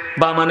বেরেক,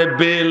 বা মানে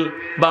বেল,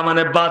 বা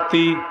মানে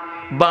বাতি,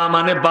 বা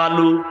মানে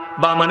বালু,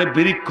 বা মানে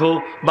বৃক্ষ,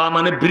 বা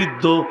মানে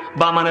বৃদ্ধ,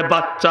 বা মানে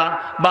বাচ্চা,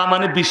 বা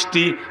মানে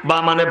বৃষ্টি, বা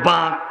মানে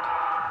বাঁক।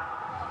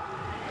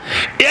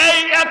 এই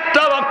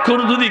একটা অক্ষর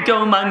যদি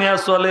কেউ মানিয়া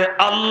চলে,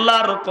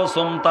 আল্লাহর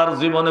কসম তার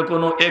জীবনে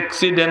কোনো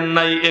অ্যাক্সিডেন্ট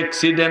নাই,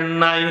 অ্যাক্সিডেন্ট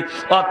নাই।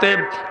 অতএব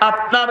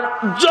আপনার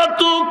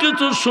যত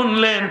কিছু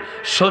শুনলেন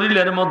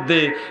শরীরের মধ্যে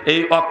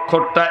এই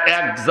অক্ষরটা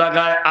এক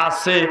জায়গায়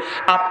আছে,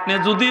 আপনি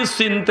যদি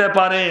চিনতে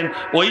পারেন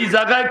ওই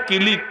জায়গায়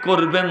ক্লিক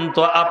করবেন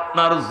তো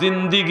আপনার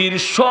জিন্দিগির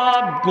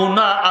সব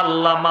গুনাহ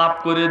আল্লাহ মাফ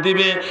করে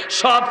দিবে,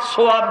 সব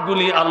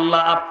সওয়াবগুলি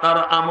আল্লাহ আপনার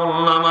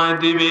আমলনামায়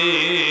দিবে।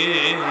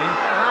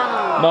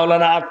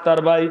 মাওলানা আক্তার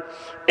ভাই,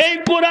 এই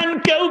কোরআন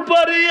কেউ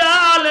পড়িয়া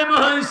আলেম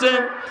হইছে,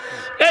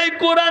 এই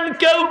কোরআন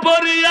কেউ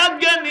পড়িয়া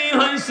জ্ঞানী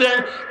হইছে,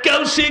 কেউ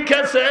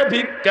শিখেছে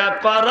ভিক্ষা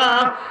করা।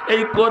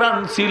 এই কোরআন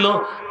ছিল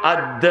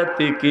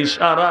আধ্যাত্মিক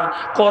ইশারা,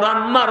 কোরআন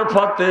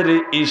মারফতের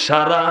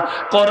ইশারা,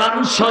 কোরআন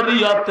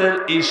শরীয়তের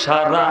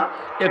ইশারা।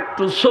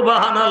 একটু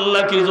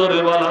সুবহানাল্লাহ কি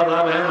জোরে বলা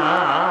যাবে না?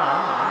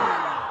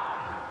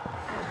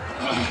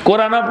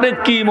 কোরআন আপনি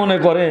কি মনে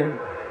করেন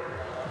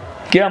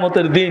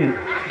কিয়ামতের দিন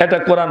এটা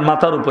কোরআন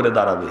মাথার উপরে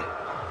দাঁড়াবে,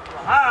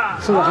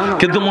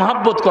 কিন্তু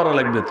মহাব্বত করা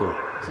লাগবে তো।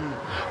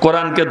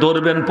 কোরআনকে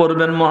ধরবেন,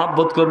 পড়বেন,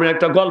 মহাব্বত করবেন।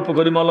 একটা গল্প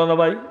করি মৌলানা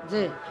ভাই।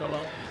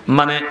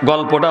 মানে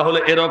গল্পটা হলো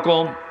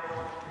এরকম,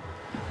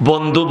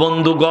 বন্ধু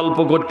বন্ধু গল্প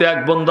করতে এক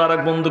বন্ধু আর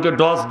এক বন্ধুকে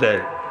ডস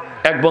দেয়।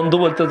 এক বন্ধু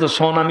বলতেছে,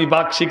 শোন আমি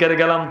বাঘ শিকারে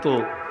গেলাম, তো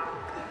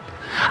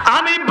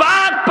আমি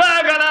বাঘ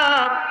পেয়ে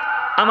গেলাম।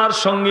 আমার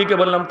সঙ্গীকে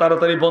বললাম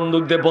তাড়াতাড়ি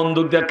বন্দুক দিয়ে,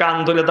 বন্দুক দিয়ে কান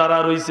ধরে দাঁড়া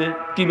রইছে।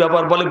 কি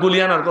ব্যাপার? বলে গুলি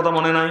আনার কথা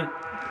মনে নাই।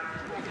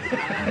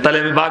 তাহলে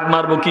আমি বাঘ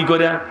মারবো কি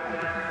করে?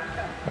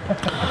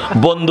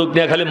 বন্দুক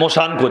নিয়ে খালি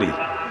মোশান করি,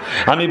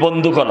 আমি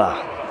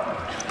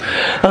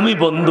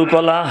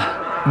বন্ধুকলা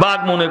বাঘ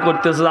মনে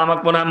করতেছে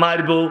আমাকে মনে হয়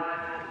মারবো।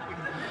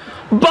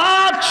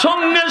 বাঘ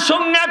সঙ্গে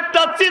সঙ্গে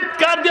একটা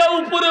চিৎকার দিয়ে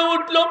উপরে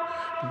উঠলো,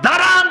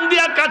 দাঁড়ান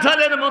দিয়া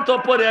কাঁঠালের মতো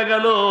পড়ে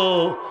গেল,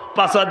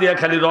 পাছা দিয়া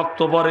খালি রক্ত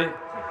পড়ে।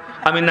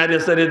 আমি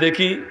নাড়িয়ে চাড়িয়ে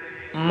দেখি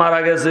মারা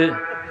গেছে।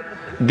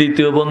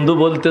 দ্বিতীয় বন্ধু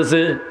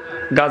বলতেছে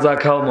গাঁজা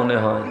খাও মনে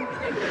হয়।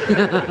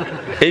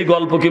 এই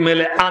গল্প কি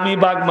মেলে? আমি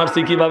বাঘ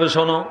মারছি কিভাবে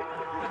শোনো।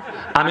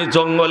 আমি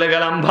জঙ্গলে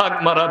গেলাম বাঘ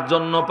মারার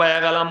জন্য, পায়া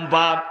গেলাম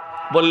বাঘ,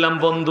 বললাম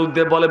বন্দুক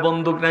দে, বলে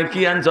বন্দুক নাই।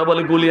 কি আনছ?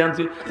 বলে গুলি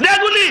আনছি। দে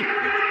গুলি,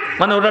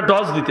 মানে ওটা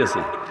ডজ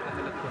দিতেছে।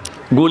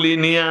 গুলি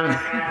নিয়া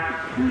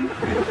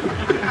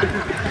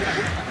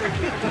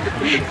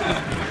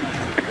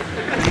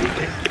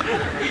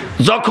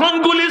যখন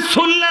গুলি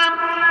ছুড়লাম,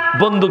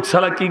 বন্দুক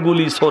ছাড়া কি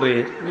গুলি সরে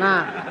না।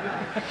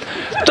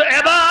 তো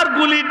এবার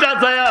গুলিটা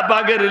যায়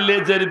বাঘের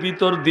লেজের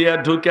ভিতর দিয়া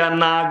ঢুকে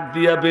নাক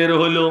দিয়া বের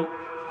হইলো।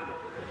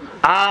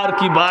 আর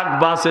কি বাঘ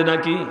বাঁচে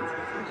নাকি?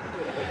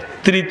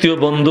 তৃতীয়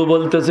বন্ধু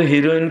বলতেছে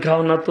হিরোইন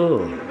খাও না তো,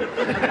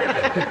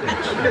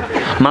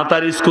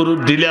 মাথার স্ক্রু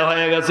ঢিলা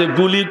হয়ে গেছে,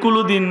 গুলি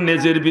কোনোদিন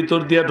লেজের ভিতর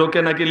দিয়া ঢোকে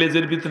নাকি?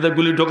 লেজের ভিতরে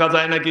গুলি ঢোকা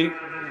যায় নাকি?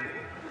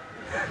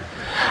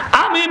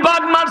 আমি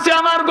বাঘ মারছি,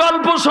 আমার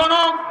গল্প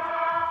শোনো।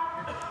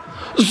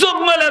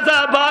 জঙ্গলে যা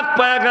বাঘ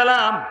পায়া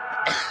গেলাম,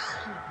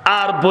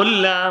 আর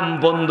বললাম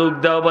বন্দুক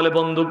দাও, বলে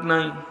বন্দুক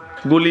নাই।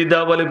 গুলি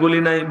দাও, বলে গুলি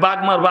নাই। বাঘ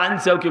মারবো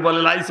আনছেও কি? বলে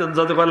লাইসেন্স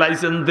আছে।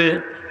 লাইসেন্স দে।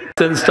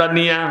 লাইসেন্সটা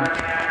নিয়া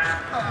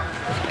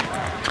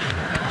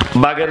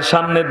বাঘের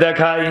সামনে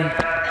দেখাই,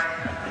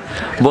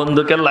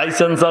 বন্দুকের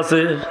লাইসেন্স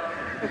আছে।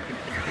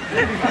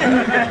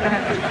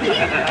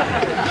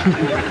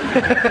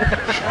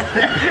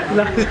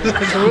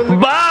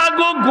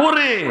 বাঘও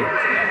ঘুরে,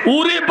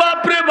 উরে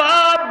বাপরে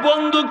বাপ,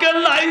 বন্দুকের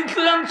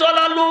লাইসেন্স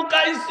চলা লোক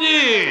আইছে।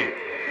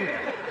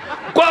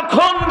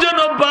 কখন যেন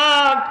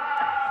বাঘ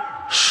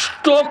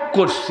স্ট্রোক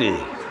করছে,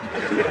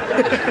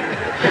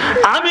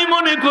 আমি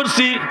মনে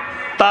করছি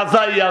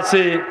তাজাই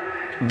আছে,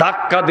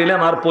 ধাক্কা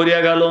দিলাম আর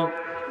পড়িয়া গেল।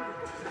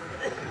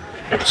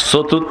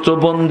 চতুর্থ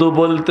বন্ধু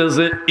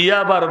বলতেছে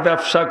ইয়াবার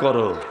ব্যবসা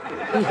করো।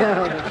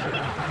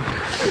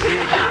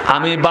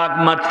 আমি বাঘ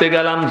মারতে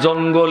গেলাম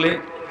জঙ্গলে,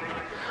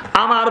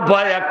 আমার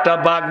ভয় একটা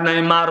বাঘ নাই,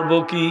 মারবো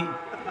কি?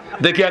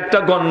 দেখি একটা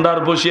গন্ডার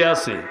বসে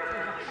আছে,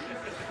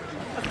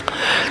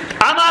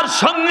 আমার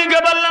সঙ্গীকে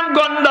বললাম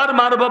গন্ডার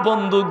মারবো,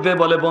 বন্দুক দে,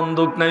 বলে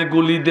বন্দুক নাই।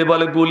 গুলি দে,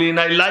 বলে গুলি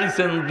নাই।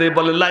 লাইসেন্স দে,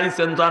 বলে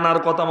লাইসেন্স আনার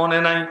কথা মনে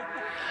নাই।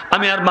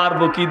 আমি আর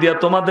মারবো কি দিয়া?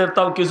 তোমাদের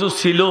তাও কিছু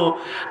ছিল।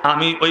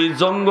 আমি ওই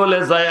জঙ্গলে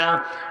যায়া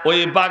ওই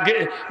বাঘে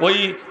ওই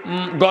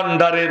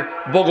গন্ডারের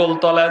বগল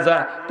তলায় যা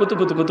কুতু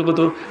কুতু কুতু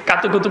কুতু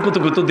কাতু কুতু কুতু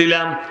কুতু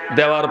দিলাম।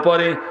 দেওয়ার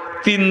পরে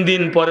 3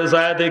 দিন পরে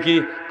যায় দেখি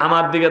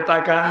আমার দিকে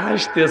তাকা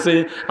হাসতেছে।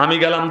 আমি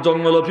গেলাম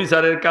জঙ্গল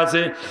অফিসারের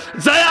কাছে,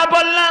 যায়া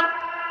বললাম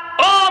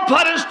ও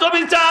ফরেস্ট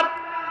অফিসার,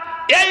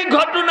 এই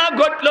ঘটনা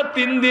ঘটলো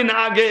 3 দিন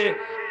আগে।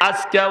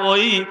 আজকে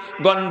ওই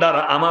গন্ডার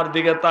আমার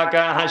দিকে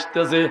তাকায়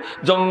হাসতেছে।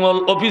 জঙ্গল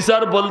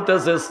অফিসার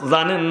বলতেছে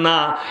জানেন না,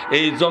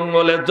 এই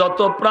জঙ্গলে যত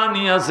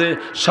প্রাণী আছে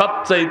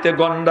সবচাইতে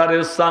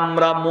গন্ডারের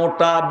চামড়া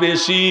মোটা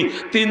বেশি।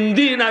 3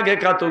 দিন আগে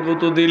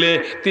কাতুকুতু দিলে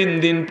 3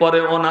 দিন পরে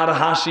ওনার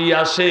হাসি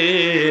আসে।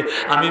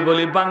 আমি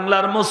বলি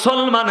বাংলার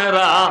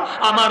মুসলমানেরা,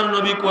 আমার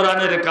নবী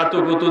কোরআনের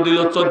কাতুকুতু দিল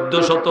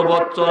 1400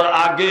 বছর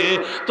আগে,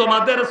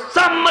 তোমাদের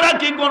চামড়া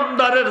কি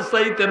গন্ডারের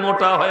চাইতে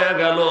মোটা হয়ে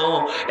গেল?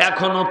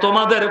 এখনো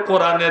তোমাদের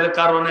কোরআনের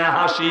কারণে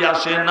হাসি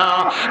আসে না?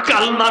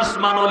 কালমার্স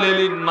মানো,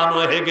 লেলিন মানো,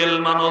 হেগেল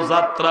মানো,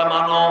 যাত্রা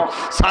মানো,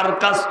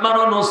 সার্কাস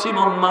মানো,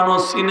 নসিমন মানো,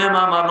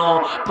 সিনেমা মানো,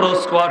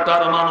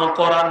 প্রস্কোয়াটার মানো,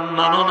 কোরআন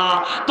মানো না।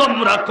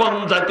 তোমরা কোন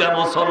জাতীয়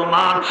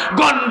মুসলমান?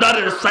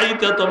 গন্ডারের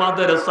চাইতে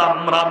তোমাদের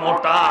চামড়া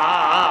মোটা।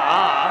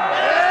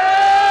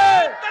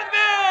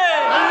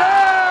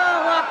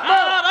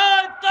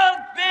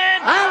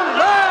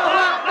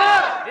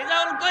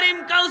 রেজাউল করিম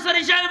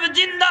কাউসারি সাহেব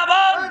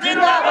জিন্দাবাদ,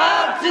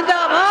 জিন্দাবাদ,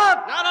 জিন্দাবাদ।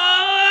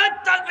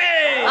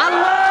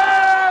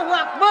 আল্লাহু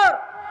আকবার।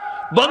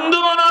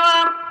 বন্ধুগণ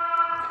আমার,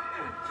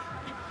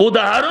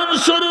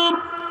 উদাহরণস্বরূপ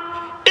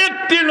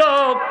একটি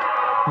লোক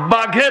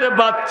বাঘের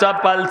বাচ্চা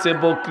পালছে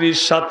বকরির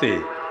সাথে,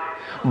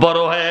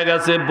 বড় হয়ে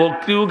গেছে,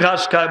 বকরিও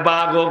ঘাস খায়,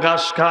 বাঘও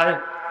ঘাস খায়।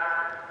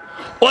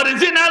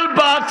 অরিজিনাল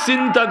বাঘ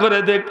চিন্তা করে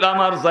দেখলাম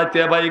আর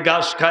জাতীয় ভাই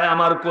ঘাস খায়,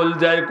 আমার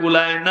কলজায়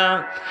কুলায় না।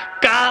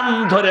 কান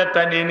ধরে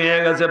টানিয়ে নিয়ে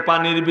গেছে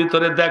পানির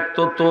ভিতরে,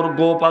 দেখতো তোর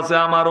গোপ আছে,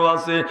 আমারও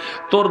আছে,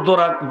 তোর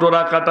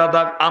ডোরা কাটা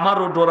দাগ,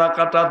 আমারও ডোরা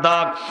কাটা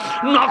দাগ,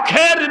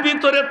 নখের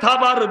ভিতরে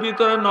থাবার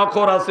ভিতরে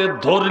নখর আছে,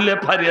 ধরলে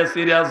ফারিয়া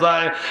সিরিয়া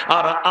যায়।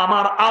 আর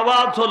আমার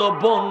আওয়াজ হলো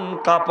বন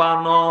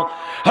কাঁপানো,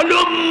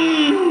 হলুম।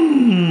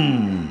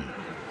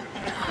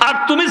 আর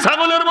তুমি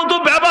ছাগলের মতো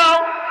বেবাও।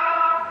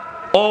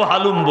 ও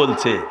হালুম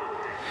বলছে।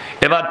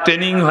 এবার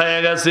ট্রেনিং হয়ে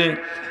গেছে,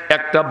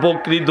 একটা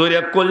বকরি ধরে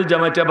কলজা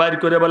মাইটা বাইর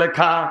করে বলে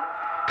খা,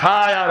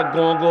 খায় আর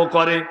গো গো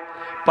করে,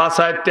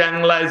 পাছায়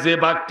ট্যাংলায়। যে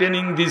বাঘ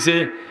ট্রেনিং দিছে,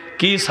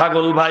 কি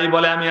ছাগল ভাই?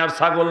 বলে আমি আর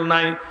ছাগল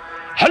নাই।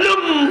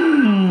 হালুম।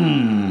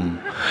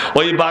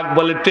 ওই বাঘ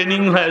বলে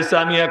ট্রেনিং হয়েছে,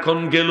 আমি এখন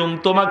গেলুম,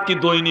 তোমাকে কি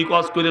দৈনিক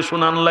ওয়াজ করে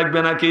শোনানো লাগবে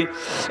নাকি?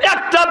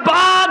 একটা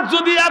বাঘ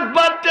যদি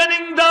একবার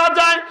ট্রেনিং দেওয়া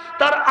যায়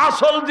তার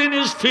আসল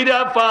জিনিস ফিরে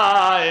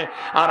পায়।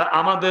 আর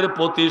আমাদের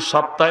প্রতি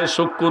সপ্তাহে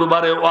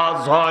শুক্রবারে ওয়াজ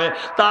হয়,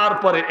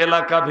 তারপরে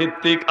এলাকা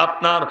ভিত্তিক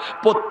আপনার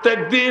প্রত্যেক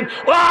দিন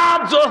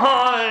ওয়াজ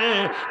হয়।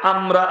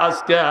 আমরা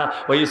আজকে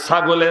ওই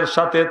ছাগলের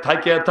সাথে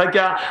থাকিয়া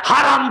থাকিয়া,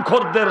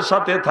 হারামখোরদের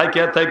সাথে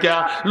থাকিয়া থাকিয়া,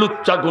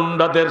 লুচ্চা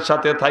গুন্ডাদের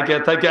সাথে থাকিয়া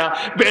থাকিয়া,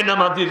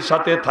 বেনামাজির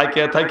সাথে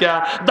থাকিয়া থাকিয়া,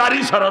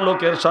 দাড়ি সারা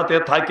লোকের সাথে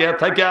থাকিয়া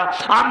থাকিয়া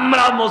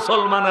আমরা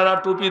মুসলমানেরা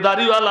টুপি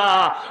দাড়িওয়ালা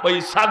ওই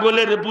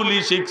ছাগলের বুলি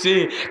শিখছি,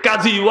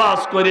 কাজী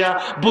ওয়াজ করিয়া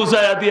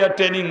বুঝাইয়া দিয়া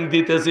ট্রেনিং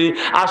দিতেছি।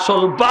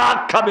 আসল বাঘ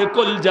খাবে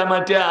কলজা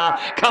মাটিয়া,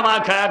 খামা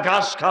খায়া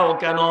ঘাস খাও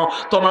কেন?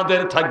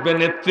 তোমাদের থাকবে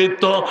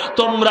নেতৃত্ব,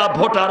 তোমরা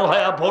ভোটার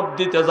হয়ে ভোট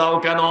দিতে যাও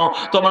কেন?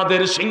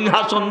 তোমাদের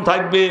সিংহাসন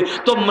থাকবে,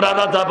 তোমরা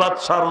রাজা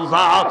বাদশার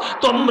জাত,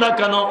 তোমরা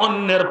কেন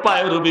অন্যের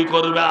পায়রবি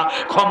করবে?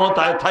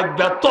 ক্ষমতায়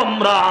থাকবে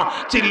তোমরা,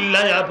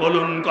 চিল্লাইয়া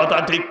বলুন কথা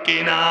ঠিক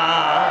কিনা?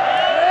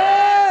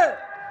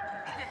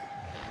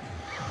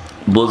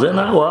 বোঝে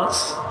না ওয়াজ?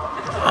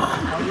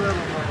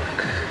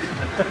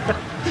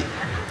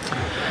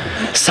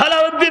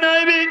 সালাউদ্দিন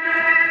আইবি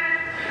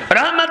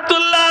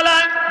রাহমাতুল্লাহ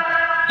আলাইহি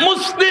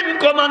মুসলিম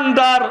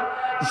কমান্ডার,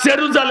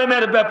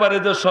 জেরুজালেমের ব্যাপারে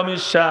যে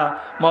সমস্যা,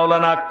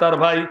 মাওলানা আক্তার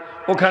ভাই,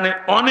 ওখানে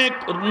অনেক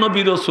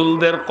নবী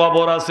রাসূলদের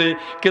কবর আছে,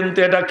 কিন্তু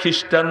এটা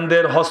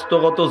খ্রিস্টানদের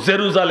হস্তগত,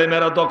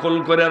 জেরুজালেমেরা দখল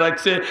করে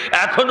রাখছে,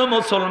 এখনো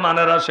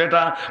মুসলমানেরা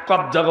সেটা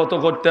কবজাগত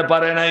করতে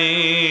পারে নাই।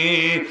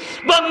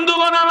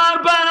 বন্ধুগণ আমার,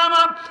 ভাই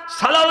আমার,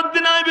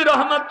 সালাউদ্দিন আইবি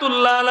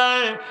রহমাতুল্লাহ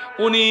আলাইহি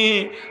উনি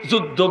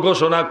যুদ্ধ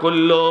ঘোষণা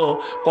করলো,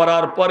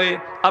 করার পরে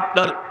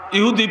আপনার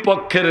ইহুদি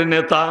পক্ষের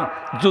নেতা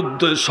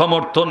যুদ্ধ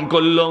সমর্থন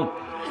করলো।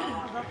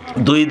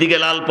 দুই দিকে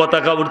লাল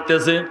পতাকা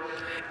উঠতেছে,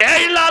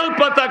 এই লাল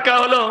পতাকা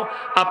হলো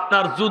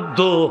আপনার যুদ্ধ,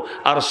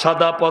 আর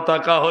সাদা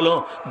পতাকা হলো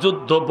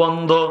যুদ্ধ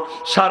বন্ধ।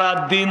 সারা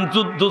দিন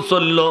যুদ্ধ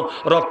চলল,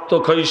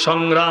 রক্তক্ষয়ী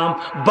সংগ্রাম,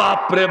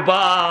 বাপরে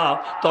বাপ,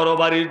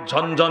 তরবারির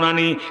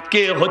ঝনঝনানি,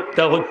 কে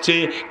হত্যা হচ্ছে,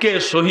 কে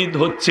শহীদ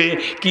হচ্ছে,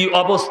 কি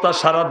অবস্থা,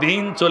 সারা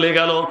দিন চলে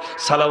গেল।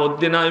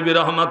 সালাউদ্দিন আইবি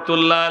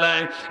রহমাতুল্লাহ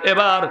আলাইহি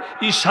এবার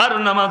ইশার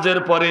নামাজের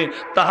পরে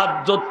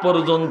তাহাজ্জুদ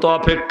পর্যন্ত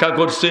অপেক্ষা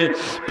করছে।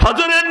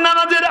 ফজরের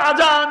নামাজের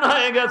আজান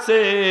হয়ে গেছে,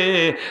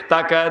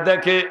 তাকায়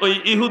দেখে ওই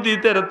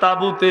ইহুদিদের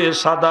তাবুতে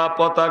সাদা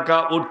পতাকা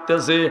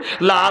উঠতেছে,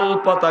 লাল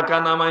পতাকা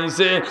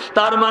নামাইছে।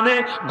 তার মানে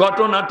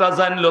ঘটনাটা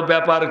জানলো,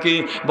 ব্যাপার কি?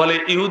 বলে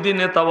ইহুদি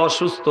নেতা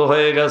অসুস্থ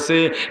হয়ে গেছে,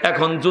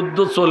 এখন যুদ্ধ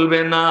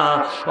চলবে না।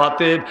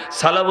 অতএব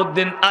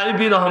সালাউদ্দিন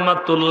আইবি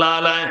রহমাতুল্লাহ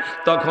আলাইহি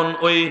তখন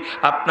ওই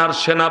আপনার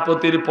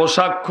সেনাপতির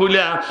পোশাক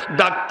খুলে,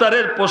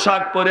 ডাক্তারের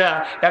পোশাক পরে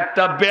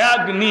একটা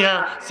ব্যাগ নিয়ে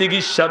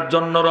চিকিৎসার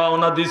জন্য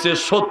রওনা দিছে।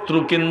 শত্রু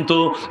কিন্তু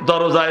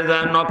দরজায়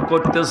যায় নক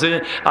করতেছে,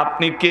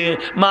 আপনি কে?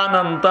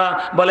 মানান্তা?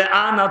 বলে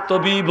আনা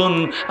তবিবুন,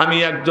 আমি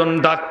একজন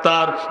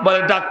ডাক্তার।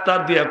 বলে ডাক্তার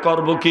দিয়ে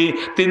করব কি?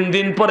 3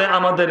 দিন পরে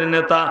আমাদের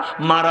নেতা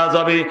মারা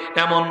যাবে,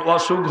 এমন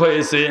অসুখ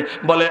হয়েছে।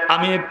 বলে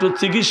আমি একটু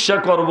চিকিৎসা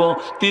করব,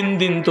 3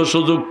 দিন তো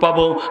সুযোগ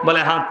পাবো।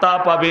 বলে হ্যাঁ, তা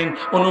পাবেন।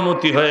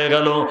 অনুমতি হয়ে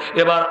গেল।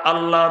 এবার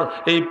আল্লাহর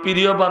এই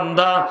প্রিয়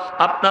বান্দা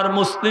আপনার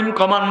মুসলিম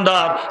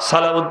কমান্ডার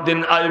সালাউদ্দিন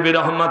আইবি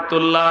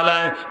রহমাতুল্লাহ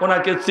আলাইহি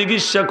ওনাকে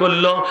চিকিৎসা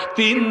করলো।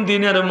 3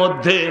 দিনের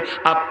মধ্যে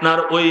আপনার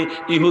ওই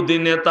ইহুদি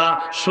নেতা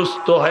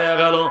সুস্থ হয়ে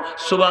গেল।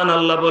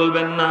 সুবহানাল্লাহ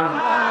বলবেন না?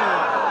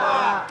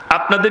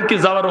 আপনাদের কি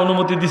যাওয়ার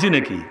অনুমতি দিছি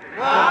নাকি?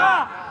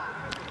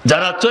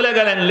 যারা চলে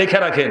গেলেন লিখে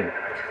রাখেন,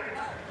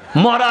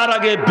 মরার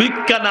আগে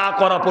ভিক্ষা না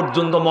করা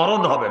পর্যন্ত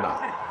মরণ হবে না।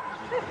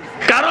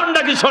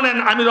 কারণটা কি শোনেন,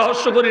 আমি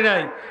রহস্য করি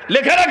নাই,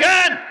 লিখে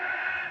রাখেন।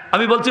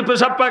 আমি বলছি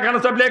পেশাব পায়খানা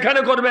চাপলে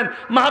এখানে করবেন,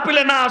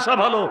 মাহফিলে না আসা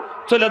ভালো,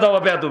 চলে যাওয়া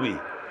বেয়াদবি।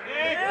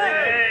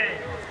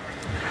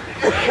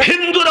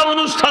 হিন্দুরা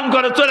অনুষ্ঠান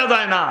করে চলে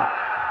যায় না,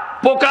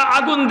 পোকা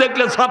আগুন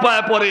দেখলে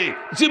ছাপায় পড়ে,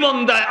 জীবন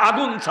দেয়,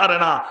 আগুন ছাড়ে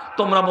না।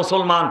 তোমরা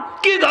মুসলমান,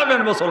 কি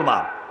ধরবেন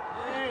মুসলমান?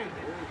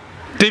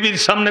 টিভির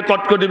সামনে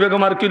কটকটি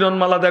বেগম আর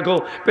কিরণমালা দেখো,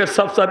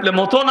 পেশাব চাপলে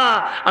মতো না,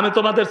 আমি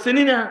তোমাদের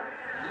চিনি না।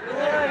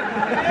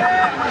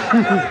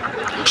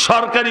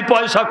 সরকারি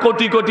পয়সা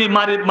কোটি কোটি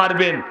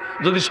মারবেন,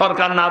 যদি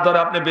সরকার না ধরে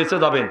আপনি বেঁচে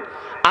যাবেন।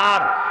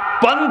 আর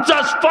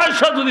 50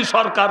 পয়সা যদি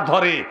সরকার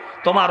ধরে,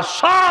 তোমার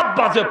সব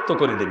বাজেয়াপ্ত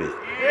করে দেবে।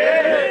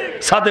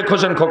 সাদেক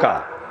হোসেন খোকা,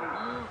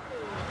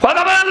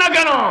 কথা বলেন না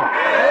কেন?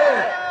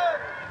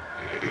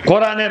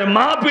 কোরআনের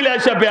মাহফিলে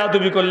এসে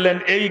বেয়াদবি করলেন,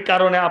 এই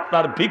কারণে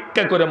আপনার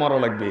ভিক্ষা করে মরা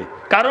লাগবে।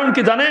 কারণ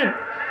কি জানেন?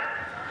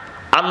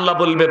 আল্লাহ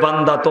বলবে,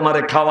 বান্দা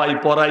তোমারে খাওয়াই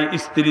পড়াই,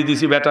 স্ত্রী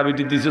দিছি, বেটা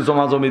বেটি দিছি,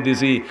 জমা জমি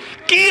দিছি,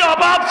 কি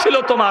অভাব ছিল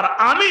তোমার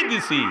আমি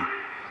দিছি।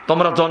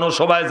 তোমরা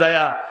জনসভায়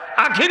যায়া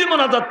আখিরি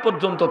মোনাজাত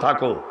পর্যন্ত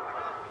থাকো।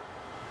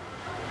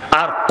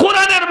 আর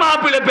কোরআনের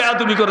মাহফিলে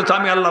বেয়াদবি করেছো,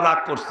 আমি আল্লাহ রাগ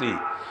করছি,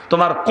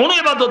 তোমার কোন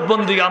ইবাদত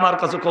বন্দেগী আমার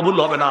কাছে কবুল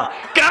হবে না।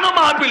 কেন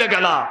মাহফিলে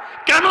গেলা?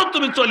 কেন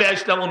তুমি চলে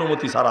আসলাম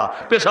অনুমতি ছাড়া?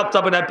 পেশাব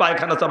চাপে নাই,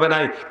 পায়খানা চাপে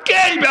নাই, কে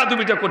এই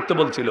বেয়াদবিটা করতে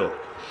বলছিল?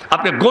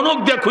 আপনি গণক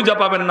দিয়ে খুঁজে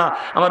পাবেন না।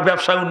 আমার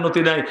ব্যবসায়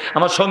উন্নতি নাই,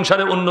 আমার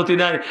সংসারে উন্নতি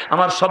নাই,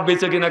 আমার সব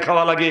বেঁচে কিনা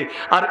খাওয়া লাগে।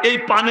 আর এই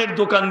পানের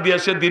দোকান দিয়ে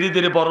সে ধীরে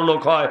ধীরে বড়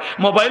লোক হয়,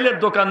 মোবাইলের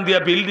দোকান দিয়ে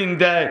বিল্ডিং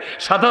দেয়,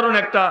 সাধারণ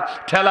একটা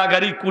ঠেলা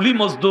গাড়ি কুলি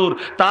মজদুর,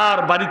 তার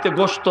বাড়িতে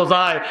গোশত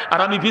যায়, আর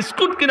আমি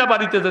বিস্কুট কিনা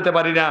বাড়িতে যেতে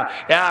পারি না।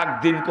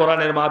 একদিন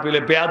কোরআনের মাহফিলে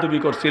বেয়াদবি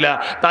করছিলা,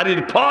 তারই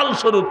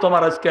ফলস্বরূপ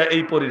তোমার আজকে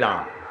এই পরিণাম।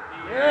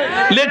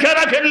 লেখে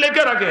রাখেন,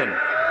 লেখে রাখেন।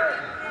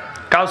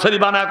 কাউসারি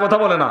বানায় কথা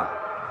বলে না,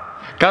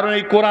 কারণ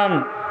এই কোরআন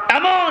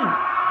এমন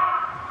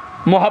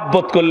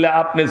মোহাব্বত করলে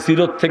আপনি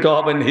জিরো থেকে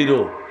হবেন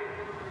হিরো।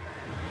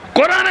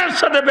 কোরআনের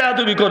সাথে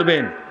বেয়াদবি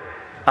করবেন,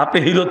 আপনি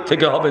হিরো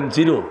থেকে হবেন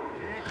জিরো।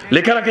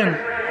 লেখা রাখেন।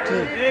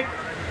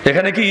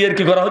 এখানে কি ইয়ের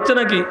কি করা হচ্ছে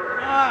নাকি?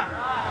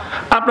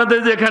 আপনাদের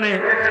যে এখানে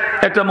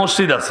একটা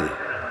মসজিদ আছে,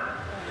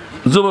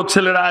 যুবক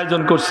ছেলেরা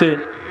আয়োজন করছে,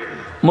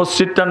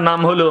 মসজিদটার নাম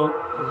হলো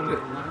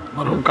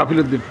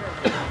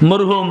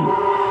মরহুম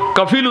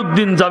কফিল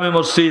উদ্দিন জামে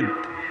মসজিদ।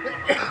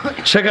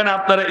 সেখানে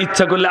আপনারা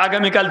ইচ্ছা করলে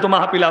আগামীকাল তো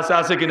মাহফিল আছে,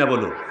 আছে কিনা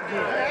বলো?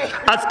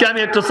 আজকে আমি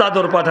একটু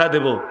চাদর পাঠায়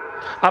দেব,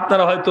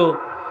 আপনারা হয়তো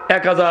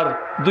 1000,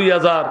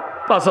 2000,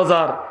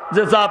 5000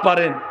 যে যা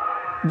পারেন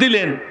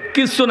দিলেন,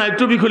 কিচ্ছু নাই,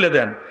 টুপি খুলে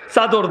দেন,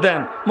 চাদর দেন,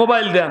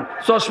 মোবাইল দেন,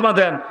 চশমা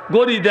দেন,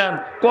 গড়ি দেন,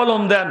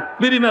 কলম দেন,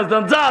 বিড়ি মাছ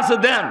দেন, যা আছে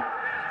দেন।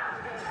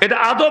 এটা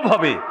আদব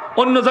হবে,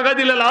 অন্য জায়গায়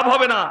দিলে লাভ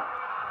হবে না।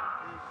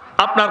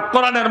 আপনার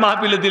কোরআনের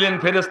মাহফিলে দিলেন,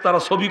 ফেরেশতারা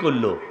ছবি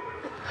করলো।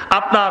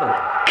 আপনার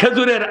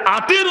খেজুরের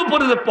আটির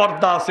উপরে যে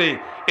পর্দা আছে,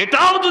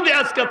 এটাও যদি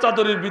আজকে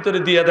চাদরের ভিতরে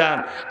দিয়ে দেন,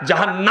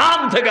 জাহান্নাম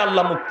থেকে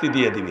আল্লাহ মুক্তি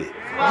দিয়ে দিবে।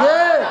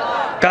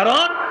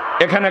 কারণ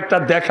এখানে একটা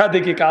দেখা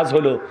দেখি কাজ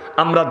হলো,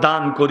 আমরা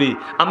দান করি,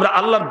 আমরা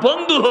আল্লাহর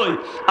বন্ধু হই।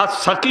 আস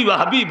সাকি ওয়া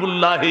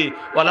হাবিবুল্লাহি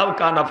ওয়ালাউ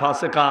কানা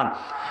ফাসিকান।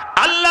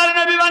 আল্লাহর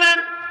নবী বলেন,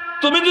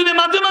 তুমি যদি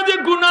মাঝে মাঝে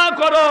গুনাহ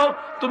করো,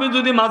 তুমি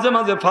যদি মাঝে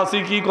মাঝে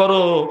ফাসিকি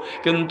করো,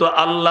 কিন্তু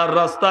আল্লাহর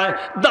রাস্তায়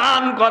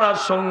দান করার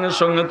সঙ্গে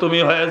সঙ্গে তুমি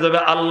হয়ে যাবে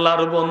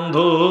আল্লাহর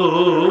বন্ধু।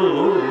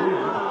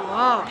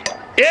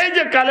 এই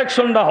যে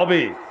কালেকশনটা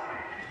হবে,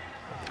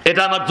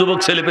 এটা আমার যুবক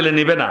ছেলে পেলে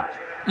নিবে না,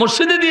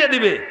 মসজিদে দিয়ে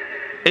দিবে।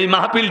 এই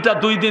মাহফিলটা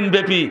 2 দিন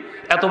ব্যাপী,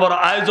 এত বড়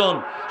আয়োজন,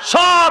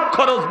 সব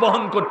খরচ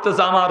বহন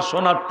করতেছে আমার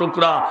সোনার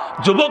টুকরা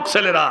যুবক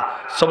ছেলেরা।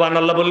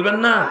 সুবহানাল্লাহ বলবেন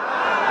না?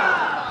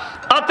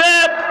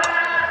 অতএব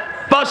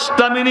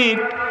 5টা মিনিট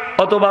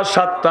অথবা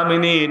 7টা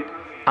মিনিট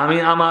আমি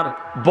আমার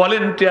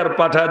ভলেন্টিয়ার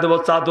পাঠায় দেবো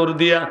চাদর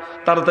দিয়া।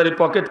 তাড়াতাড়ি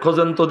পকেট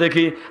খোঁজেন তো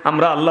দেখি,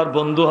 আমরা আল্লাহর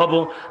বন্ধু হব।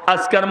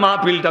 আজকের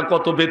মাহফিলটা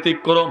কত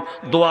ব্যতিক্রম,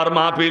 দোয়ার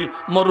মাহফিল,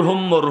 মরহুম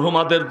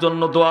মরহুমাদের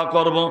জন্য দোয়া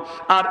করব।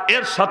 আর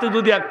এর সাথে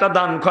যদি একটা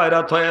দান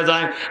খয়রাত হয়ে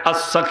যায়,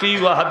 আস-সাকি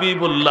ওয়া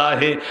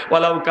হাবিবুল্লাহি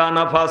ওয়ালাউ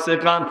কানা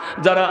ফাসিকান,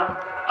 যারা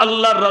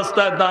আল্লাহর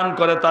রাস্তায় দান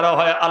করে তারা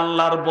হয়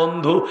আল্লাহর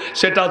বন্ধু,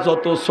 সেটা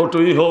যত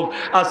ছোটই হোক।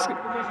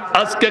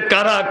 আজকে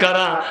কারা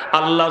কারা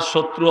আল্লাহর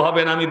শত্রু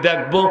হবেন আমি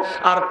দেখব,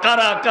 আর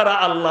কারা কারা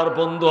আল্লাহর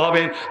বন্ধু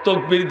হবেন।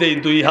 তাকবীর দেই,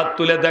 2 হাত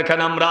তুলে দেখেন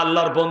আমরা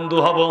আল্লাহর বন্ধু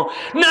হব।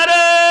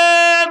 নারে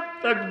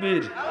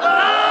তাকবীর,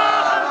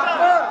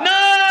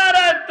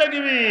 নারে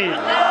তাকবীর।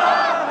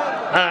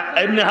 হ্যাঁ,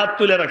 এমনি হাত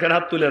তুলে রাখেন,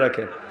 হাত তুলে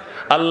রাখেন।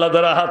 আল্লাহ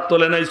দ্বারা হাত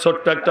তোলে নাই,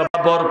 ছোট্ট একটা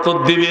বরকত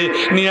দিবে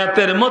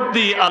নিয়াতের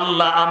মধ্যে,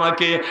 আল্লাহ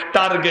আমাকে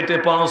টার্গেটে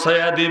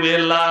পৌঁছায়া দিবে।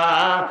 লা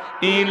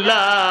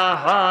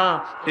ইলাহা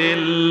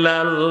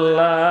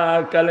ইল্লাল্লাহ,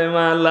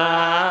 কালেমা লা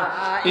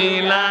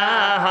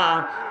ইলাহা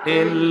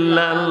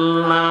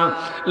ইল্লাল্লাহ,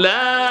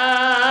 লা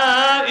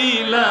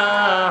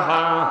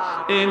ইলাহা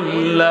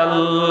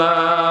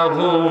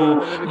ইল্লাল্লাহু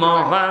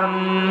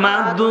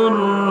মুহাম্মাদুর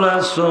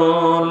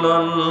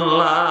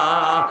রাসূলুল্লাহ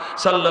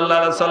সাল্লাল্লাহু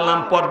আলাইহি সাল্লাম।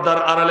 পর্দার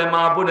আড়ালে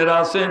মা বোনেরা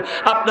আছেন,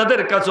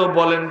 আপনাদের কাছেও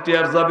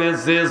ভলেন্টিয়ার যাবে,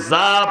 যে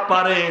যা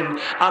পারেন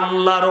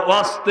আল্লাহর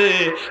ওয়াস্তে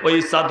ওই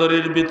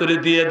চাদরের ভিতরে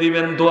দিয়ে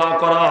দিবেন, দোয়া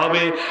করা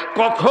হবে।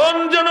 কখন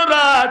যেন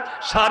রাত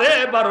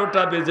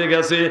 12:30 বেজে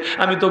গেছে,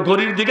 আমি তো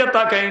ঘড়ির দিকে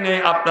তাকাই নাই।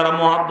 আপনারা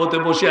মহাব্বতে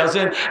বসে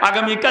আছেন,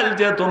 আগামীকাল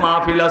যেহেতু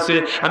মাহফিল আছে,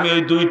 আমি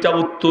ওই 2টা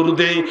উত্তর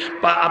দেই।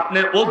 আপনি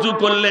অজু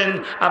করলেন,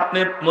 আপনি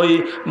ওই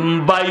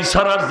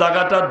বাইসারার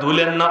জায়গাটা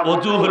ধুলেন না,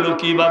 অজু হলো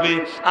কিভাবে?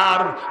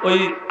 আর ওই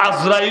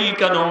আজরাইল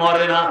কেন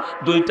মরে না?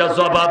 2টা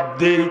জবাব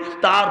দেই,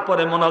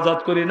 তারপরে মোনাজাত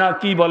করি না,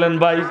 কি বলেন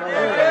ভাই?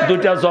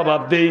 2টা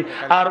জবাব দেই।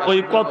 আর ওই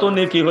কত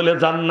নেকি হলে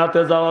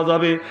জান্নাতে যাওয়া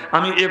যাবে,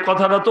 আমি এ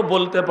কথাটা তো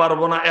বলতে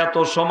পারবো না, এত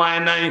সময়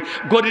নাই,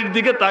 ঘড়ির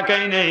দিকে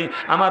তাকাই নেই।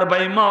 আমার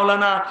ভাই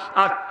মাওলানা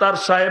আক্তার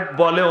সাহেব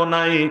বলেও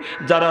নাই,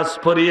 যারা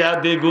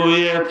ফরিয়াদে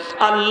গুয়ে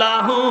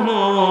আল্লাহু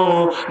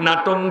না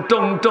টং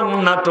টং টং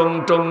না টং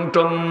টং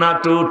টং না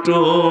টুটু,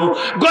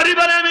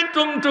 গরিবারে আমি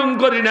টুং টুং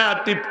করি না,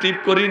 টিপ টিপ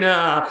করি না,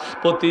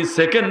 প্রতি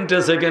সেকেন্ডে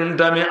সেকেন্ড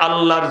আমি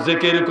আল্লাহর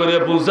জিকির করে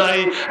বুঝাই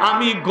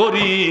আমি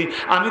গরিব,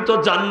 আমি তো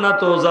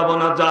জান্নাতেও যাব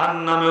না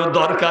জাহান্নামেও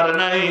দরকার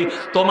নাই,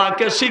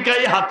 তোমাকে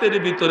শিখাই হাতের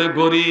ভিতরে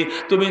গড়ি,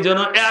 তুমি যেন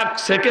এক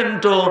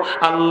সেকেন্ডও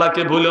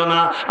আল্লাহকে ভুলো না।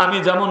 আমি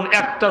যেমন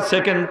একটা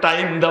সেকেন্ড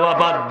টাইম দেওয়া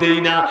বাদ দেই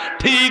না,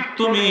 ঠিক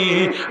তুমি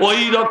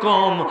ওই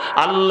রকম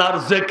আল্লাহর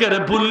জিকির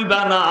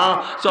ভুলবে না।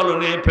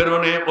 চলনে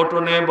ফেরনে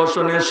ওঠনে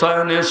বসনে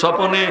শয়নে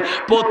স্বপনে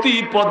প্রতি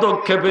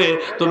পদক্ষেপে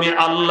তুমি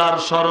আল্লাহর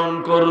স্মরণ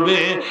করবে।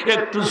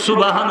 একটু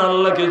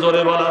সুবহানাল্লাহকে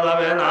জোরে বলা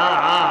যাবে না?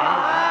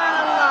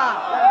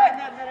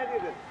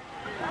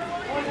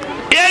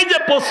 এই যে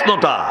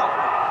প্রশ্নটা,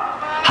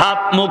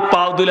 হাত মুখ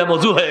পাও দিলে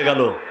মজু হয়ে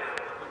গেল,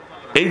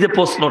 এই যে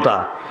প্রশ্নটা,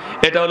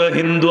 এটা হলো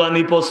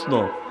হিন্দুয়ানি প্রশ্ন,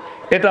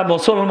 এটা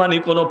মুসলমানি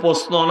কোনো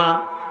প্রশ্ন না।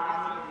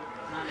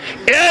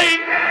 এই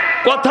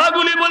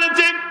কথাগুলি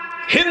বলেছে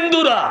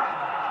হিন্দুরা।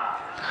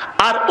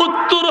 আর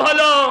উত্তর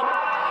হলো,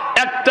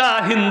 একটা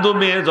হিন্দু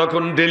মেয়ে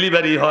যখন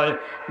ডেলিভারি হয়,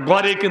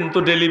 ঘরে কিন্তু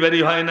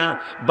ডেলিভারি হয় না,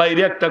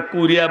 বাইরে একটা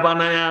কুরিয়া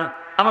বানায়া,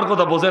 আমার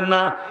কথা বোঝেন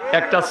না,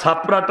 একটা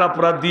ছাপড়া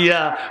টাপড়া দিয়া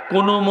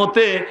কোনো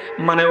মতে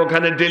মানে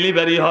ওখানে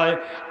ডেলিভারি হয়।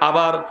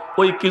 আবার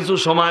ওই কিছু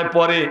সময়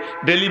পরে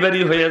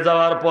ডেলিভারি হয়ে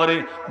যাওয়ার পরে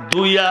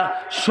দুইয়া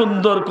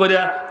সুন্দর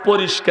করিয়া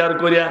পরিষ্কার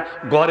করিয়া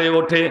ঘরে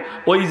ওঠে।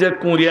 ওই যে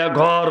কুঁড়িয়া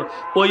ঘর,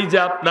 ওই যে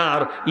আপনার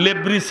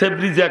লেবরি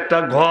সেবরি যে একটা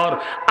ঘর,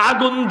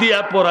 আগুন দিয়া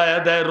পোড়ায়া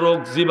দেয়, রোগ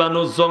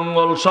জীবাণু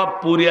জঙ্গল সব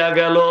পুড়িয়া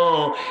গেল।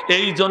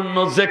 এই জন্য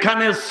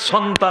যেখানে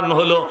সন্তান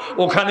হলো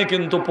ওখানে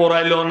কিন্তু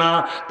পোড়াইলো না,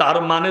 তার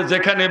মানে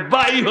যেখানে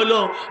বাই হলো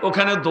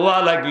ওখানে দোয়া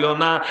লাগলো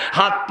না,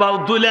 হাত পাও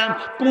ধুলাম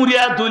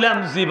কুঁড়িয়া ধুলাম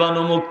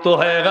জীবাণু মুক্ত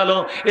হয়ে গেল।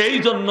 এই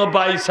জন্য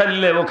বাই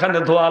ছাড়লে ওখানে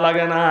ধোয়া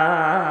লাগে না।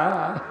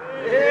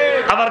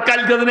 আবার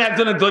কালকে দিনে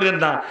একজনে ধরেন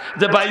না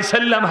যে বাই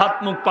ছাড়লাম হাত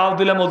মুখ পাও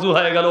দিলাম অজু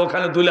হয়ে গেল,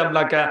 ওখানে ধুলাম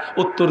না কে?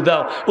 উত্তর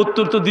দাও।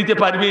 উত্তর তো দিতে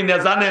পারবেই না,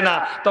 জানে না,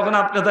 তখন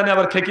আপনি জানে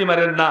আবার খেকি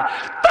মারেন না,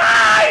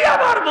 তাই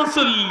আবার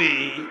মুসল্লি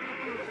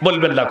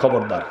বলবেন না।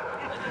 খবরদার,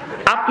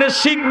 আপনি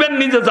শিখবেন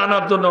নিজে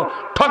জানার জন্য,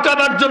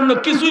 ঠকাবার জন্য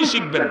কিছুই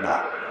শিখবেন না।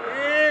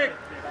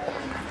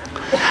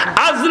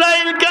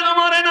 আজরাইল কেন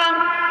মরে না?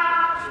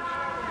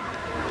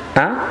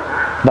 হ্যাঁ,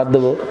 বাদ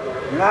দেবো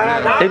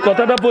এই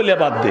কথাটা বলে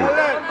বাদ দিই,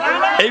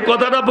 এই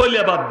কথাটা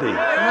বলে বাদ দিই।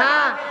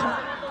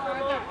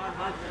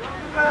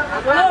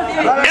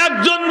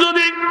 একজন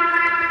যদি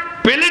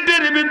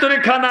প্লেটের ভিতরে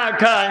খানা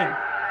খায়,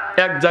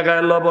 এক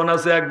জায়গায় লবণ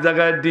আছে, এক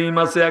জায়গায় ডিম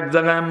আছে, এক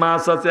জায়গায়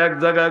মাছ আছে, এক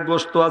জায়গায়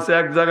গোশত আছে,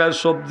 এক জায়গায়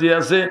সবজি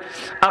আছে,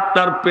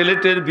 আপনার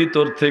প্লেটের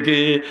ভিতর থেকে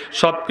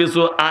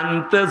সবকিছু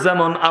আনতে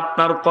যেমন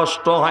আপনার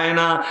কষ্ট হয়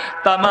না,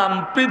 তামাম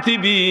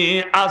পৃথিবী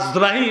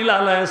আজরাইল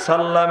আলাইহিস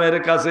সালামের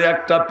কাছে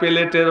একটা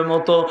প্লেটের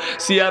মতো,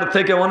 চেয়ার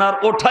থেকে ওনার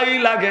ওঠাই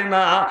লাগে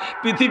না।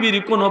 পৃথিবীর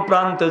কোনো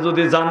প্রান্তে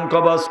যদি জান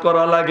কবজ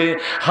করা লাগে,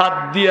 হাত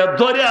দিয়ে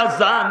ধরে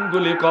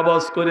জানগুলি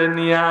কবজ করে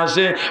নিয়ে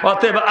আসে।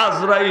 অতএব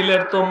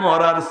আজরাইলের তো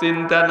মরার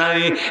চিন্তা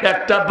নাই।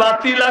 একটা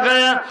বাতি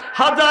লাগায়া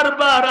 1000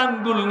 বার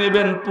আঙ্গুল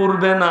নেবেন,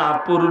 পুরবে না,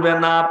 পুরবে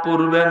না,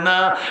 পুরবে না।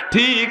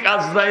 ঠিক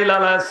আজরাইল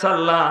আলাইহিস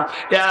সালাম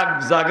এক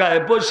জায়গায়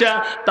বসে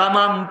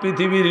তামাম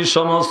পৃথিবীর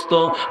সমস্ত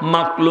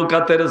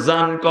মাখলুকাতের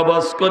জান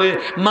কবজ করে,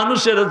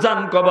 মানুষের জান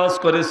কবজ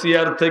করে,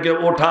 চেয়ার থেকে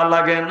ওঠা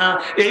লাগে না।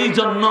 এই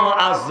জন্য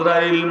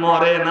আজরাইল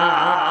মরে না।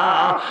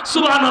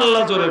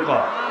 সুবহানাল্লাহ জোরে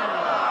কর।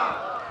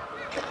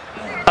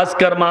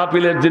 আজকের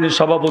মাহফিলের যিনি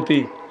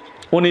সভাপতি,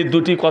 উনি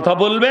দুটি কথা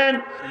বলবেন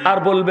আর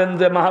বলবেন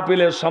যে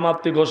মাহফিলের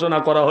সমাপ্তি ঘোষণা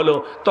করা হলো,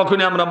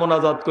 তখনই আমরা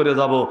মোনাজাত করে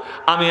যাব।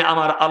 আমি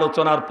আমার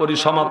আলোচনার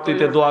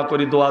পরিসমাপ্তিতে দোয়া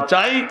করি, দোয়া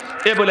চাই।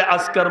 এ বলে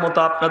আজকের মতো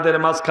আপনাদের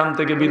মাঝখান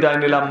থেকে বিদায়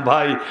নিলাম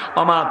ভাই।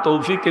 আমা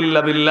তৌফিক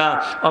ইল্লা বিল্লাহ,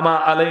 আমা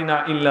আলাইনা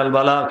ইল্লাল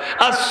বালাগ।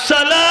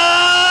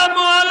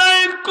 আসসালামু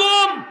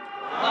আলাইকুম।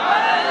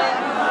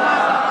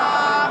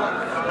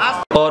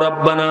 ও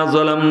রব্বানা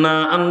যালামনা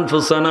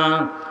আনফুসানা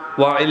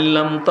وإن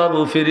لم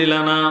تغفر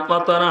لنا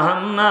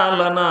وترحمنا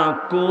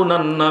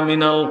لنكونن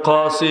من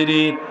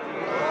الخاسرين।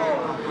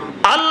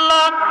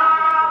 আল্লাহ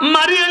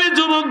মারিয়ালি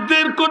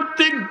যুবকদের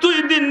কর্তৃক 2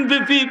 দিন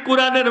ব্যাপী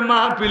কোরআনের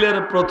মাহফিলের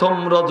প্রথম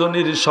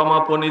রজনীর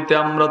সমাপনীতে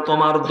আমরা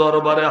তোমার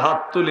দরবারে হাত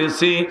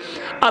তুলেছি।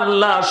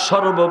 আল্লাহ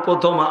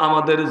সর্বপ্রথম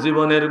আমাদের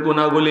জীবনের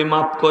গুনাহগুলি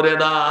মাফ করে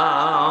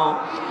দাও।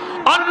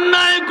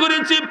 অন্যায়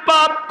করেছি,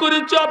 পাপ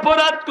করেছি,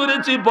 অপরাধ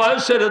করেছি,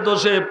 বয়সের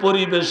দোষে,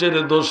 পরিবেশের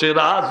দোষে,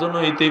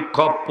 রাজনৈতিক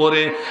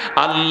খপ্পরে।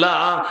 আল্লাহ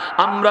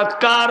আমরা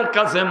কার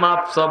কাছে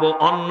মাপ চাবো?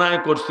 অন্যায়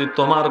করছি,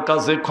 তোমার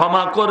কাছে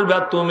ক্ষমা করবে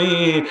তুমি।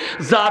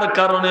 যার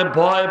কারণে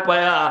ভয়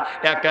পায়া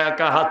একা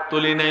একা হাত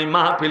তুলি নাই,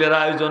 মাহফিলের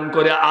আয়োজন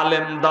করে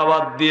আলেম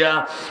দাওয়াত দিয়া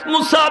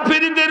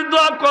মুসাফিরদের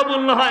দোয়া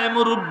কবুল হয়,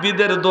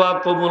 মুরব্বীদের দোয়া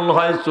কবুল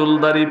হয়,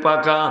 চুলদারি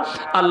পাকা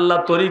আল্লাহ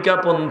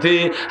তরিকাপন্থী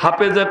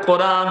হাফেজে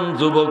কোরআন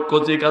যুবক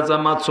কচি কাঁচা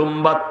মাসুম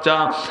বাচ্চা,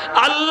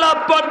 আল্লাহ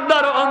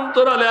পর্দার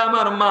অন্তরালে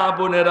আমার মা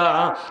বোনেরা,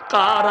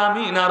 কার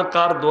আমিন আর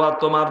কার দোয়া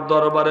তোমার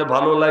দরবারে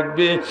ভালো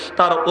লাগবে,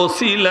 তার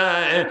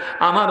ওসিলায়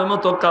আমার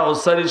মতো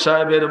কাউসারি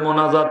সাহেবের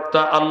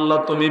মোনাজাতটা আল্লাহ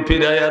তুমি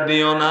ফিরাইয়া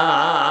দিও না।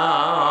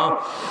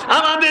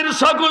 আমাদের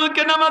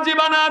সকলকে নামাজি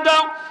বানা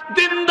দাও।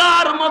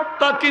 দিনদার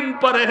মুত্তাকিন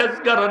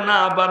পরহেজগার না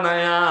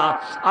বানায়া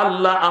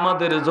আল্লাহ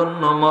আমাদের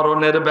জন্য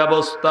মরণের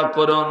ব্যবস্থা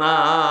করো না।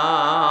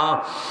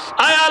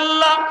 আয়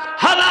আল্লাহ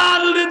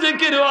হালাল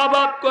রিজিকের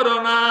অভাব করো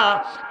না।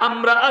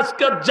 আমরা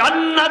আজকে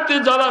জান্নাতে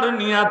যাওয়ার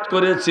নিয়াত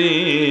করেছি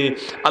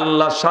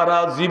আল্লাহ, সারা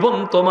জীবন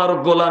তোমার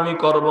গোলামি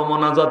করব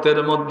মোনাজাতের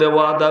মধ্যে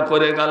ওয়াদা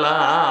করে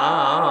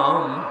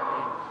গেলাম।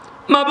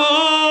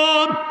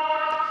 মাবুদ,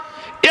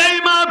 এই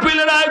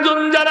মাহফিলের আয়োজন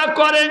যারা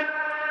করে,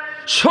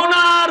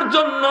 শোনার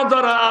জন্য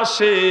যারা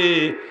আসে,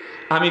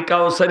 আমি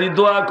কাউসারি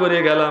দোয়া করে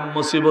গেলাম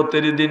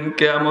মুসিবতের দিন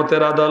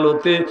কিয়ামতের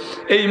আদালতে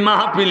এই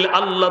মাহফিল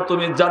আল্লাহ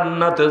তুমি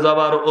জান্নাতে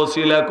যাবার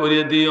ওসিলা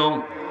করে দিও।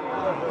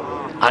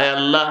 আয়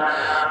আল্লাহ,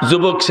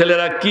 যুবক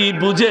ছেলেরা কি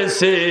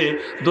বুঝেছে,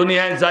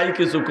 দুনিয়ায় যাই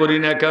কিছু করি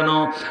না কেন,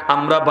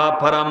 আমরা বাপ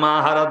হারা, মা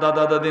হারা,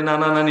 দাদা দাদি,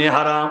 নানা নানি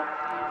হারা,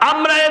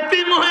 আমরা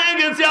এতিম হয়ে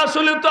গেছি।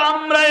 আসলে তো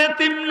আমরা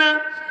এতিম না,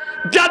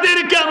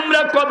 যাদেরকে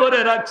আমরা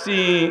কবরে রাখছি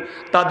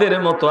তাদের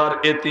মতো আর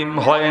এতিম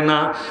হয় না।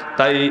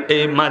 তাই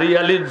এই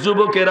মারিয়ালির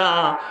যুবকেরা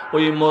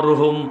ওই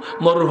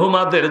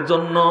মরহুমাদের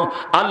জন্য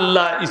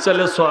আল্লাহ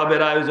ইসালে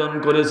সোয়াবের আয়োজন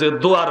করেছে,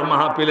 দোয়ার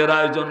মাহফিলের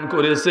আয়োজন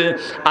করেছে।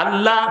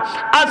 আল্লাহ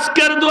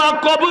আজকের দোয়া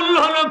কবুল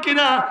হলো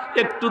কিনা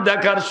একটু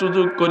দেখার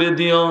সুযোগ করে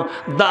দিও,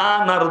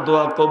 দান আর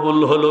দোয়া কবুল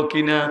হলো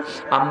কিনা।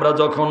 আমরা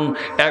যখন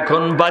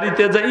এখন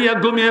বাড়িতে যাইয়া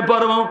ঘুমিয়ে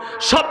পড়ব,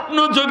 স্বপ্ন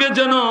যোগে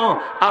যেন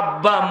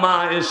আব্বা মা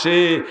এসে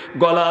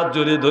গলা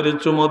জড়িয়ে ধরে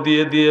চুমো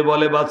দিয়ে দিয়ে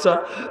বলে, বাচ্চা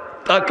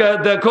তাকে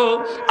দেখো,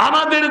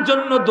 আমাদের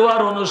জন্য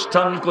দোয়ার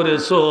অনুষ্ঠান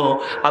করেছো।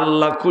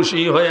 আল্লাহ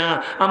খুশি হইয়া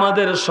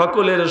আমাদের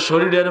সকলের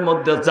শরীরের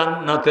মধ্যে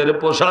জান্নাতের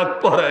পোশাক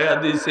পরাইয়া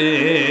দিছে।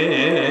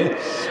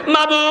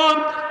 মাবুদ,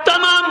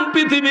 তাম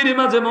পৃথিবীর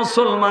মাঝে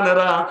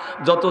মুসলমানেরা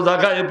যত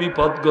জায়গায়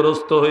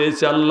বিপদগ্রস্ত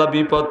হয়েছে আল্লাহ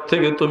বিপদ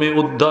থেকে তুমি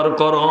উদ্ধার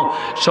করো।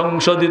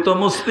 সংশোধিত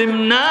মুসলিম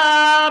না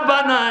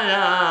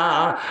বানায়া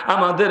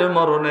আমাদের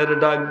মরণের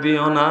ডাক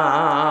দিও না।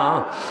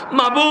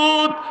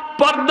 মাবুদ,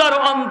 পর্দার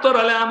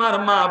অন্তরালে আমার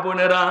মা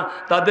বোনেরা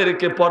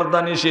তাদেরকে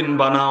পর্দানিশীন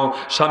বানাও,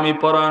 স্বামী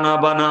পরায়ণা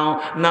বানাও,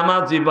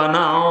 নামাজি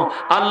বানাও।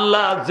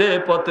 আল্লাহ যে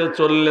পথে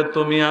চললে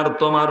তুমি আর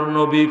তোমার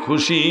নবী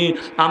খুশি,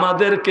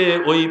 আমাদেরকে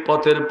ওই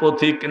পথের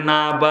পথিক না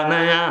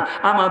বানায়া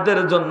আমাদের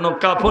জন্য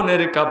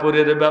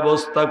কাপড়ের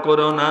ব্যবস্থা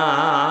করো না।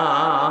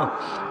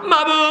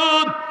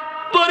 মাবুদ,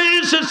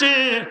 পরিশেষে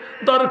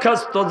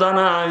দরখাস্ত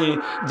জানাই,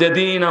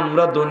 যেদিন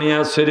আমরা দুনিয়া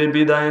ছেড়ে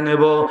বিদায়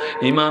নেব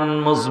ঈমান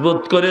মজবুত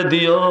করে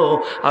দিও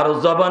আর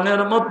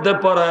জবানের মধ্যে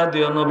পড়ায়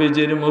দিও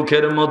নবীজির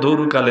মুখের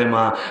মধুর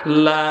কালেমা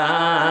লা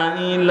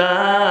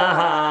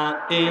ইলাহা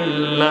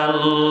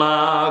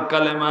ইল্লাল্লাহ,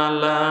 কালেমা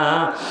লা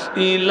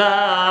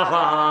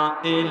ইলাহা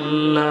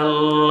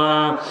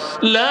ইল্লাল্লাহ,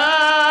 লা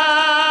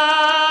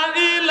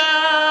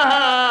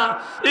ইলাহা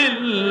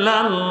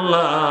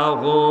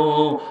ইল্লাল্লাহু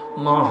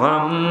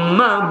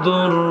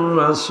মুহাম্মাদুর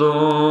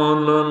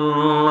রাসূলুল্লাহ।